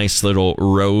from a nice little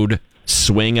road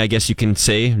swing, I guess you can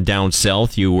say, down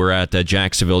south. You were at the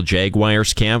Jacksonville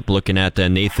Jaguars camp looking at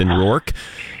Nathan Rourke.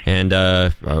 And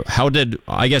how did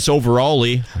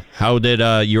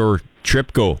your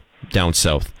trip go down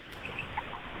south?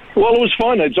 Well, it was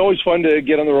fun. It's always fun to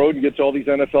get on the road and get to all these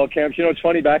NFL camps. It's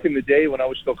funny, back in the day when I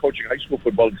was still coaching high school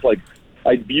football, it's like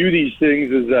I view these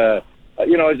things as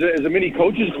as a mini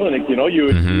coaches clinic.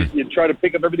 You'd try to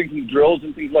pick up everything from drills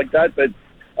and things like that, but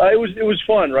it was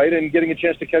fun, right? And getting a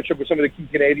chance to catch up with some of the key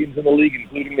Canadians in the league,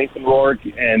 including Nathan Rourke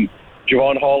and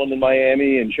Javon Holland in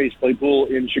Miami and Chase Claypool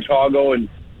in Chicago. And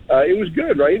it was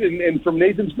good, right? And from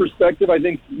Nathan's perspective, I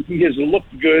think he has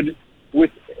looked good with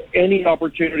any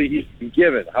opportunity he's been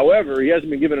given. However, he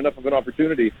hasn't been given enough of an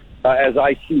opportunity as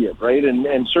I see it, right?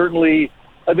 And certainly,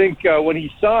 I think when he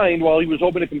signed, while he was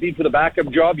hoping to compete for the backup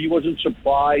job, he wasn't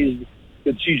surprised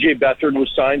that C.J. Beathard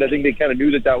was signed. I think they kind of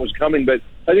knew that was coming. But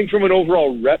I think from an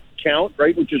overall rep count,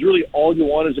 right, which is really all you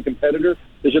want as a competitor,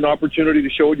 is an opportunity to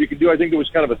show what you can do. I think it was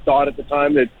kind of a thought at the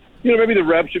time that, maybe the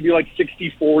reps should be like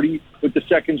 60-40 with the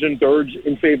seconds and thirds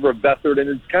in favor of Beathard. And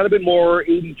it's kind of been more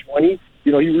 80-20.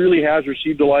 He really has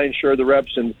received the lion's share of the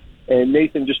reps, and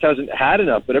Nathan just hasn't had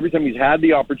enough. But every time he's had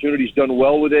the opportunity, he's done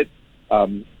well with it.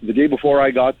 The day before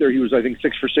I got there, he was, I think,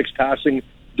 6 for 6 passing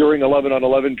during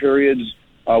 11-on-11 periods.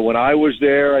 When I was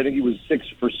there, I think he was 6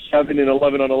 for 7 in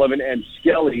 11-on-11, and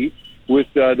Skelly with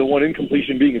the one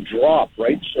incompletion being a drop,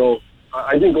 right? So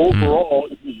I think overall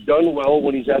he's done well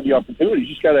when he's had the opportunity. He's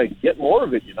just got to get more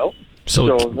of it,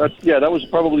 So that was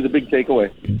probably the big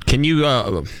takeaway.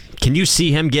 Can you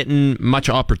see him getting much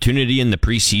opportunity in the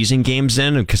preseason games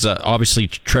then? Because obviously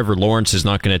Trevor Lawrence is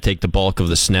not going to take the bulk of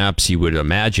the snaps, you would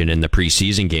imagine, in the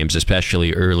preseason games,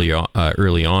 especially early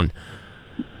on.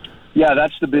 Yeah,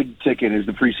 that's the big ticket, is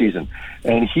the preseason,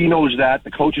 and he knows that. The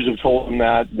coaches have told him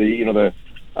that. The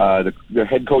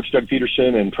head coach Doug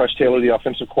Peterson and Press Taylor, the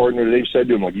offensive coordinator, they've said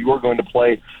to him, like, you are going to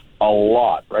play a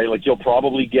lot, right? Like, you'll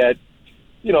probably get,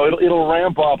 it'll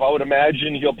ramp up. I would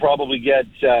imagine he'll probably get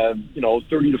 30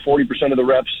 to 40% of the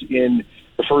reps in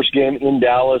the first game in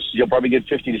Dallas. He'll probably get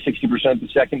 50 to 60% the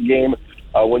second game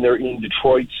when they're in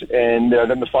Detroit, and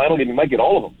then the final game he might get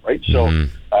all of them, right? So.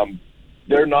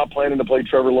 They're not planning to play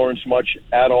Trevor Lawrence much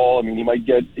at all. I mean, he might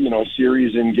get, a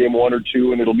series in game 1 or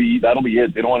 2, and that'll be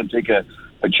it. They don't want to take a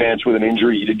chance with an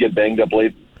injury. He did get banged up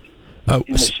late in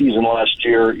the season last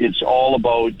year. It's all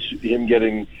about him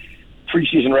getting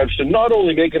preseason reps to not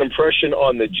only make an impression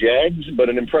on the Jags, but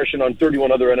an impression on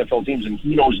 31 other NFL teams, and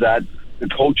he knows that. The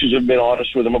coaches have been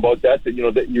honest with him about that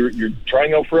you're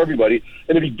trying out for everybody.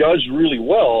 And if he does really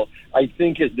well, I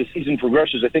think as the season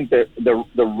progresses, I think that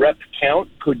the rep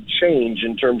count could change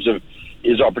in terms of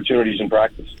his opportunities in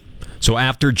practice. So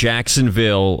after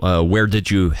Jacksonville, where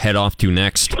did you head off to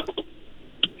next?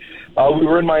 We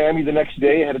were in Miami the next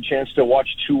day. Had a chance to watch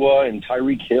Tua and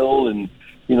Tyreek Hill, and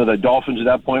the Dolphins at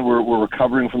that point were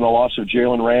recovering from the loss of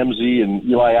Jalen Ramsey and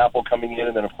Eli Apple coming in,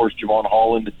 and then of course Javon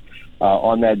Holland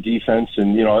on that defense,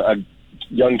 and a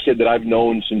young kid that I've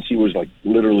known since he was like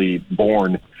literally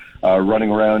born,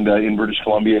 running around in British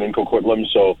Columbia and in Coquitlam.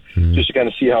 So just to kind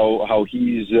of see how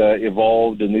he's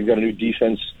evolved, and they've got a new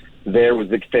defense there with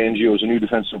Vic Fangio as a new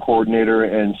defensive coordinator,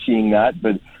 and seeing that.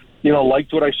 But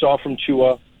liked what I saw from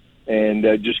Tua. and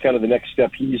just kind of the next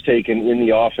step he's taken in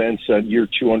the offense, year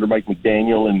 2 under Mike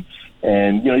McDaniel.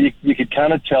 And you know, you could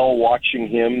kind of tell watching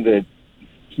him that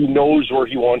he knows where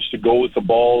he wants to go with the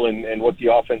ball and what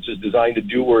the offense is designed to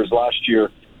do, whereas last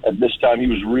year at this time he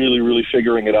was really, really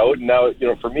figuring it out. And now, you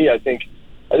know, for me, I think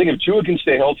if Tua can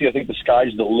stay healthy, I think the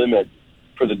sky's the limit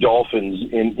for the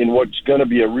Dolphins in what's going to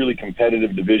be a really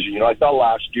competitive division. You know, I thought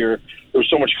last year there was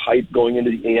so much hype going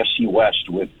into the AFC West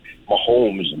with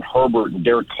Mahomes and Herbert and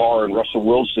Derek Carr and Russell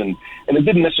Wilson, and it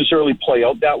didn't necessarily play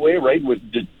out that way, right? With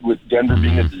Denver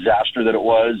being a disaster that it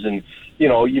was, and you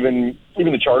know, even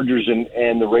the Chargers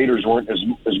and the Raiders weren't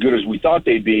as good as we thought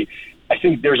they'd be. I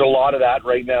think there's a lot of that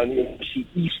right now in the NFC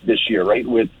East this year, right?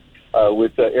 With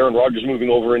Aaron Rodgers moving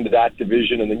over into that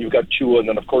division, and then you've got Tua, and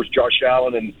then of course Josh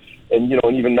Allen, and you know,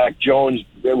 and even Mac Jones,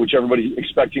 which everybody's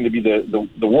expecting to be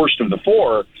the worst of the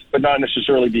four, but not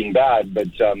necessarily being bad. But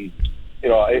you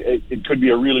know, it could be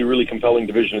a really, really compelling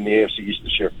division in the AFC East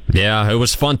this year. Yeah, it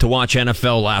was fun to watch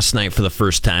NFL last night for the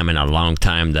first time in a long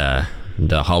time.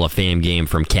 The Hall of Fame game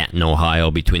from Canton, Ohio,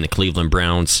 between the Cleveland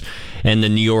Browns and the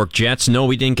New York Jets. No,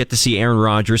 we didn't get to see Aaron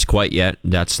Rodgers quite yet.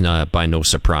 That's not by no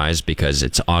surprise because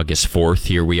it's August 4th.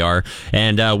 Here we are.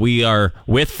 And we are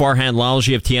with Farhan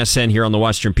Lalji of TSN here on the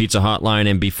Western Pizza Hotline.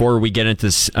 And before we get into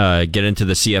the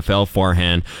CFL,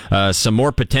 Farhan, some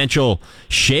more potential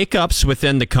shakeups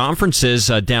within the conferences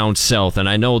down south. And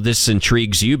I know this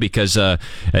intrigues you because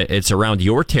it's around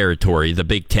your territory. The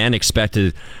Big Ten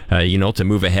expected, to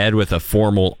move ahead with a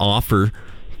formal offer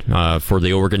for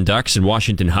the Oregon Ducks and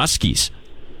Washington Huskies.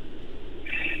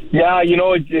 Yeah, you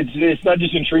know, it's not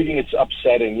just intriguing, it's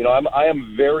upsetting. You know, I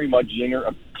am very much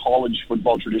a college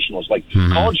football traditionalist. Like,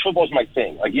 college football is my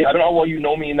thing. Like, I don't know how well you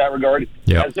know me in that regard.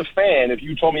 Yep. As a fan, if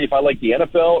you told me if I like the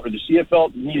NFL or the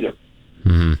CFL, neither.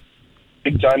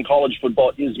 Big-time college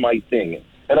football is my thing.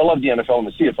 And I love the NFL and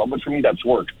the CFL, but for me, that's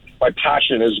work. My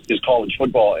passion is college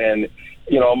football. And,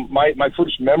 you know, my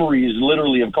first memories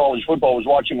literally of college football was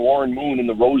watching Warren Moon in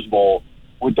the Rose Bowl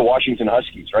with the Washington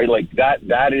Huskies, right? Like,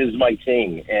 that is my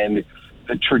thing. And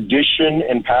the tradition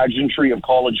and pageantry of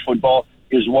college football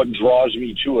is what draws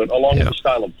me to it, along with the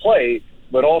style of play,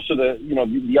 but also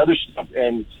the other stuff.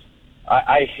 And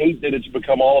I hate that it's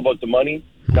become all about the money.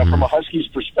 Now, from a Huskies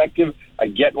perspective, I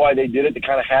get why they did it. They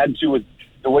kind of had to with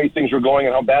the way things were going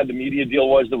and how bad the media deal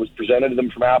was that was presented to them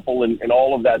from Apple and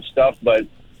all of that stuff. But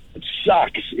it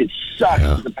sucks. It sucks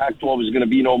that the Pac-12 is going to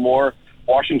be no more.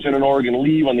 Washington and Oregon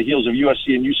leave on the heels of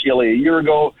USC and UCLA a year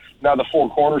ago. Now the four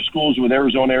corner schools with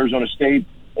Arizona State,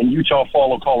 and Utah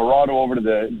follow Colorado over to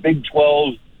the Big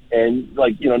 12. And,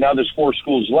 now there's four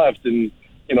schools left. And,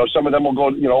 some of them will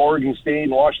go, Oregon State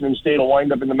and Washington State will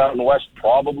wind up in the Mountain West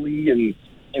probably. And,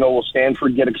 will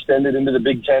Stanford get extended into the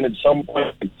Big 10 at some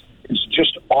point? It's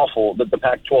just awful that the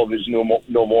Pac-12 is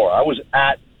no more. I was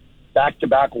at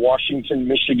back-to-back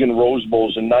Washington-Michigan Rose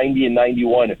Bowls in 90 and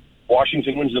 91.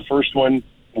 Washington wins the first one,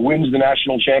 wins the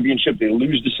national championship. They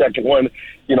lose the second one.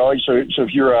 So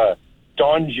if you're a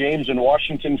Don James and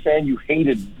Washington fan, you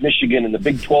hated Michigan and the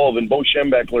Big 12 and Bo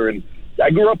Schembechler. And I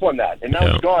grew up on that, and now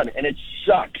it's gone, and it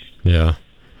sucks. Yeah.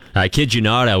 I kid you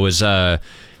not, I was...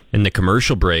 in the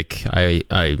commercial break,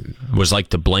 I was like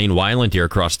the Blaine Weiland here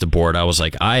across the board. I was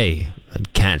like, I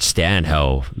can't stand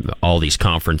how all these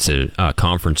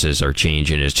conferences are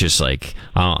changing. It's just like,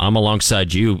 I'm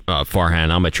alongside you,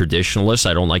 Farhan. I'm a traditionalist.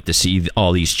 I don't like to see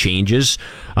all these changes.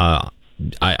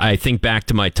 I think back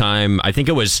to my time, I think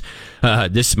it was,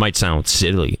 this might sound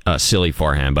silly,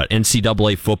 Farhan, but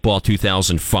NCAA football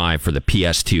 2005 for the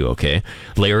PS2, okay?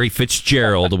 Larry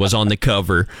Fitzgerald was on the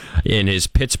cover in his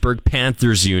Pittsburgh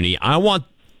Panthers uni. I want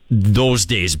those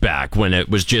days back when it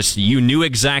was just, you knew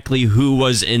exactly who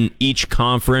was in each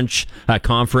conference.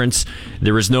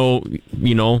 There was no,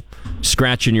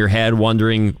 scratching your head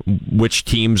wondering which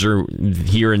teams are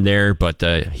here and there, but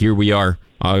here we are.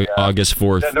 August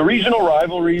 4th. The regional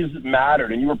rivalries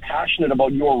mattered, and you were passionate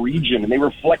about your region, and they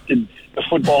reflected the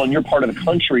football in your part of the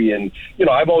country. And,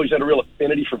 I've always had a real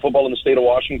affinity for football in the state of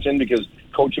Washington because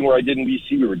coaching where I did in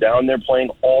BC, we were down there playing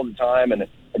all the time, and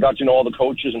I got to know all the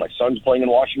coaches, and my son's playing in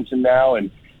Washington now. And,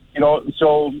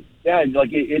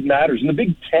 it matters. And the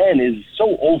Big Ten is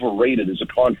so overrated as a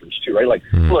conference, too, right? Like,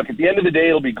 look, at the end of the day,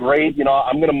 it'll be great.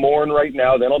 I'm going to mourn right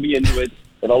now, then I'll be into it.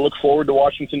 And I'll look forward to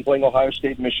Washington playing Ohio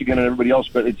State, Michigan, and everybody else.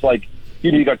 But it's like,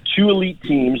 you got two elite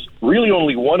teams, really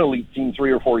only one elite team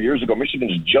 3 or 4 years ago.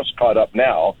 Michigan's just caught up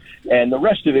now. And the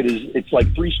rest of it's like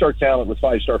 3-star talent with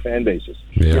 5-star fan bases.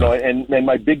 Yeah. And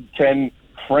my Big Ten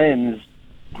friends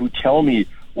who tell me,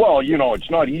 well, it's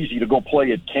not easy to go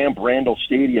play at Camp Randall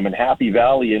Stadium in Happy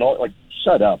Valley and all. Like,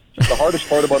 shut up. The hardest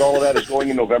part about all of that is going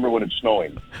in November when it's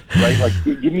snowing, right? Like,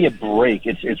 give me a break.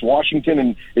 It's Washington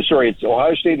and it's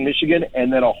Ohio State and Michigan,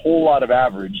 and then a whole lot of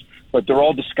average. But they're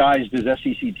all disguised as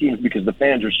SEC teams because the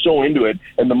fans are so into it,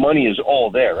 and the money is all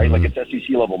there, right? Like, it's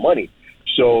SEC level money.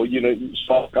 So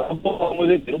so I'll go on with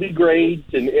it. It'll be great,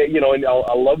 and and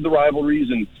I'll love the rivalries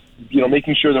and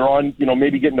making sure they're on.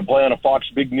 Maybe getting to play on a Fox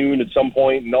Big Noon at some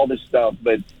point and all this stuff.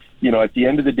 But at the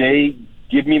end of the day,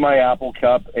 give me my Apple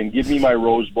Cup and give me my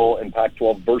Rose Bowl and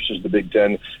Pac-12 versus the Big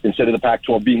Ten instead of the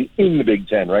Pac-12 being in the Big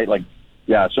Ten, right? Like,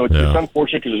 yeah. So it's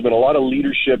unfortunate because there's been a lot of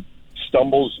leadership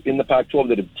stumbles in the Pac-12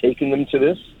 that have taken them to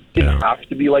this. It didn't have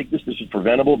to be like this. This is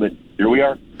preventable, but here we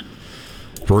are.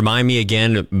 Remind me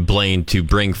again, Blaine, to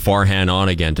bring Farhan on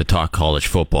again to talk college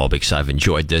football because I've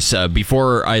enjoyed this.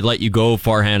 Before I let you go,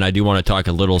 Farhan, I do want to talk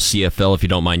a little CFL if you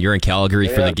don't mind. You're in Calgary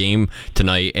for the game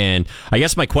tonight, and I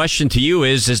guess my question to you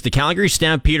is the Calgary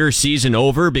Stampeders season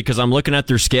over? Because I'm looking at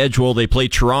their schedule. They play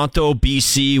Toronto,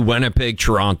 BC, Winnipeg,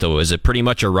 Toronto. Is it pretty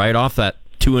much a write-off, that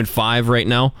 2-5 right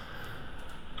now?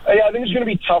 Yeah, I think it's going to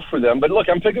be tough for them. But look,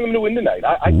 I'm picking them to win tonight.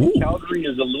 I think Calgary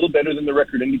is a little better than the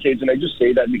record indicates, and I just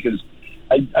say that because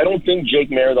I don't think Jake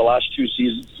Mayer the last two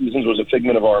seasons was a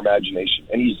figment of our imagination.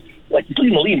 And he's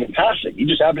leading the league in passing. He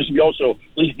just happens to be also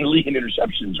leading the league in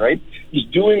interceptions, right? He's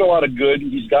doing a lot of good.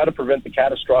 He's got to prevent the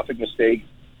catastrophic mistake.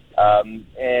 Do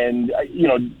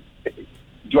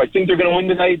I think they're going to win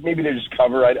tonight? Maybe they just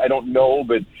cover. I don't know,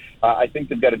 but I think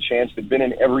they've got a chance. They've been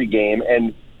in every game.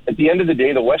 And at the end of the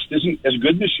day, the West isn't as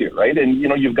good this year, right? And,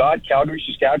 you've got Calgary,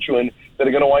 Saskatchewan that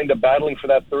are going to wind up battling for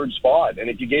that third spot. And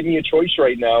if you gave me a choice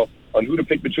right now on who to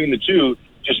pick between the two,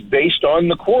 just based on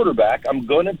the quarterback, I'm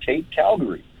going to take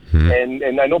Calgary.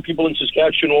 And I know people in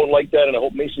Saskatchewan won't like that, and I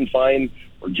hope Mason Fine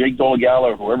or Jake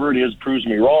Dolegala or whoever it is proves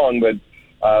me wrong. But,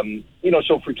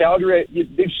 so for Calgary,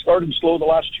 they've started slow the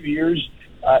last 2 years,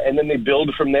 and then they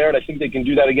build from there, and I think they can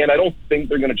do that again. I don't think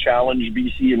they're going to challenge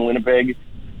BC and Winnipeg,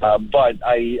 but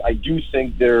I do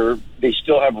think they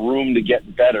still have room to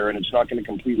get better, and it's not going to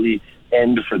completely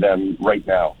end for them right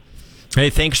now. Hey,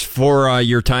 thanks for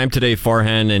your time today,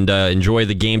 Farhan, and enjoy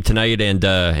the game tonight and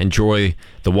enjoy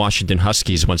the Washington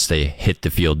Huskies once they hit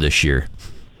the field this year.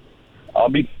 I'll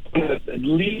be at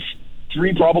least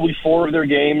 3, probably 4 of their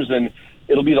games, and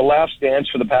it'll be the last dance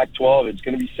for the Pac-12. It's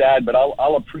going to be sad, but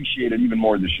I'll appreciate it even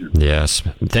more this year. Yes.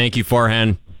 Thank you,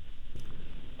 Farhan.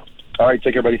 All right,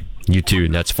 take care, buddy. You too.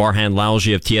 That's Farhan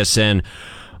Lalji of TSN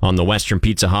on the Western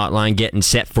Pizza Hotline, getting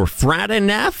set for Friday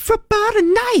night for about a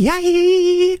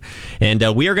night. And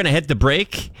we are going to hit the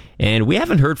break, and we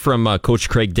haven't heard from Coach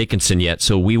Craig Dickenson yet,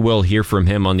 so we will hear from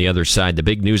him on the other side. The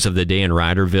big news of the day in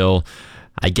Ryderville,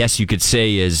 I guess you could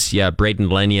say, is, Braden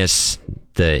Lenius,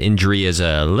 the injury is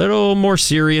a little more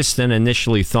serious than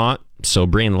initially thought. So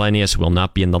Braden Lenius will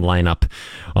not be in the lineup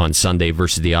on Sunday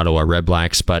versus the Ottawa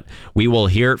Redblacks, but we will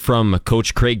hear it from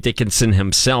Coach Craig Dickenson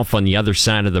himself on the other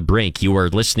side of the break. You are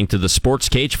listening to the Sports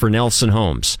Cage for Nelson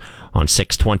Holmes on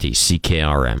 620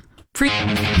 CKRM.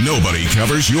 Nobody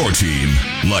covers your team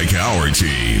like our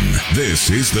team.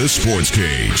 This is the Sports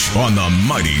Cage on the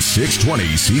mighty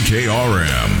 620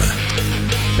 CKRM.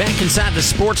 Back inside the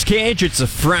Sports Cage, it's a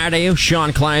Friday.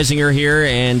 Sean Kleisinger here,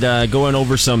 and going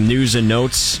over some news and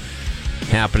notes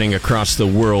happening across the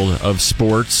world of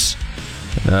sports.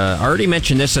 I already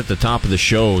mentioned this at the top of the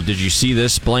show. Did you see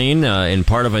this, Blaine? In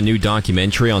part of a new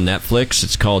documentary on Netflix.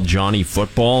 It's called Johnny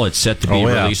Football. It's set to be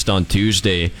released on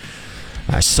Tuesday.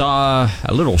 I saw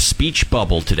a little speech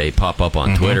bubble today pop up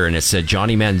on Twitter, and it said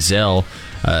Johnny Manziel,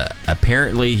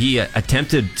 apparently he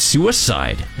attempted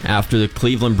suicide after the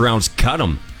Cleveland Browns cut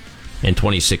him in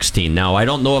 2016. Now, I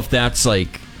don't know if that's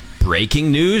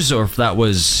breaking news or if that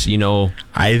was,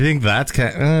 I think that's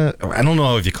I don't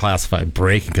know if you classify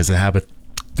breaking because it happened,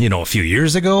 a few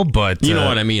years ago, but you know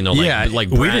what I mean? Though, we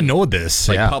didn't know this,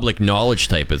 public knowledge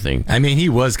type of thing. I mean, he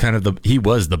was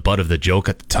the butt of the joke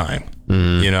at the time.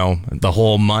 The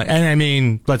whole money, and I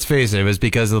mean, let's face it, it was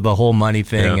because of the whole money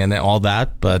thing and all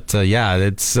that. But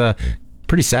it's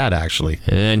pretty sad, actually.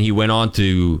 And he went on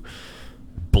to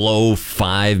blow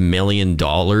 $5 million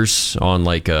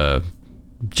on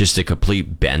just a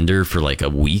complete bender for a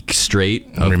week straight.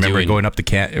 I remember going up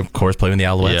to of course, playing the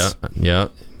Alouettes. Yeah.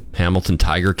 Hamilton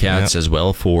Tiger Cats as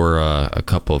well for a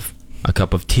cup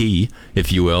of tea,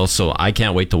 if you will. So I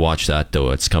can't wait to watch that,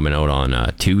 though. It's coming out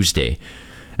on Tuesday.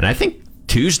 And I think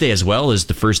Tuesday as well is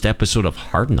the first episode of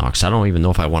Hard Knocks. I don't even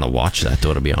know if I want to watch that,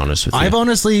 though, to be honest with you. I've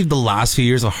honestly, the last few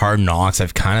years of Hard Knocks,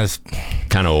 I've kind of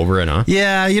over it, huh?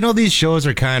 Yeah, these shows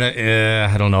are kind of,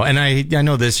 I don't know. And I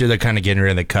know this year they're kind of getting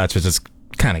rid of the cuts, which is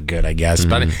kind of good, I guess.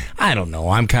 But I don't know.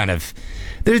 I'm kind of...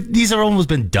 These are almost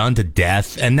been done to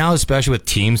death, and now especially with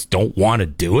teams don't want to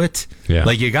do it. Yeah.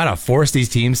 Like, you got to force these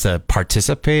teams to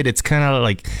participate. It's kind of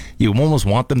like you almost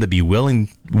want them to be willing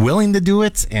to do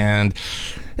it, and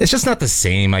it's just not the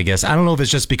same, I guess. I don't know if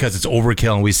it's just because it's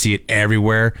overkill and we see it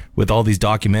everywhere with all these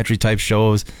documentary-type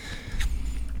shows.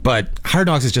 But Hard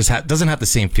Knocks is just doesn't have the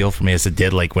same feel for me as it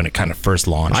did like when it kind of first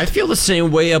launched. I feel the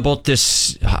same way about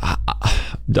this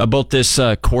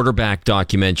quarterback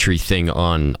documentary thing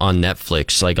on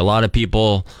Netflix. Like, a lot of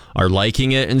people are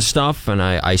liking it and stuff, and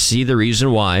I see the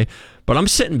reason why. But I'm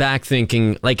sitting back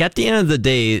thinking, like, at the end of the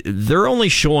day, they're only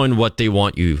showing what they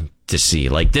want you to see.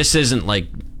 Like, this isn't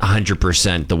like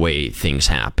 100% the way things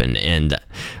happen, and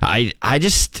I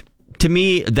just... To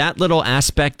me, that little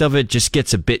aspect of it just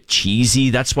gets a bit cheesy.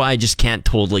 That's why I just can't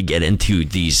totally get into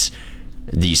these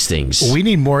things. We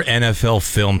need more NFL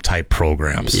film type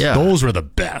programs. Yeah. Those were the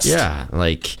best. Yeah,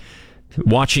 like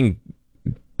watching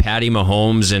Patty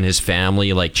Mahomes and his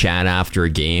family like chat after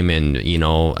a game, and you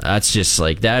know, that's just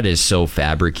like, that is so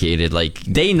fabricated. Like,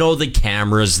 they know the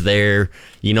camera's there.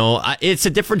 You know, it's a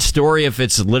different story if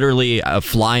it's literally a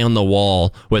fly on the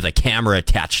wall with a camera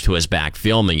attached to his back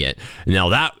filming it.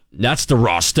 Now that's the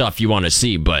raw stuff you want to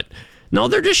see, but no,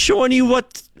 they're just showing you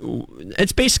what.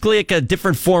 It's basically like a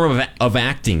different form of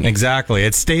acting. Exactly,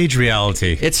 it's stage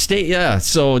reality. Yeah.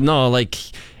 So no, like,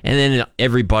 and then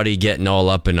everybody getting all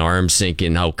up in arms,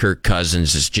 thinking how Kirk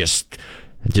Cousins is just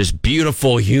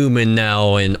beautiful human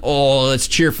now, and let's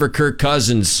cheer for Kirk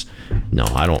Cousins. No,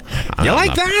 I don't. You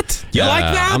like that? You like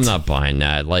that? I'm not buying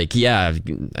that. Like, yeah,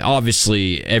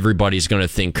 obviously everybody's going to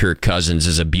think Kirk Cousins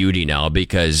is a beauty now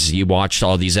because you watched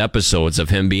all these episodes of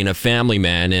him being a family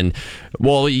man, and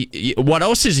well, what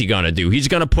else is he going to do? He's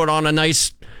going to put on a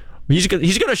nice. He's going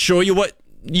to show you what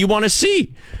you want to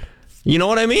see. You know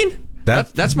what I mean?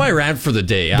 That's my rant for the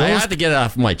day. I had to get it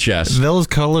off my chest. Those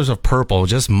colors of purple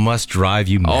just must drive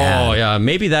you mad. Oh, yeah.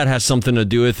 Maybe that has something to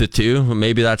do with it, too.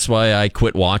 Maybe that's why I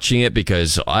quit watching it,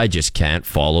 because I just can't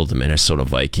follow the Minnesota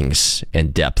Vikings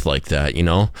in depth like that, you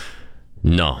know?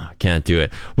 No, I can't do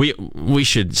it. We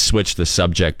should switch the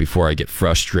subject before I get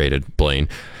frustrated, Blaine.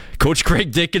 Coach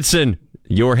Craig Dickenson,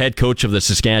 your head coach of the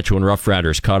Saskatchewan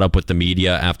Roughriders, caught up with the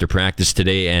media after practice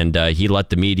today, and he let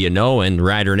the media know and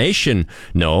Rider Nation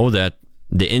know that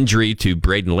the injury to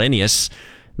Braden Lenius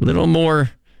a little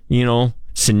more,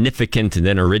 significant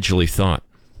than originally thought.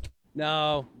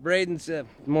 No, Braden's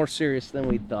more serious than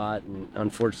we thought, and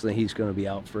unfortunately he's going to be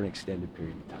out for an extended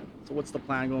period of time. So what's the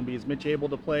plan going to be? Is Mitch able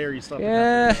to play, or are you still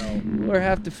we'll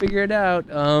have to figure it out.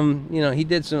 He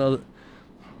did some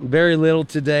very little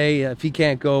today. If he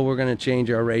can't go, we're going to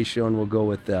change our ratio, and we'll go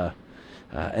with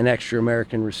an extra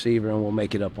American receiver, and we'll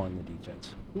make it up on the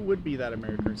defense. Who would be that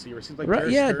American receiver? Seems like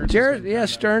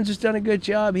Stearns has done a good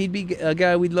job. He'd be a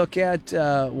guy we'd look at.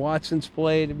 Watson's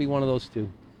played. It'd be one of those two.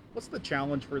 What's the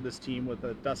challenge for this team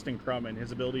with Dustin Crum and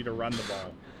his ability to run the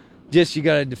ball? Just, you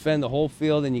got to defend the whole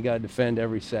field, and you got to defend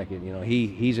every second.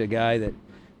 He's a guy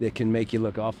that can make you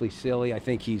look awfully silly. I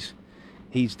think he's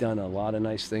done a lot of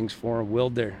nice things for them.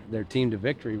 Willed their team to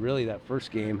victory, really, that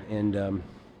first game. And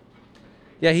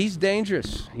he's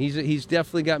dangerous. He's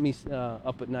definitely got me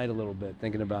up at night a little bit,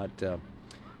 thinking about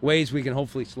ways we can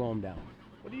hopefully slow him down.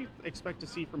 What do you expect to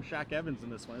see from Shaq Evans in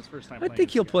this one? His first time I playing. think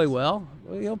he'll play well.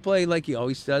 He'll play like he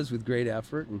always does, with great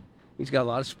effort, and he's got a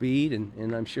lot of speed,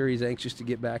 and I'm sure he's anxious to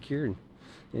get back here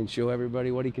and show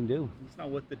everybody what he can do. He's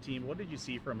not with the team. What did you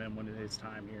see from him when his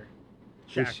time here?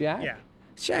 Shaq? Yeah.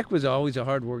 Shaq was always a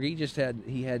hard worker.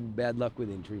 He had bad luck with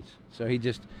injuries, so he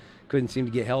just couldn't seem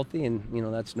to get healthy, and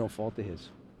that's no fault of his.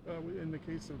 In the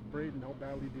case of Braden, how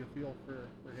badly do you feel for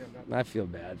him? I feel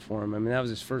bad for him. I mean, that was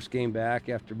his first game back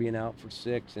after being out for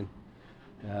 6, and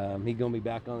he's going to be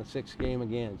back on the 6th game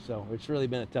again. So it's really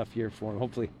been a tough year for him.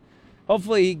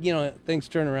 Hopefully, things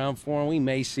turn around for him. We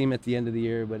may see him at the end of the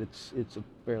year, but it's a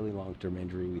fairly long-term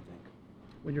injury, we think.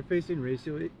 When you're facing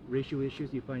ratio issues,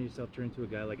 do you find yourself turning to a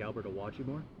guy like Albert Awachie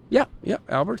more? Yeah.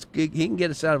 He can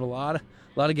get us out of a lot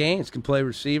of games. Can play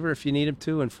receiver if you need him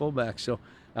to, and fullback. So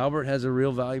Albert has a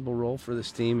real valuable role for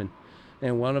this team,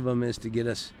 and one of them is to get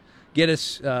us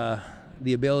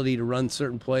the ability to run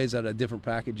certain plays out of different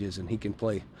packages, and he can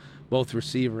play both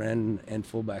receiver and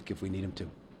fullback if we need him to.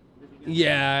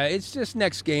 Yeah, it's just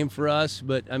next game for us,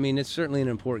 but I mean, it's certainly an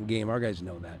important game. Our guys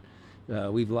know that.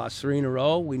 We've lost 3 in a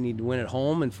row. We need to win at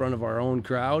home in front of our own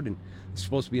crowd, and it's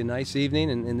supposed to be a nice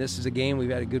evening, and this is a game we've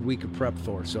had a good week of prep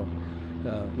for. So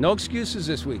no excuses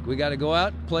this week. We got to go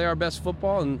out, play our best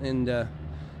football, and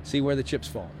see where the chips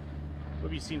fall. What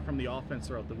have you seen from the offense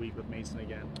throughout the week with Mason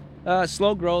again?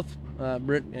 Slow growth.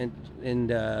 Britt,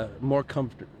 and more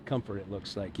comfort. It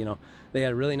looks like, they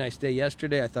had a really nice day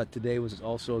yesterday. I thought today was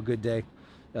also a good day.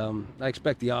 I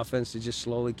expect the offense to just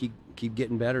slowly keep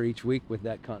getting better each week with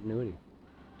that continuity.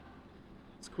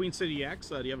 It's Queen City X.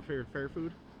 Do you have a favorite fair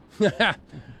food?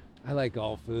 I like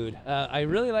all food. I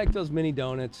really like those mini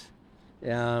donuts.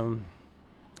 And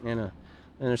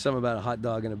there's something about a hot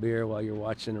dog and a beer while you're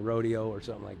watching a rodeo or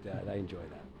something like that. I enjoy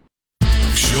that.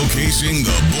 Showcasing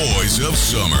the boys of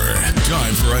summer.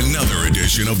 Time for another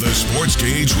edition of the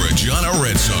SportsCage Regina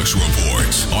Red Sox Report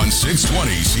on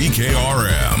 620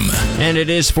 CKRM. And it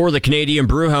is for the Canadian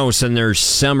Brewhouse and their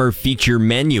summer feature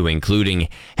menu, including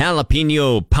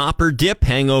jalapeno popper dip,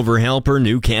 hangover helper,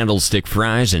 new candlestick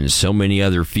fries, and so many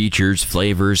other features,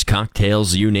 flavors,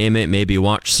 cocktails, you name it. Maybe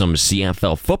watch some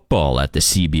CFL football at the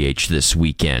CBH this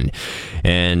weekend.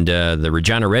 And the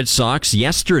Regina Red Sox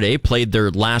yesterday played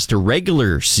their last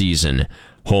regular season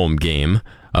home game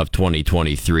of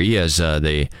 2023 as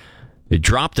they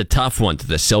dropped a tough one to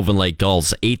the Sylvan Lake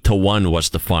Gulls. 8-1 was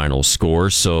the final score.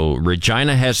 So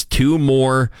Regina has 2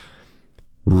 more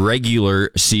regular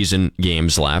season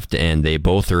games left, and they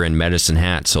both are in Medicine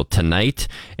Hat. So tonight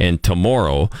and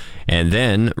tomorrow, and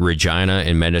then Regina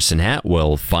and Medicine Hat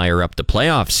will fire up the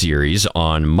playoff series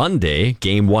on Monday.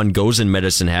 Game 1 goes in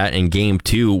Medicine Hat, and Game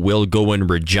 2 will go in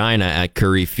Regina at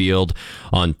Curry Field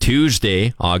on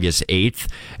Tuesday, August 8th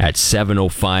at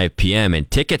 7:05 p.m. And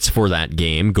tickets for that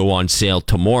game go on sale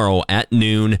tomorrow at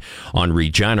noon on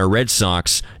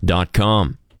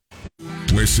ReginaRedSox.com.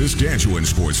 Where Saskatchewan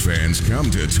sports fans come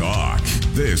to talk.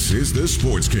 This is the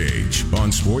Sports Cage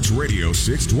on Sports Radio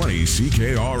 620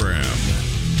 CKRM.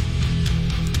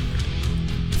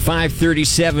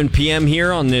 5:37 p.m.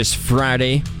 here on this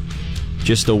Friday.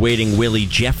 Just awaiting Willie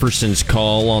Jefferson's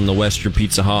call on the Western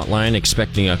Pizza Hotline.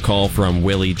 Expecting a call from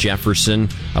Willie Jefferson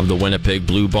of the Winnipeg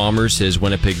Blue Bombers. His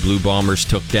Winnipeg Blue Bombers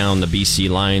took down the BC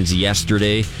Lions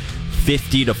yesterday.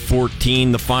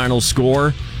 50-14 the final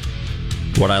score.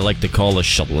 What I like to call a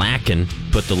shellacking,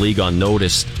 put the league on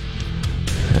notice.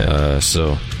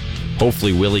 So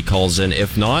hopefully Willie calls in.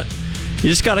 If not, you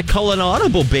just got to call an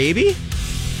audible, baby.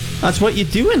 That's what you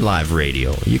do in live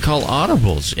radio. You call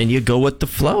audibles and you go with the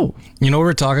flow. We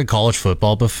were talking college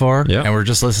football before, and we're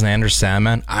just listening to Andrew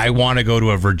Sandman. I want to go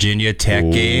to a Virginia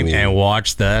Tech game and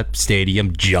watch the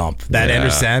stadium jump. That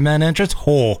Andrew Sandman entrance,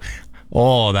 that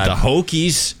the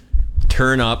Hokies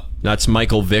turn up. That's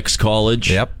Michael Vick's college.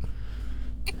 Yep.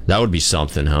 That would be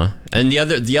something, huh? And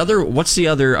the other, what's the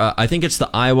other? I think it's the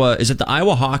Iowa. Is it the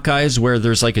Iowa Hawkeyes where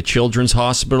there's like a children's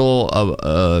hospital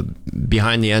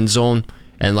behind the end zone,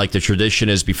 and like the tradition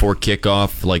is before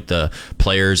kickoff, like the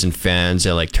players and fans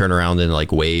they like turn around and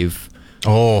like wave.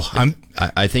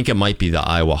 I think it might be the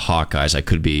Iowa Hawkeyes. I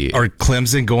could be. Or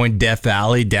Clemson going Death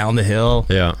Valley down the hill.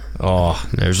 Yeah.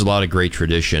 There's a lot of great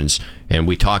traditions. And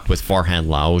we talked with Farhan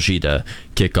Laoji to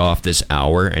kick off this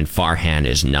hour, and Farhan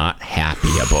is not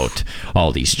happy about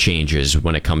all these changes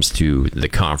when it comes to the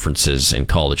conferences in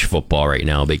college football right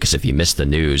now, because if you missed the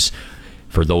news,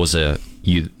 for those of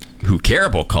you who care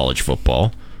about college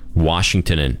football,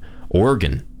 Washington and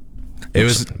Oregon It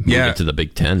was to the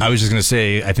Big Ten. I was just going to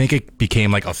say, I think it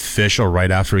became like official right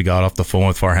after we got off the phone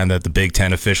with Farhan that the Big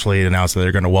Ten officially announced that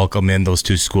they're going to welcome in those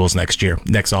 2 schools next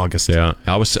August. Yeah,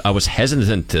 I was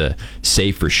hesitant to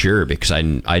say for sure because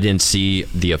I didn't see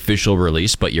the official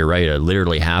release, but you're right, it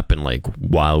literally happened like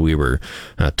while we were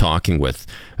talking with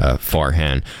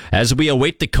Farhan. As we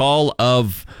await the call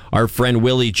of our friend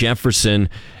Willie Jefferson.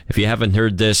 If you haven't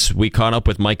heard this, we caught up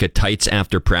with Micah Teitz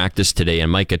after practice today,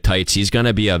 and Micah Teitz, he's going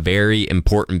to be a very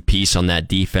important piece on that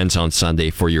defense on Sunday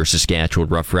for your Saskatchewan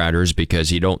Roughriders,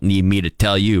 because you don't need me to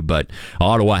tell you, but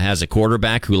Ottawa has a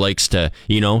quarterback who likes to,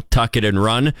 tuck it and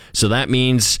run, so that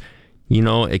means,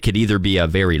 it could either be a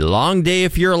very long day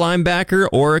if you're a linebacker,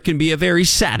 or it can be a very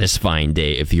satisfying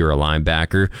day if you're a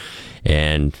linebacker,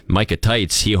 and Micah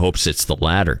Teitz, he hopes it's the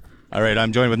latter. All right,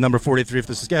 I'm joined with number 43 for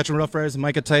the Saskatchewan Roughriders,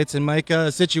 Micah Teitz. And Micah,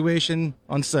 situation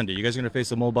on Sunday. You guys are going to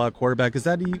face a mobile quarterback. Is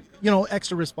that,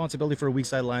 extra responsibility for a weak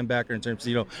side linebacker in terms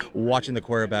of, watching the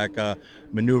quarterback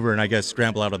maneuver and, I guess,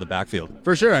 scramble out of the backfield?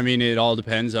 For sure. I mean, it all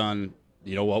depends on,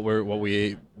 what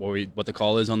the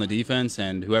call is on the defense,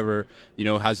 and whoever,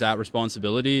 has that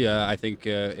responsibility. I think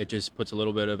it just puts a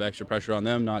little bit of extra pressure on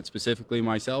them, not specifically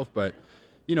myself, but,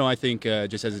 I think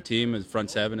just as a team, as front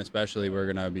seven especially, we're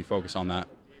going to be focused on that.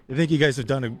 I think you guys have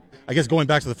done, going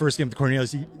back to the first game with the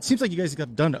Cornelius, it seems like you guys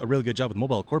have done a really good job with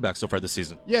mobile quarterbacks so far this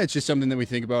season. Yeah, it's just something that we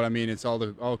think about. I mean, it's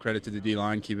all credit to the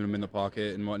D-line, keeping them in the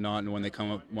pocket and whatnot, and when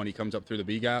he comes up through the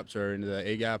B gaps or into the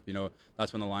A gap,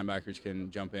 that's when the linebackers can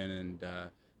jump in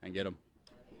and get him.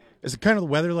 Is it kind of the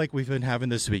weather like we've been having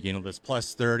this week? You know, this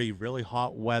plus 30, really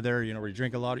hot weather. You know, we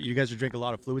drink a lot. You guys are drinking a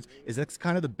lot of fluids. Is that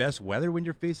kind of the best weather when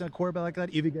you're facing a quarterback like that?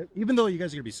 Even though you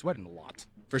guys are gonna be sweating a lot.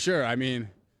 For sure. I mean,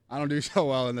 I don't do so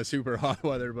well in the super hot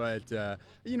weather, but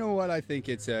you know what? I think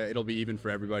it'll be even for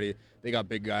everybody. They got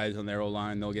big guys on their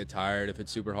O-line. They'll get tired if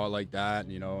it's super hot like that.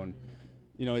 You know, and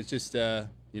it's just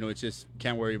it's just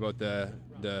can't worry about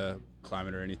the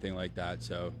climate or anything like that.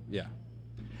 So yeah.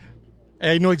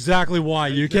 I know exactly why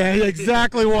you can't.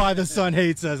 Exactly why the sun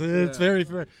hates us. It's very,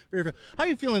 very, very. How are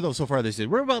you feeling though so far this season?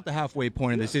 We're about the halfway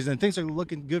point of the season, and things are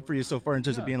looking good for you so far in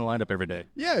terms of being in the lineup every day.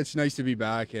 Yeah, it's nice to be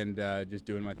back and just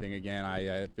doing my thing again.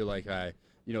 I feel like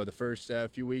the first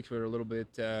few weeks were a little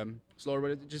bit slower,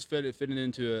 but it just fitting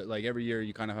into it. Like every year,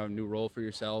 you kind of have a new role for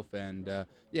yourself, and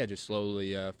just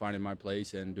slowly finding my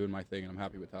place and doing my thing. And I'm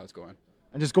happy with how it's going.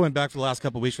 And just going back for the last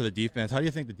couple of weeks for the defense, how do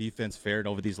you think the defense fared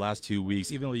over these last 2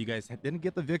 weeks? Even though you guys didn't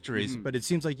get the victories, but it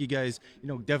seems like you guys,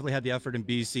 definitely had the effort in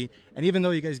BC. And even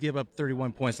though you guys gave up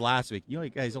 31 points last week, you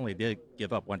guys only did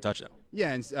give up 1 touchdown.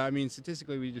 Yeah, and I mean,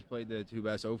 statistically, we just played the 2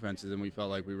 best offenses, and we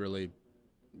felt like we really,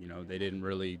 they didn't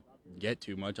really get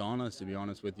too much on us, to be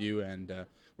honest with you. And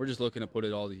we're just looking to put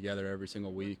it all together every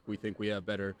single week. We think we have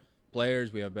better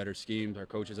players, we have better schemes, our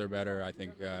coaches are better. I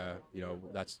think,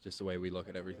 that's just the way we look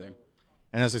at everything.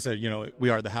 And as I said, we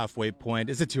are at the halfway point.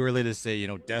 Is it too early to say,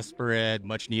 desperate,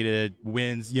 much needed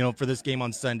wins, for this game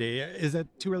on Sunday? Is it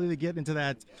too early to get into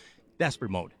that desperate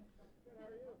mode?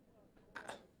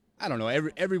 I don't know.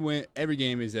 Every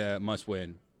game is a must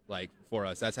win, like for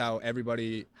us. That's how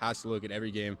everybody has to look at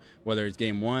every game. Whether it's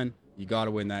game 1, you got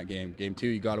to win that game. Game 2,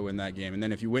 you got to win that game. And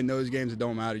then if you win those games, it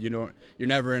don't matter. You're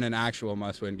never in an actual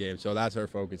must-win game. So that's our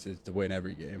focus, is to win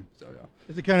every game. So yeah.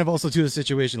 Is it kind of also to a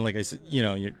situation like I said,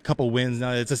 you're a couple wins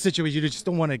now? It's a situation you just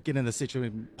don't want to get in the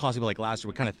situation possibly like last year,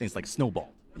 with kind of things like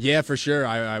snowball. Yeah, for sure.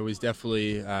 I was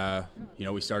definitely,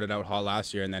 we started out hot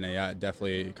last year, and then it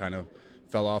definitely kind of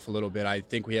fell off a little bit. I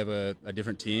think we have a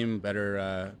different team,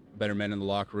 better men in the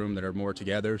locker room that are more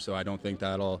together. So I don't think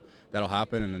that'll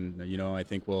happen. And I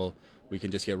think we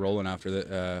can just get rolling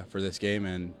after for this game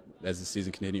and as the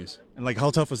season continues. And like,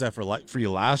 how tough was that for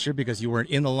you last year, because you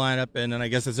weren't in the lineup? And then I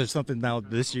guess is there something now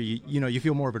this year you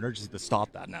feel more of an urgency to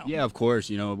stop that now? Yeah, of course.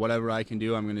 Whatever I can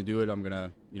do, I'm going to do it. I'm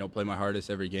going to play my hardest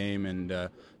every game and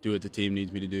do what the team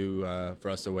needs me to do for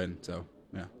us to win. So.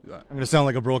 Yeah, I'm going to sound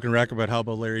like a broken record, but how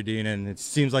about Larry Dean? And it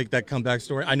seems like that comeback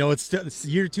story. I know it's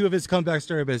year 2 of his comeback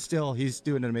story, but still, he's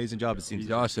doing an amazing job. It seems.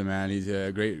 He's awesome, man. He's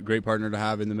a great partner to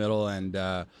have in the middle, and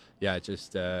it's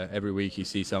just every week you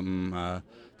see something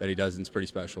that he does, and it's pretty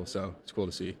special. So it's cool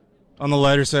to see. On the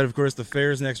lighter side, of course, the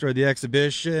fairs next door, the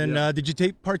exhibition. Yeah. Did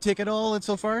you partake at all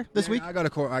so far this week? I got a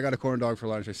corn dog for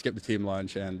lunch. I skipped the team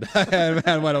lunch and went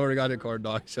over and got a corn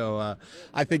dog. So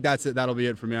I think that's it. That'll be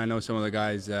it for me. I know some of the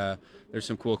guys. There's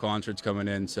some cool concerts coming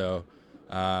in. So,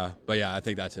 but yeah, I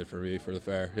think that's it for me for the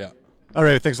fair. Yeah. All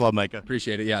right. Thanks a lot, Micah.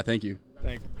 Appreciate it. Yeah. Thank you.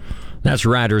 Thanks. That's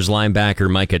Riders linebacker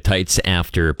Micah Teitz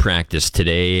after practice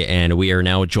today, and we are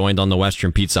now joined on the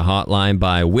Western Pizza Hotline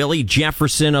by Willie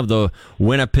Jefferson of the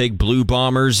Winnipeg Blue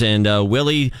Bombers. And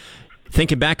Willie,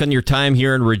 thinking back on your time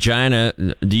here in Regina,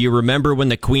 do you remember when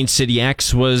the Queen City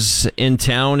X was in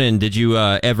town, and did you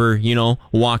ever,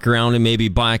 walk around and maybe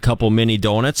buy a couple mini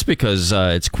donuts, because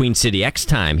it's Queen City X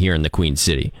time here in the Queen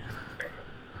City?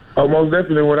 Oh, most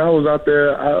definitely. When I was out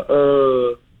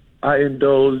there, I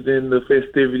indulged in the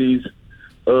festivities,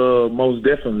 most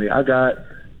definitely. I got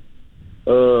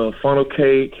funnel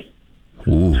cake,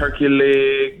 turkey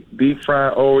leg, deep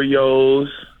fried Oreos,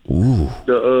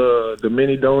 the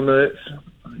mini donuts.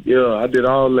 Yeah, I did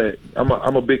all that.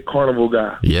 I'm a big carnival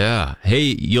guy. Yeah.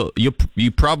 Hey, you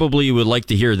probably would like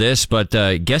to hear this, but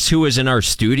guess who is in our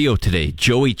studio today?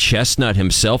 Joey Chestnut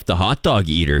himself, the hot dog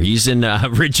eater. He's in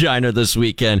Regina this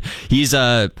weekend. He's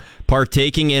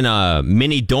partaking in a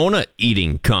mini donut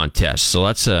eating contest, so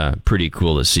that's pretty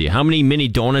cool to see. How many mini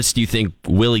donuts do you think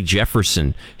Willie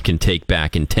Jefferson can take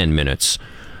back in 10 minutes?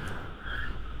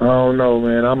 I don't know,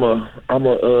 man. I'm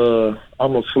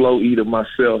a slow eater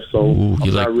myself, so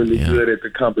I'm not really good at the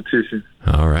competition.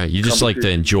 All right, you just like to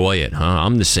enjoy it, huh?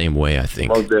 I'm the same way, I think.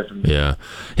 Most definitely. Yeah.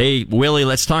 Hey, Willie,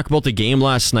 let's talk about the game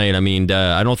last night. I mean,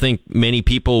 I don't think many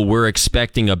people were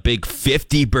expecting a big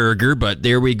 50 burger, but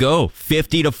there we go,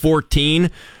 50-14.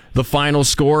 The final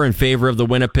score in favor of the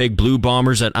Winnipeg Blue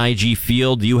Bombers at IG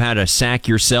Field. You had a sack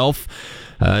yourself.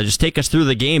 Just take us through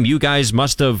the game. You guys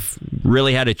must have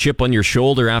really had a chip on your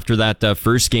shoulder after that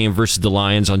first game versus the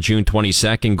Lions on June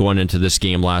 22nd going into this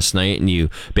game last night, and you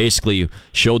basically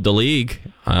showed the league,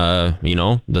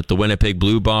 that the Winnipeg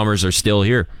Blue Bombers are still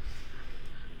here.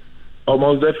 Oh,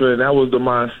 most definitely. That was the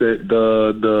mindset.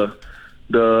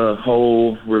 the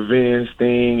whole revenge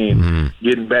thing and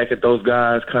getting back at those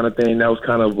guys kind of thing. That was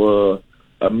kind of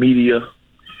a media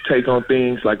take on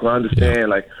things. Like, I understand,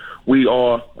 like, we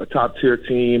are a top-tier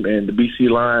team, and the BC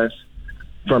Lions,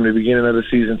 from the beginning of the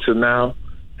season to now,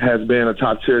 has been a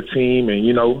top-tier team. And,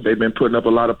 you know, they've been putting up a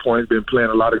lot of points, been playing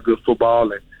a lot of good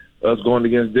football. And us going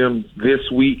against them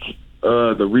this week,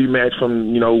 the rematch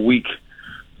from, you know, week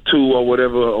 2 or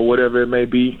whatever it may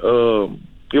be,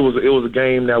 it was a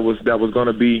game that was going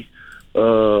to be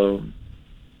a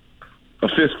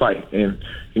fist fight. And,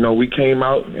 you know, we came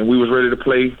out and we was ready to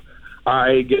play our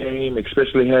A game,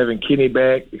 especially having Kenny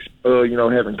back, you know,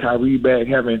 having Kyrie back,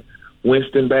 having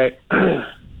Winston back,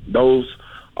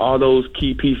 all those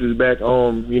key pieces back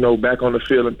on the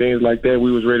field and things like that.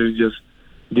 We was ready to just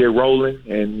get rolling,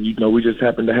 and, you know, we just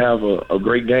happened to have a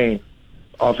great game,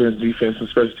 offense, defense, and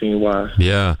special team wise.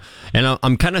 Yeah, and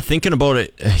I'm kind of thinking about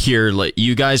it here. Like,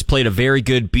 you guys played a very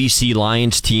good BC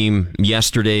Lions team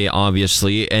yesterday,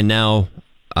 obviously, and now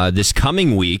this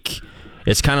coming week,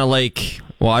 it's kind of like,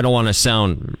 well, I don't want to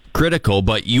sound critical,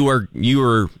 but you are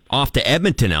off to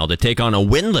Edmonton now to take on a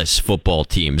winless football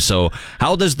team. So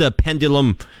how does the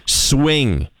pendulum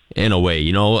swing in a way?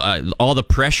 You know, all the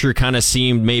pressure kind of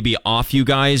seemed maybe off you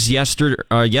guys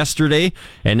yesterday,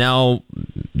 and now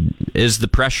is the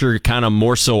pressure kind of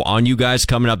more so on you guys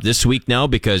coming up this week now?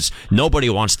 Because nobody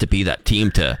wants to be that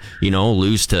team to, you know,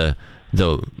 lose to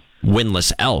the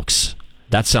winless Elks.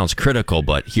 That sounds critical,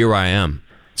 but here I am.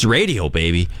 It's radio,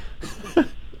 baby.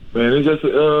 Man, it's just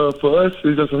for us.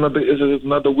 It's just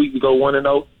another week to go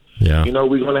 1-0. Yeah, you know,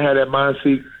 we're gonna have that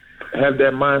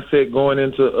mindset going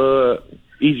into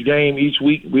each game, each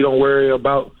week. We don't worry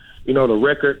about, you know, the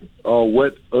record or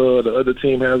what the other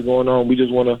team has going on. We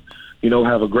just want to, you know,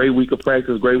 have a great week of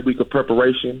practice, great week of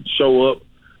preparation, show up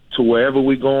to wherever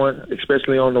we're going,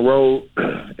 especially on the road,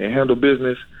 and handle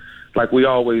business like we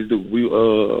always do. We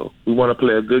want to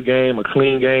play a good game, a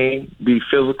clean game, be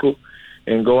physical,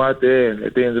 and go out there and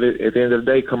at the end of the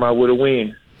day come out with a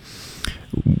win.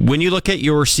 When you look at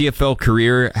your CFL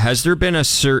career, has there been a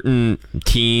certain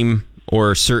team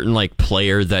or a certain like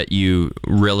player that you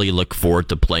really look forward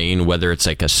to playing, whether it's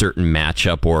like a certain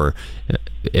matchup or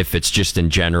if it's just in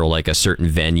general like a certain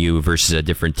venue versus a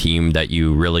different team that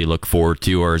you really look forward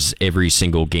to, or is every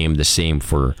single game the same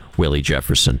for Willie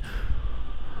Jefferson?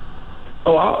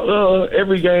 Oh,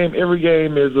 every game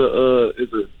is a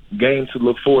game to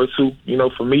look forward to. You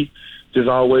know, for me, just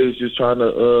always just trying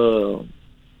to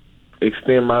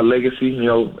extend my legacy. You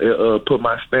know, put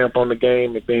my stamp on the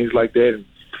game and things like that. And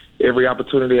every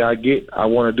opportunity I get, I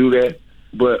want to do that.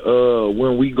 But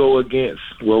when we go against,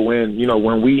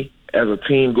 when we as a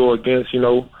team go against, you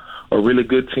know, a really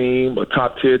good team, a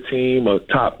top tier team, a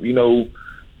top, you know,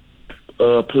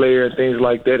 player and things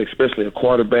like that, especially a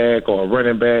quarterback or a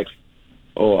running back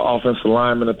or offensive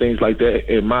lineman and things like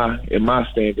that, in my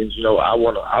standings, you know, I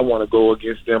want to go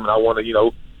against them, and I want to, you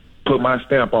know, put my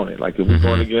stamp on it. Like, if we're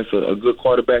going against a good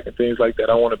quarterback and things like that,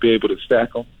 I want to be able to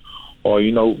stack them, or,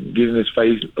 you know, get in his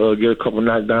face, get a couple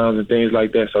knockdowns and things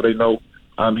like that, so they know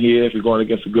I'm here. If you're going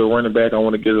against a good running back, I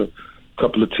want to get a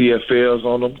couple of TFLs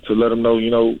on them to let them know, you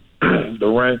know, the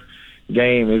run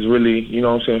game is really, you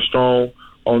know what I'm saying, strong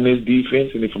on this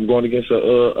defense. And if I'm going against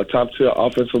a top tier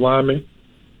offensive lineman,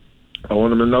 I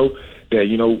want them to know that,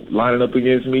 you know, lining up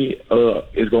against me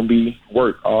is going to be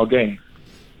work all game.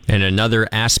 And another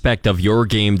aspect of your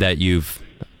game that you've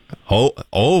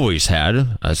always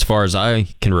had, as far as I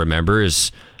can remember,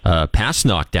 is pass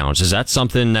knockdowns. Is that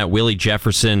something that Willie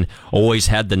Jefferson always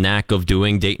had the knack of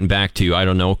doing, dating back to, I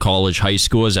don't know, college, high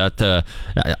school? Is that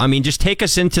I mean, just take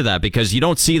us into that, because you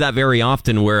don't see that very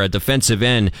often where a defensive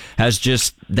end has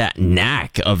just that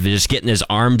knack of just getting his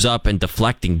arms up and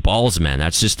deflecting balls, man.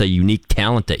 That's just a unique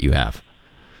talent that you have.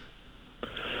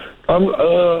 I'm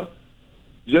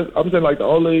saying, like, the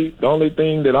only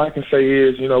thing that I can say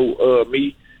is, you know,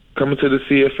 me coming to the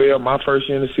CFL, my first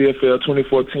year in the CFL,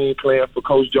 2014, playing for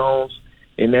Coach Jones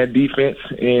in that defense,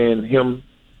 and him,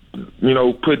 you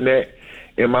know, putting that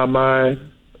in my mind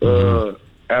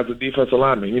as a defensive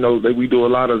lineman. You know, we do a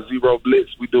lot of zero blitz.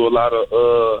 We do a lot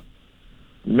of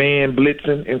man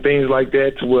blitzing and things like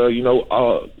that, to where, you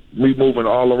know, we moving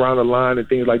all around the line and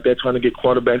things like that, trying to get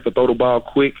quarterbacks to throw the ball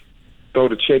quick, throw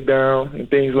the check down and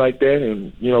things like that.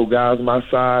 And, you know, guys my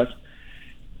size,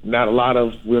 not a lot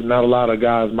of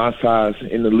guys my size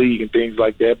in the league and things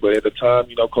like that. But at the time,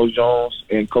 you know, Coach Jones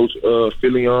and Coach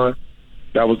Fillion,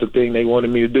 that was the thing they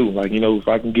wanted me to do. Like, you know, if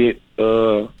I can get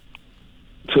to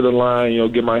the line, you know,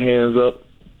 get my hands up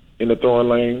in the throwing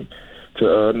lane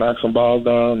to knock some balls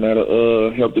down,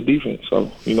 that'll help the defense.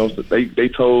 So, you know, they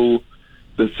told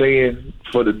the saying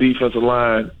for the defensive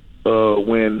line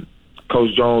when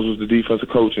Coach Jones was the defensive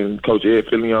coach and Coach Ed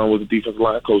Fillion was the defensive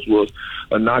line coach, was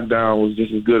a knockdown was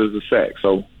just as good as a sack.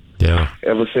 So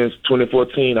ever since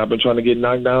 2014, I've been trying to get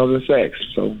knockdowns and sacks.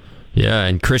 So. Yeah,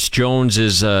 and Chris Jones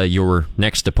is your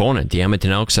next opponent, the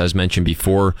Edmonton Elks, as mentioned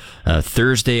before,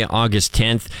 Thursday, August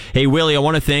 10th. Hey, Willie, I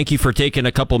want to thank you for taking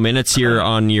a couple minutes here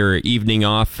on your evening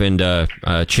off and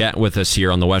chatting with us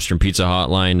here on the Western Pizza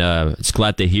Hotline. It's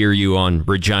glad to hear you on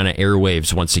Regina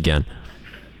Airwaves once again.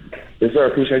 Yes, sir.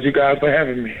 Appreciate you guys for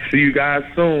having me. See you guys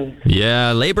soon.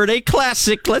 Yeah, Labor Day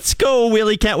Classic. Let's go,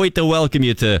 Willie. Can't wait to welcome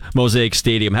you to Mosaic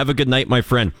Stadium. Have a good night, my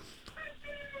friend.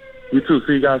 You too.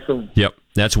 See you guys soon. Yep.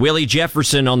 That's Willie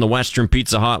Jefferson on the Western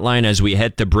Pizza Hotline as we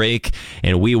head to break,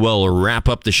 and we will wrap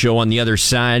up the show on the other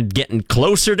side, getting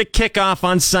closer to kickoff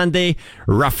on Sunday.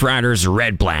 Rough Riders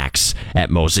Red Blacks at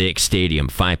Mosaic Stadium,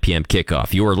 5 p.m.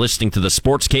 kickoff. You are listening to the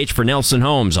Sports Cage for Nelson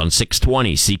Holmes on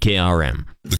 620 CKRM.